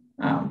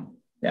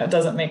yeah, it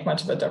doesn't make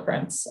much of a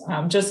difference.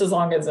 Just as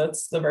long as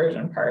it's the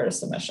version prior to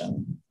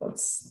submission.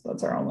 That's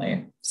our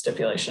only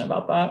stipulation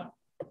about that.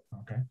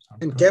 Okay.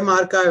 And Chem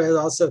Archive has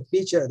also a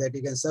feature that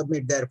you can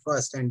submit there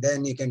first, and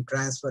then you can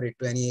transfer it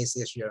to any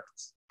ACS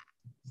journals.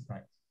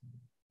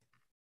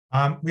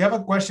 Right. We have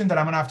a question that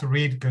I'm going to have to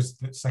read because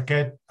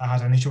Saket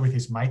has an issue with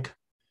his mic.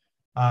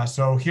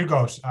 So here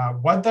goes.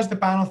 What does the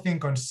panel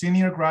think on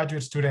senior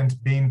graduate students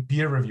being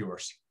peer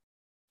reviewers?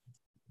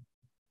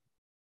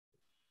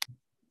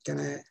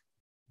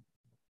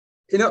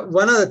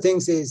 One of the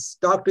things is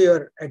talk to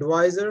your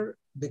advisor,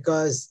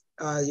 because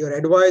your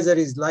advisor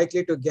is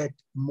likely to get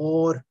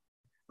more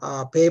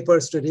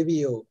papers to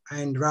review.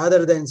 And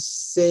rather than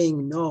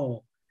saying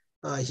no,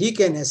 he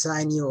can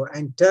assign you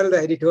and tell the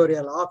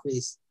editorial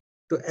office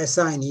to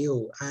assign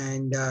you.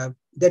 And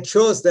that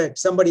shows that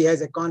somebody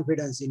has a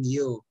confidence in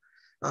you,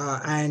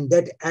 and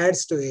that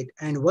adds to it.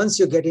 And once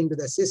you get into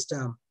the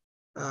system,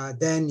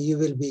 then you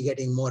will be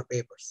getting more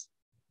papers.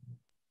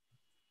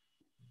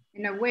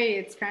 In a way,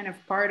 it's kind of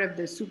part of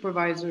the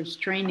supervisor's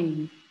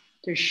training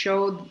to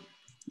show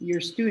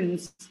your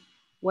students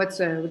what's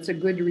a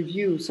good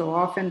review. So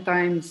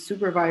oftentimes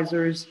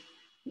supervisors,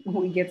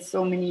 we get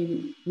so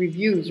many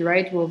reviews,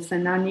 right? We'll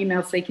send an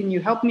email, say, can you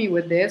help me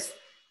with this?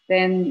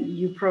 Then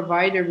you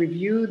provide a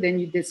review, then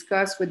you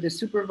discuss with the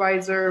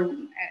supervisor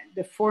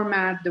the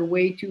format, the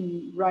way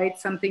to write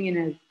something in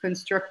a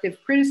constructive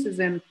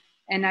criticism.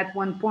 And at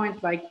one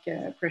point, like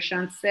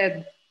Prashant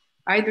said,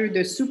 either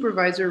the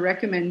supervisor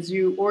recommends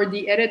you or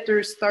the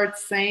editor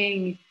starts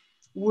saying,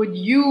 would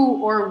you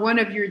or one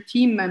of your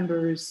team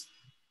members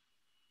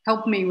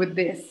help me with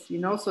this?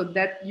 So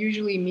that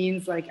usually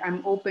means like,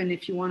 I'm open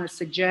if you want to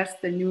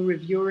suggest a new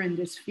reviewer in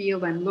this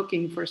field, I'm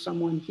looking for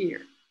someone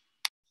here.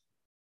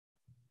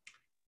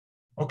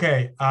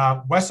 Okay,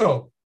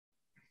 Wessel,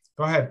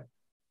 go ahead.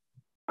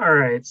 All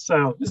right,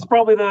 so this is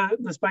probably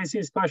the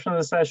spiciest question of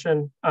the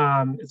session.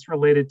 It's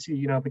related to,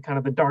 the kind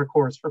of the dark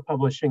horse for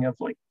publishing of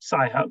like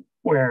Sci-Hub,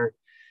 where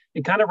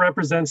it kind of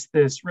represents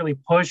this really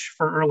push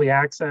for early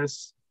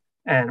access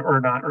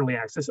or not early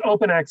access,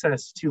 open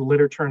access to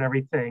literature and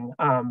everything.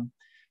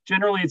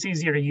 Generally, it's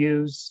easier to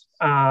use.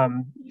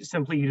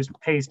 You just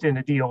paste in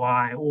a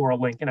DOI or a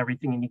link and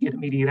everything, and you get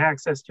immediate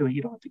access to it.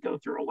 You don't have to go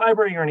through a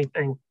library or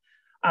anything.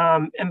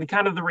 And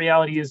the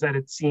reality is that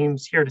it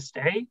seems here to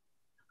stay.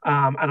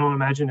 I don't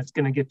imagine it's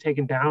going to get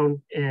taken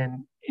down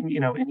in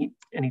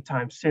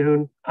anytime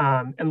soon.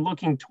 And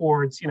looking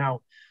towards,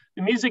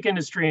 the music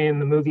industry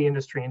and the movie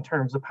industry in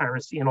terms of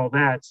piracy and all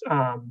that,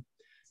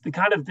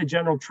 the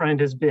general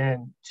trend has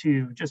been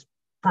to just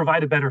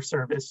provide a better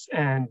service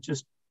and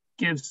just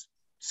gives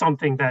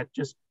something that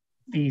just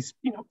these,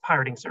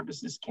 pirating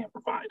services can't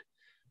provide.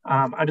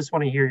 I just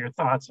want to hear your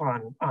thoughts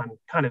on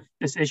kind of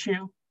this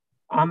issue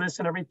on this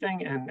and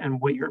everything,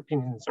 and what your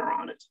opinions are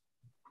on it.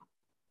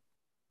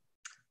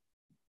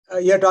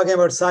 You're talking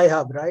about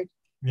Sci-Hub, right?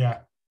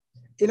 Yeah.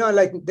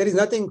 There is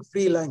nothing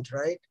free lunch,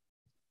 right?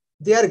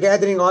 They are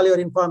gathering all your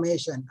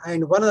information.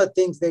 And one of the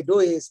things they do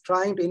is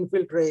trying to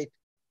infiltrate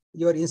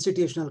your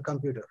institutional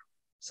computer.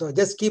 So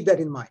just keep that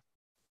in mind.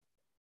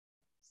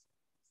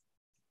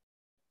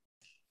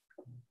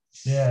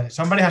 Yeah,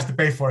 somebody has to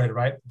pay for it,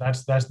 right?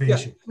 That's the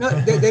issue. No,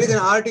 there is an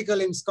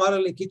article in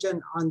Scholarly Kitchen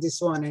on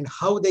this one and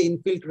how they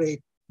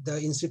infiltrate the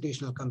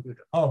institutional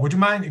computer. Oh, would you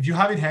mind, if you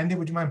have it handy,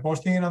 would you mind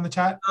posting it on the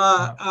chat?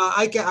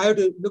 I have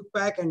to look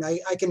back and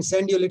I can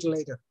send you a little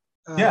later.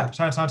 Yeah,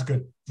 sounds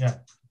good. Yeah.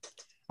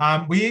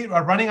 We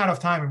are running out of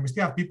time and we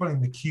still have people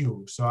in the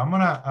queue. So I'm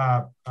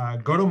gonna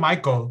go to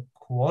Michael,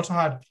 who also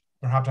had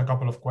perhaps a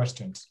couple of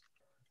questions.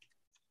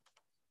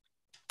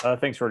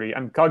 Thanks, Jordi.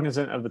 I'm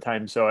cognizant of the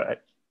time, so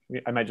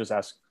I might just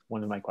ask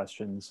one of my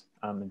questions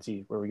and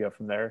see where we go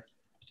from there.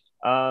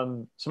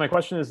 So my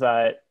question is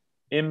that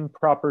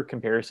improper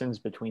comparisons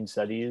between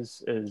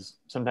studies is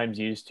sometimes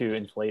used to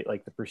inflate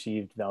like the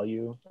perceived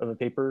value of a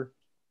paper.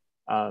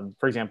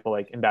 For example,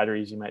 like in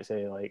batteries, you might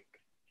say like,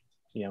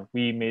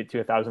 we made it to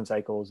 1,000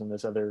 cycles and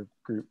this other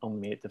group only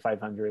made it to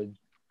 500.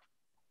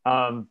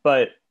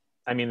 But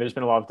I mean, there's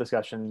been a lot of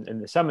discussion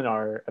in the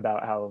seminar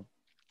about how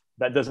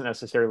that doesn't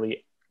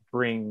necessarily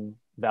bring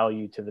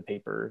value to the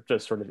paper,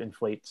 just sort of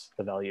inflates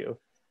the value.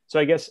 So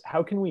I guess,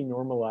 how can we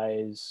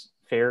normalize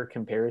fair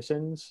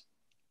comparisons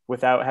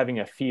without having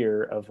a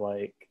fear of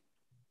like,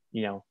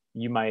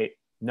 you might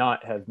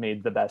not have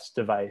made the best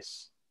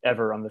device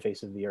ever on the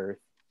face of the earth.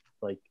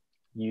 Like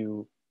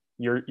your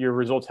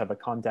results have a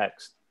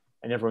context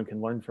and everyone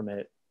can learn from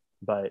it,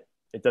 but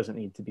it doesn't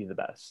need to be the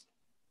best.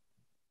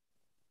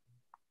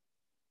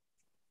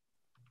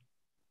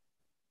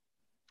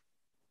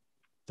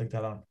 Take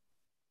that on.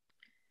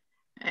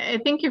 I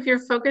think if you're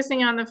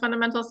focusing on the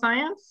fundamental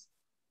science,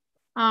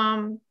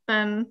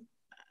 then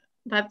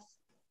that's,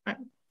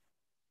 I'm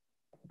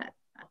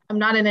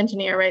not an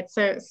engineer, right?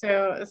 So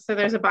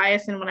there's a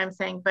bias in what I'm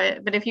saying,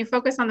 but if you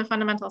focus on the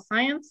fundamental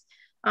science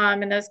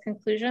and those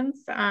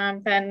conclusions,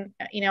 then,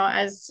 you know,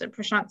 as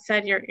Prashant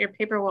said, your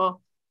paper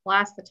will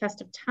last the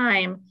test of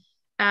time.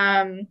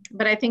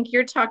 But I think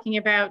you're talking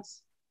about,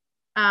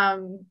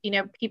 you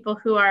know, people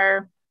who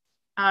are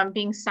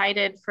being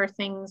cited for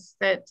things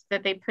that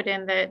they put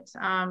in that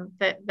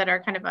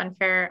are kind of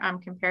unfair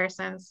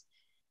comparisons,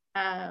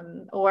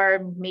 or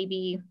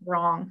maybe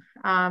wrong.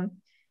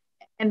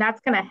 And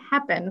that's going to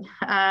happen.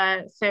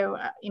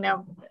 You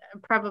know,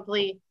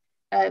 probably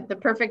the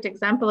perfect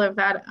example of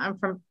that, I'm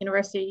from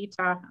University of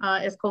Utah,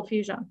 is cold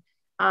fusion.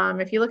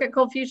 If you look at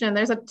cold fusion,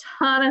 there's a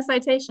ton of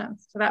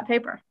citations to that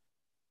paper.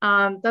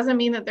 Doesn't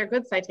mean that they're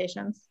good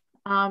citations,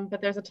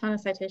 but there's a ton of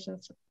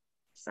citations.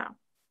 So.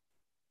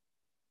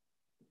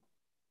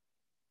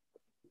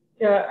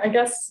 Yeah, I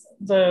guess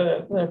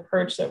the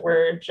approach that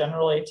we're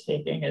generally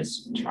taking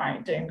is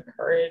trying to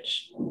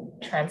encourage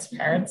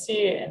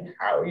transparency in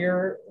how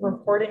you're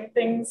reporting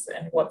things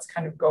and what's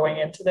kind of going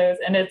into those.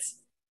 And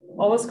it's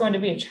always going to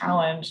be a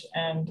challenge.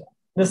 And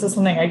this is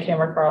something I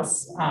came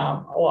across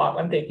a lot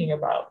when thinking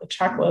about the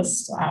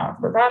checklist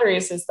for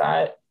batteries, is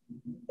that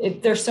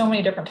there's so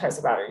many different types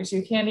of batteries.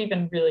 You can't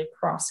even really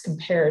cross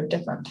compare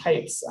different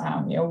types.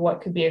 You know,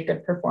 what could be a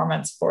good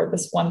performance for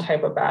this one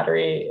type of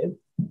battery? It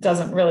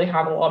doesn't really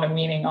have a lot of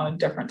meaning on a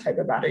different type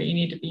of battery. You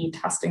need to be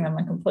testing them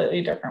in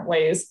completely different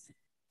ways.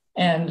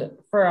 And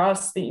for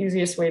us, the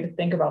easiest way to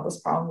think about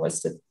this problem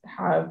was to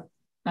have,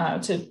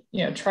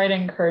 you know, try to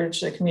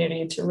encourage the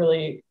community to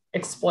really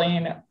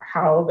explain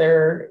how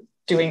they're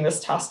doing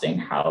this testing,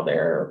 how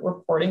they're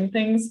reporting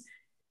things,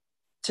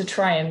 to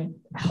try and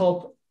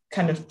help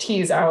kind of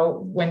tease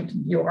out when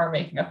you are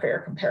making a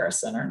fair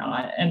comparison or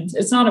not. And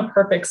it's not a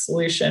perfect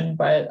solution,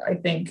 but I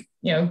think,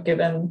 you know,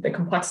 given the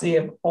complexity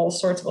of all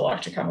sorts of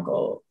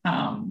electrochemical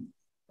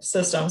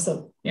systems,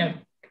 that, you know,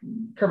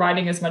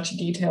 providing as much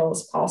detail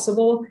as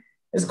possible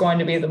is going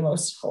to be the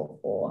most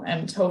helpful.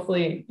 And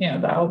hopefully, you know,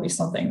 that will be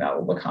something that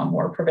will become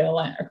more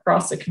prevalent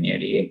across the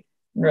community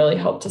and really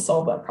help to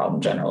solve that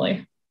problem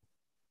generally.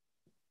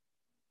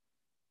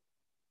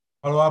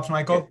 Follow-ups,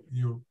 Michael?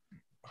 You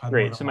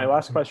Great. So my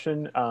last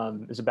question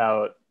is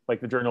about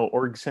like the journal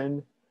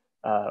OrgSyn,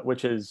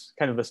 which is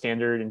kind of the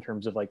standard in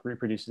terms of like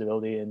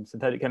reproducibility and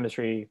synthetic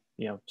chemistry,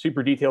 you know,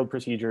 super detailed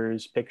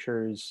procedures,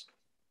 pictures,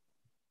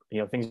 you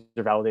know, things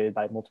are validated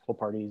by multiple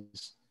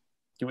parties.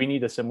 Do we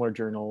need a similar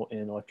journal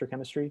in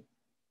electrochemistry?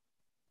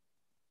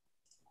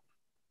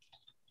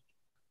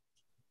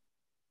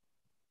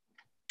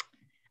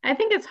 I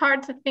think it's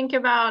hard to think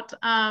about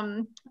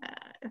that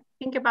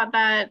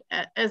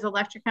as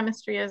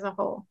electrochemistry as a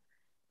whole.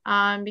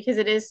 Because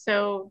it is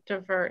so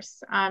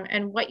diverse,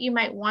 and what you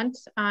might want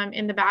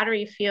in the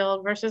battery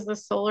field versus the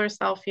solar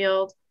cell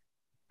field,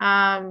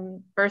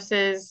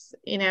 versus,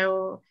 you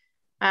know,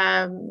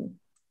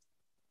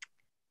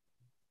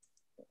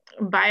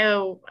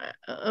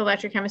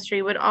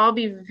 bioelectrochemistry would all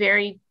be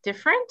very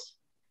different.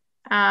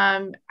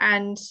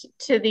 And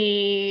to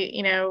the,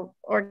 you know,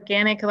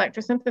 organic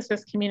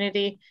electrosynthesis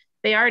community,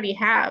 they already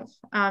have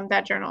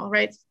that journal,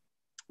 right?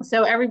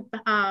 So I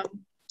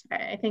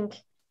think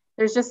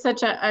there's just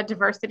such a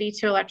diversity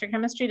to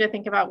electrochemistry. To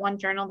think about one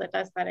journal that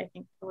does that, I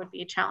think would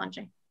be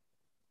challenging.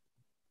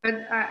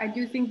 But I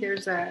do think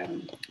there's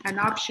an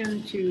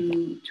option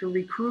to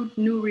recruit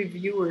new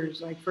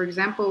reviewers. Like, for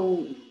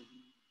example,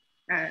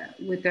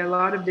 with a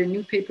lot of the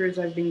new papers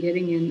I've been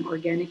getting in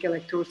organic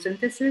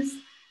electrosynthesis,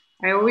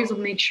 I always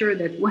make sure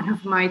that one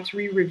of my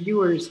 3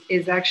 reviewers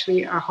is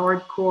actually a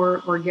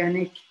hardcore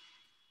organic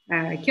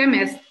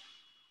chemist,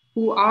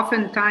 who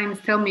oftentimes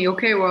tell me,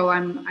 okay, well,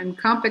 I'm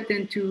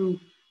competent to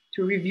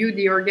review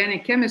the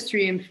organic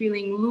chemistry. I'm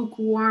feeling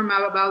lukewarm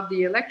about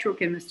the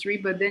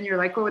electrochemistry, but then you're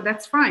like, oh,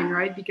 that's fine,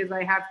 right? Because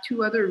I have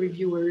 2 other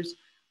reviewers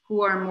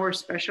who are more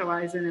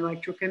specialized in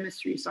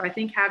electrochemistry. So I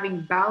think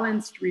having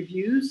balanced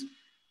reviews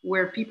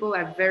where people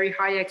have very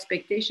high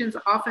expectations,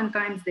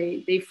 oftentimes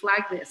they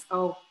flag this,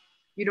 oh,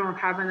 you don't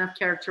have enough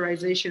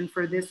characterization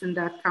for this and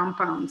that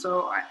compound.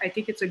 So I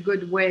think it's a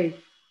good way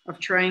of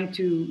trying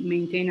to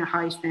maintain a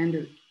high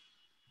standard.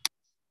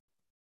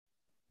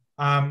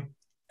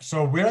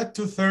 So we're at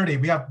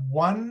 2:30. We have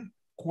one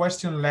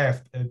question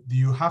left. Do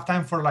you have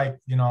time for, like,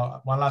 you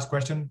know, one last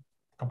question?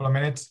 A couple of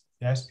minutes?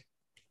 Yes?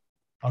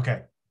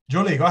 Okay.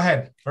 Julie, go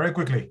ahead very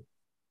quickly.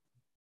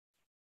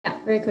 Yeah,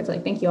 very quickly.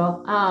 Thank you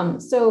all.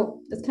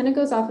 So this kind of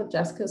goes off of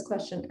Jessica's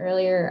question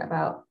earlier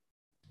about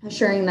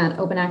assuring that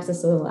open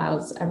access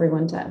allows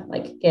everyone to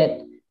like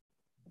get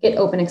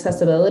open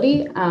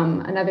accessibility.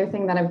 Another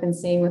thing that I've been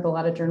seeing with a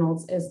lot of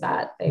journals is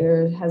that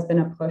there has been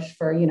a push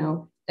for, you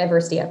know,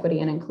 diversity,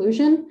 equity, and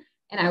inclusion.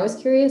 And I was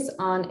curious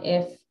on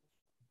if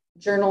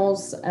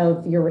journals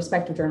of your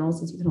respective journals,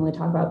 since you can only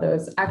talk about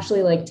those,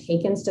 actually like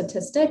taken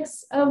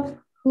statistics of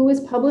who is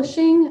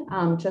publishing,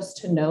 just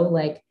to know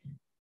like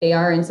they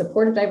are in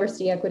support of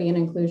diversity, equity, and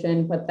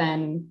inclusion, but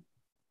then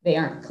they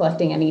aren't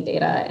collecting any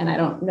data. And I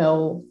don't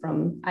know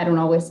I don't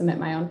always submit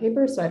my own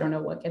papers, so I don't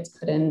know what gets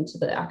put into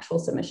the actual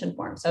submission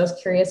form. So I was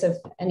curious if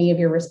any of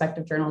your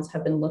respective journals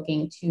have been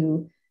looking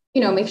to,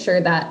 make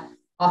sure that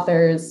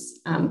authors,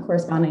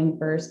 corresponding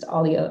first,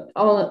 all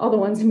the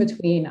ones in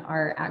between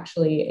are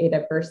actually a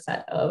diverse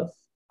set of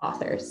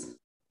authors.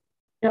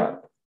 Yeah.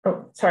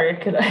 Oh, sorry.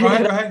 Go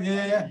ahead.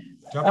 Yeah.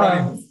 Jump right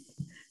in.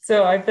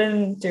 So I've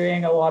been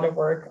doing a lot of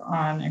work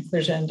on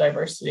inclusion and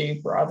diversity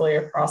broadly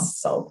across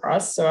cell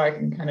press, so I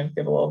can kind of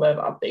give a little bit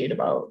of update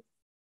about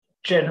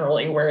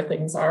generally where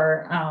things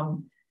are.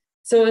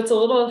 So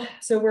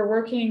we're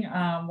working,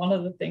 one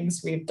of the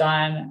things we've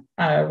done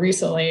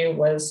recently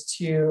was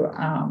to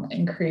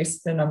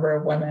increase the number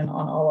of women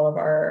on all of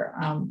our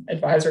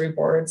advisory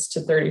boards to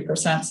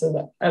 30%, so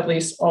that at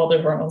least all the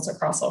journals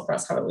across cell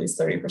press have at least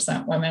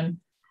 30% women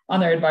on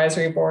their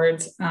advisory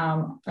boards.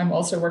 I'm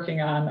also working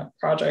on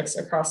projects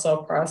across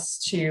Cell Press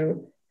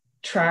to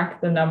track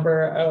the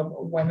number of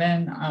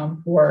women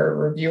who are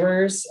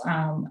reviewers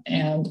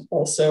and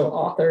also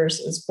authors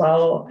as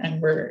well.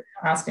 And we're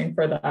asking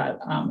for that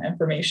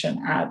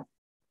information at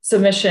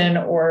submission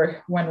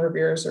or when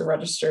reviewers are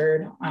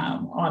registered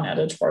on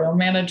Editorial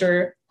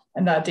Manager.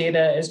 And that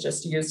data is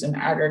just used in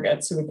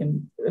aggregate, so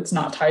it's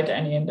not tied to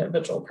any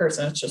individual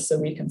person. It's just so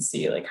we can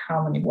see like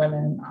how many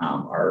women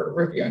are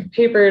reviewing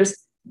papers.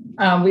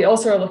 We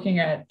also are looking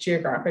at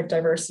geographic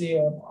diversity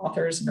of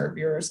authors and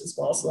reviewers as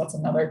well. So that's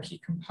another key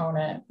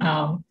component.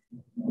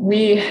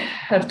 We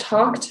have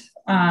talked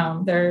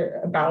there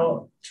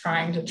about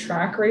trying to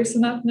track race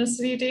and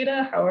ethnicity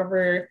data.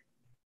 However,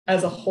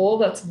 as a whole,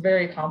 that's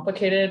very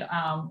complicated.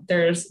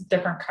 There's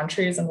different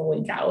countries, and the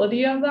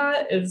legality of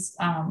that is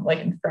like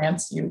in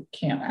France, you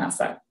can't ask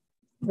that.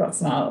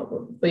 That's not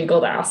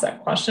legal to ask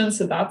that question.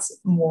 So that's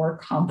more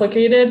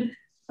complicated.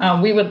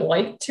 We would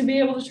like to be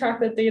able to track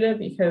that data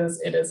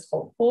because it is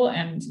helpful,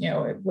 and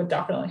it would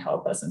definitely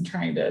help us in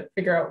trying to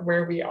figure out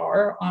where we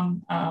are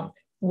on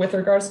with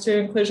regards to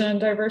inclusion and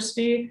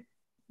diversity.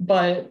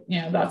 But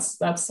that's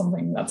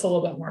something that's a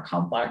little bit more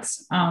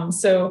complex.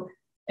 So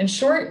in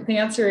short, the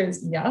answer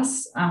is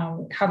yes.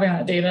 Having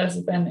that data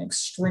has been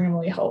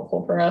extremely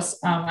helpful for us.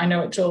 I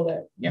know at Joule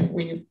that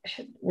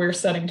we're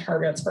setting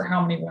targets for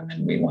how many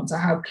women we want to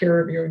have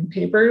peer reviewing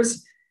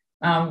papers,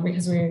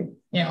 because we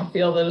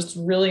feel that it's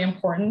really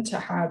important to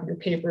have your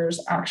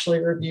papers actually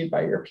reviewed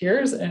by your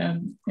peers,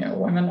 and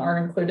women are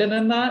included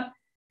in that.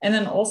 And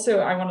then also,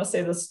 I want to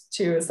say this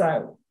too, is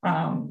that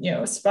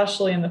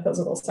especially in the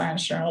physical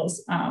science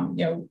journals,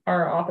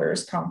 our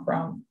authors come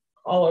from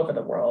all over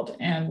the world,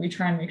 and we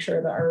try and make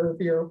sure that our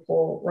reviewer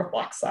pool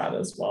reflects that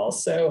as well.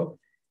 So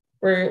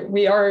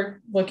we are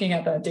looking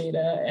at that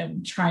data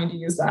and trying to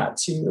use that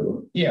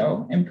to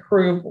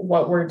improve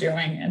what we're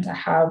doing and to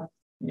have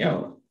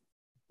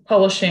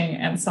publishing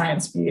and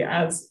science be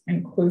as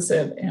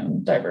inclusive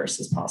and diverse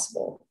as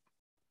possible.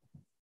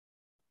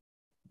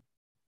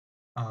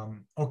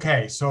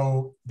 Okay,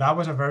 so that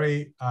was a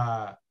very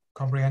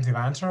comprehensive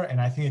answer,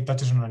 and I think it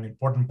touches on an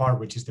important part,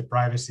 which is the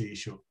privacy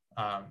issue.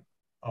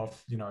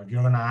 Of if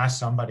you're going to ask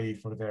somebody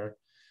for their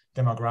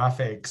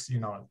demographics,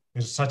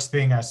 there's such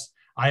thing as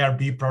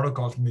IRB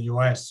protocols in the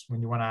US when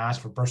you want to ask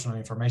for personal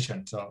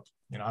information. So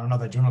I don't know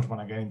that journals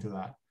want to get into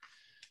that.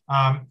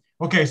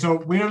 Okay, so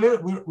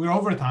we're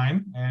over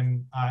time,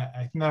 and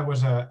I think that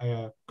was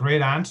a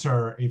great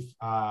answer. If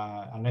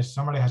unless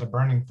somebody has a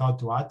burning thought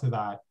to add to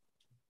that,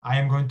 I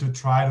am going to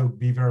try to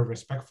be very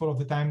respectful of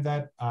the time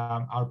that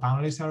our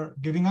panelists are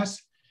giving us.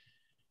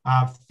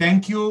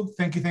 Thank you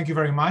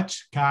very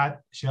much,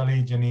 Kat,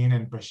 Shelley, Janine,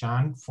 and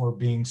Prashant, for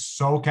being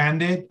so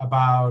candid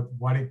about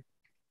what it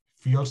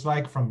feels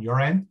like from your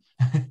end,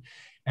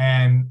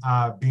 and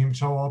being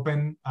so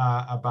open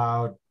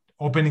about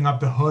opening up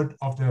the hood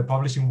of the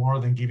publishing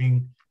world and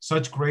giving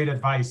such great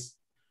advice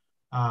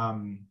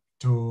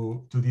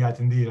to the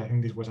attendees. I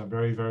think this was a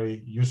very,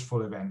 very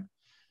useful event.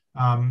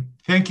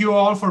 Thank you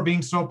all for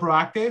being so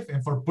proactive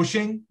and for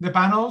pushing the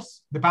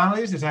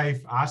panelists, as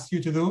I've asked you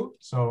to do.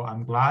 So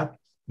I'm glad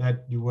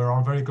that you were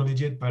all very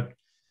collegiate, but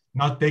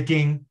not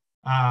taking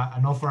a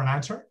no for an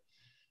answer.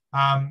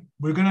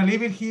 We're gonna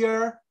leave it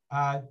here.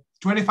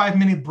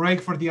 25-minute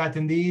break for the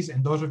attendees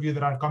and those of you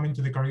that are coming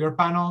to the career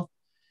panel.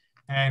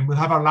 And we'll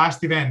have our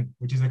last event,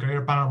 which is the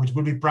career panel, which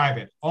will be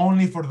private,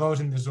 only for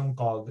those in the Zoom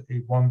call.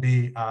 It won't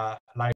be live.